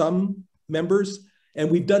on some members,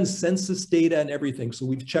 and we've done census data and everything. So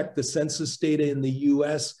we've checked the census data in the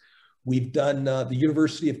US. We've done the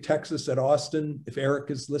University of Texas at Austin. If Eric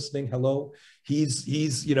is listening, hello. He's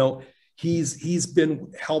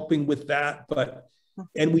been helping with that.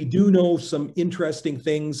 And we do know some interesting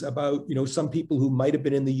things about, some people who might have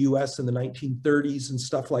been in the US in the 1930s and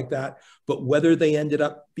stuff like that. But whether they ended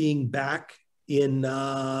up being back in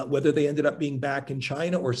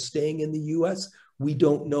China or staying in the US, we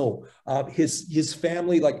don't know. His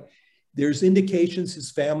family, like, there's indications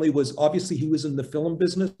his family was, obviously he was in the film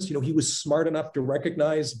business. He was smart enough to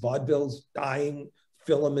recognize vaudeville's dying,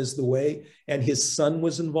 film is the way. And his son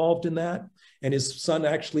was involved in that. And his son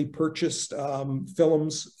actually purchased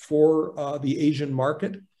films for the Asian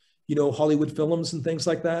market, Hollywood films and things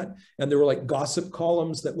like that. And there were like gossip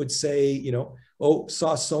columns that would say, oh,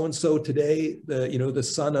 saw so-and-so today, the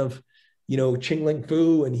son of, Ching Ling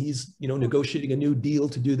Foo, and he's, negotiating a new deal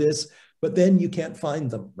to do this, but then you can't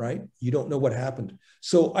find them, right? You don't know what happened.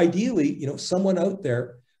 So ideally, someone out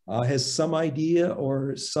there has some idea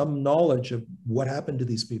or some knowledge of what happened to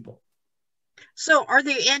these people. So are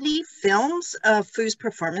there any films of Fu's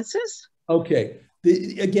performances? Okay.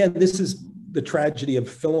 Again, this is the tragedy of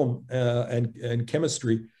film and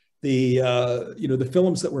chemistry. The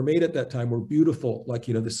films that were made at that time were beautiful, like,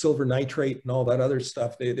 the silver nitrate and all that other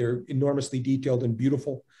stuff. They're enormously detailed and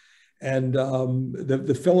beautiful. And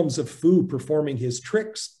the films of Foo performing his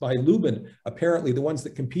tricks by Lubin, apparently the ones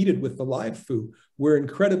that competed with the live Foo, were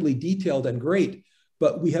incredibly detailed and great,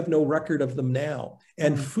 but we have no record of them now.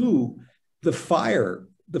 And Foo, the fire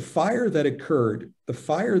that occurred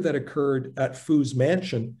at Foo's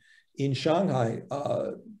mansion in Shanghai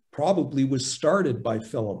probably was started by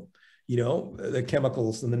film, you know, the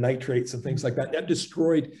chemicals and the nitrates and things like that. That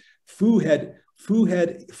destroyed. Foo had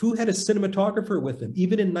a cinematographer with him.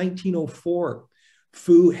 Even in 1904,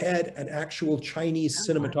 Foo had an actual Chinese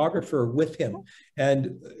cinematographer with him. And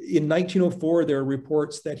in 1904, there are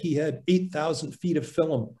reports that he had 8,000 feet of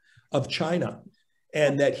film of China,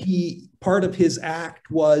 and that part of his act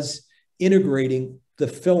was integrating the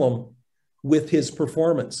film with his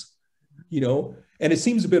performance, you know. And it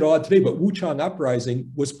seems a bit odd today, but Wuchang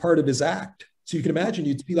Uprising was part of his act. So you can imagine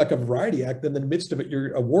you'd be like a variety act, then in the midst of it,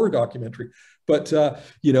 you're a war documentary. But,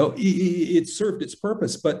 you know, it served its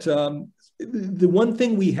purpose. But the one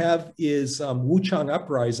thing we have is Wuchang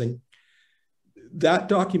Uprising. That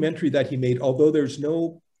documentary that he made, although there's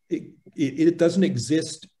no, it doesn't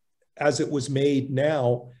exist as it was made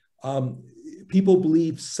now, people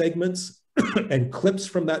believe segments and clips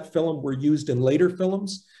from that film were used in later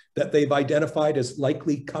films that they've identified as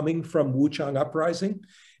likely coming from Wuchang Uprising.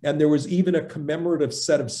 And there was even a commemorative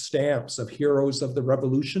set of stamps of heroes of the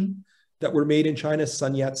revolution that were made in China,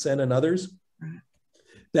 Sun Yat-sen and others,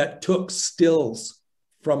 that took stills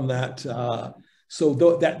from that. So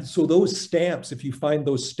those stamps, if you find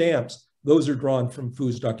those stamps, those are drawn from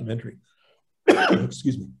Foo's documentary.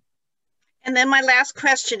 Excuse me. And then my last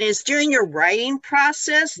question is, during your writing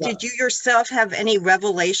process, did you yourself have any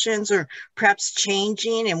revelations or perhaps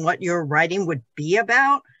changing in what your writing would be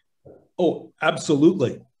about? Oh,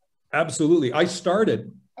 absolutely. Absolutely. I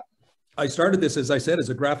started this, as I said, as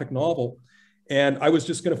a graphic novel, and I was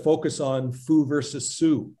just going to focus on Foo versus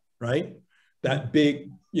Sue, right? That big,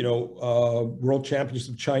 you know, world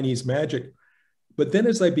championship of Chinese magic. But then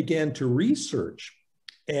as I began to research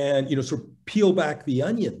and, you know, sort of peel back the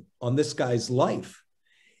onion on this guy's life,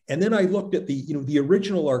 and then I looked at the, you know, the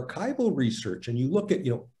original archival research, and you look at,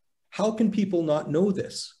 you know, how can people not know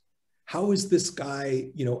this? How is this guy,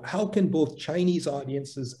 you know, how can both Chinese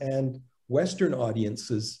audiences and Western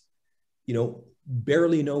audiences, you know,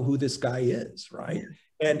 barely know who this guy is, right?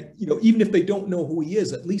 And, you know, even if they don't know who he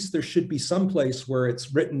is, at least there should be some place where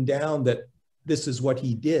it's written down that this is what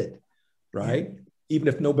he did, right? Even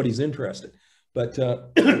if nobody's interested. But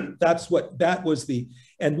that was the,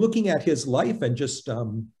 and looking at his life and just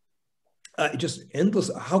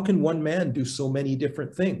endless, how can one man do so many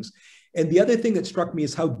different things? And the other thing that struck me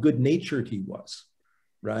is how good-natured he was,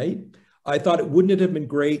 right? I thought, wouldn't it have been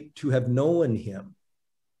great to have known him?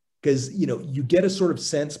 Because, you know, you get a sort of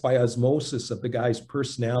sense by osmosis of the guy's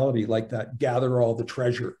personality, like that, gather all the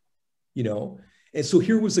treasure, you know? And so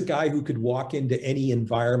here was a guy who could walk into any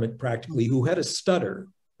environment practically, who had a stutter,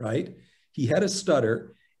 right? He had a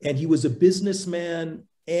stutter, and he was a businessman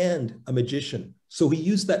and a magician. So he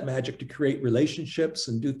used that magic to create relationships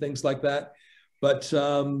and do things like that. But,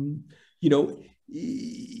 you know,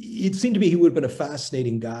 it seemed to me he would have been a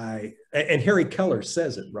fascinating guy. And Harry Keller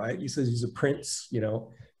says it, right? He says he's a prince, you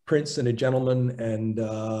know, prince and a gentleman. And,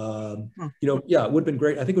 you know, yeah, it would have been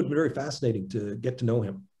great. I think it would have been very fascinating to get to know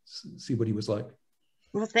him, see what he was like.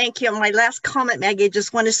 Well, thank you. My last comment, Maggie, I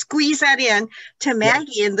just want to squeeze that in to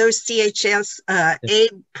Maggie and those CHS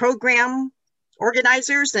program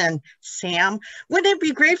organizers and Sam. Wouldn't it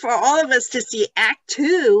be great for all of us to see Act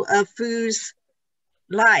 2 of Foo's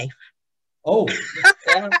life? Oh,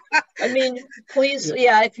 yeah. I mean, please,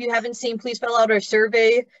 yeah, if you haven't seen, please fill out our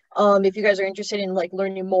survey. If you guys are interested in like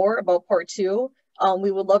learning more about part 2,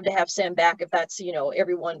 we would love to have Sam back if that's, you know,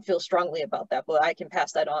 everyone feels strongly about that, but I can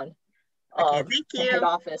pass that on. Okay, thank you. Head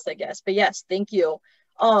office, I guess. But yes, thank you.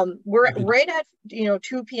 We're right at, you know,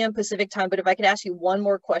 2 p.m. Pacific time, but if I could ask you one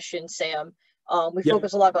more question, Sam. We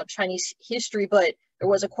focus a lot about Chinese history, but there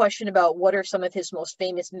was a question about what are some of his most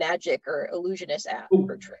famous magic or illusionist acts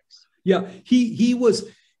or tricks. Yeah, he was,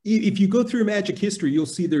 if you go through magic history, you'll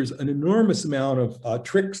see there's an enormous amount of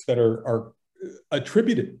tricks that are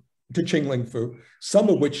attributed to Ching Ling Foo, some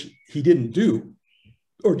of which he didn't do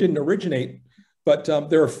or didn't originate. But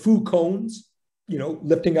there are Foo cones, you know,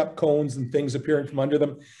 lifting up cones and things appearing from under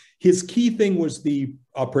them. His key thing was the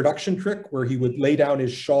production trick where he would lay down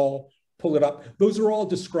his shawl, pull it up. Those are all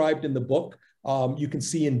described in the book. You can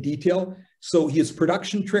see in detail. So his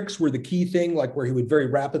production tricks were the key thing, like where he would very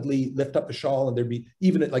rapidly lift up the shawl, and there'd be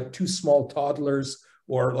even like 2 small toddlers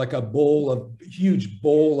or like a huge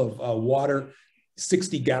bowl of water,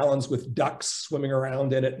 60 gallons with ducks swimming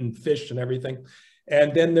around in it and fish and everything.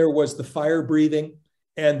 And then there was the fire breathing.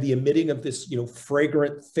 and the emitting of this, you know,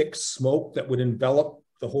 fragrant, thick smoke that would envelop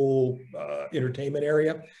the whole entertainment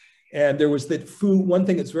area. And there was that Foo, one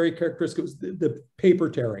thing that's very characteristic was the paper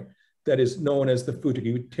tearing that is known as the Foo.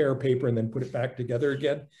 You would tear paper and then put it back together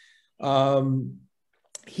again.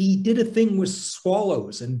 He did a thing with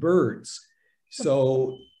swallows and birds.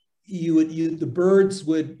 So the birds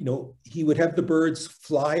would, you know, he would have the birds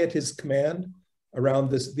fly at his command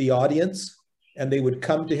around the audience, and they would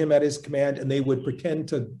come to him at his command, and they would pretend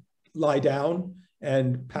to lie down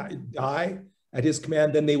and die at his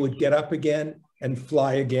command. Then they would get up again and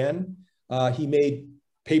fly again. He made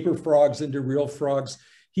paper frogs into real frogs.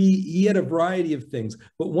 He had a variety of things,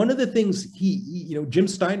 but one of the things you know, Jim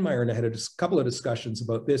Steinmeier and I had a couple of discussions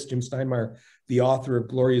about this. Jim Steinmeier, the author of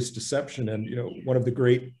Glorious Deception, and, you know, one of the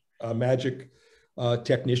great magic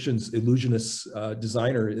technicians, illusionists,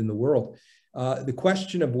 designer in the world. The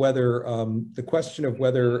question of whether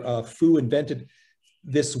Foo invented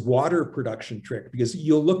this water production trick, because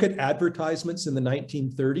you'll look at advertisements in the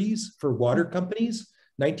 1930s for water companies,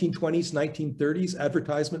 1920s, 1930s,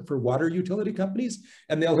 advertisement for water utility companies,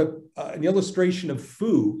 and they'll have an illustration of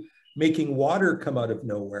Foo making water come out of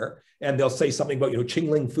nowhere, and they'll say something about, you know,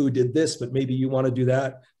 Ching Ling Foo did this, but maybe you want to do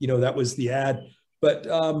that. You know, that was the ad. But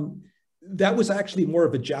that was actually more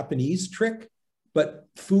of a Japanese trick. But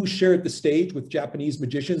Foo shared the stage with Japanese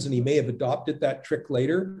magicians, and he may have adopted that trick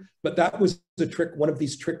later. But that was a trick, one of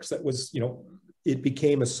these tricks that was, you know, it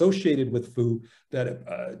became associated with Foo, that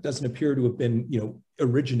it doesn't appear to have been, you know,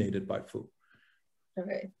 originated by Foo.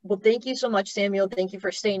 Okay. Well, thank you so much, Samuel. Thank you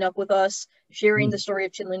for staying up with us, sharing the story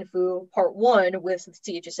of Ching Ling Foo Part 1 with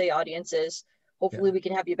CHSA audiences. Hopefully we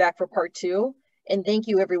can have you back for Part 2. And thank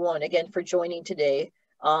you, everyone, again, for joining today.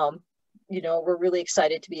 You know, we're really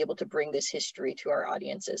excited to be able to bring this history to our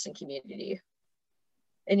audiences and community.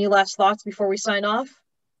 Any last thoughts before we sign off?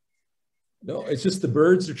 No, it's just the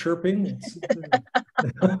birds are chirping.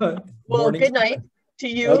 Well, good night to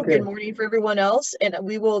you. Okay. Good morning for everyone else. And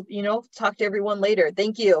we will, you know, talk to everyone later.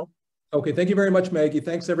 Thank you. Okay. Thank you very much, Maggie.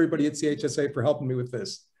 Thanks everybody at CHSA for helping me with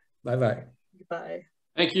this. Bye-bye. Bye.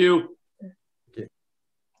 Thank you. Okay.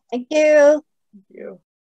 Thank you. Thank you.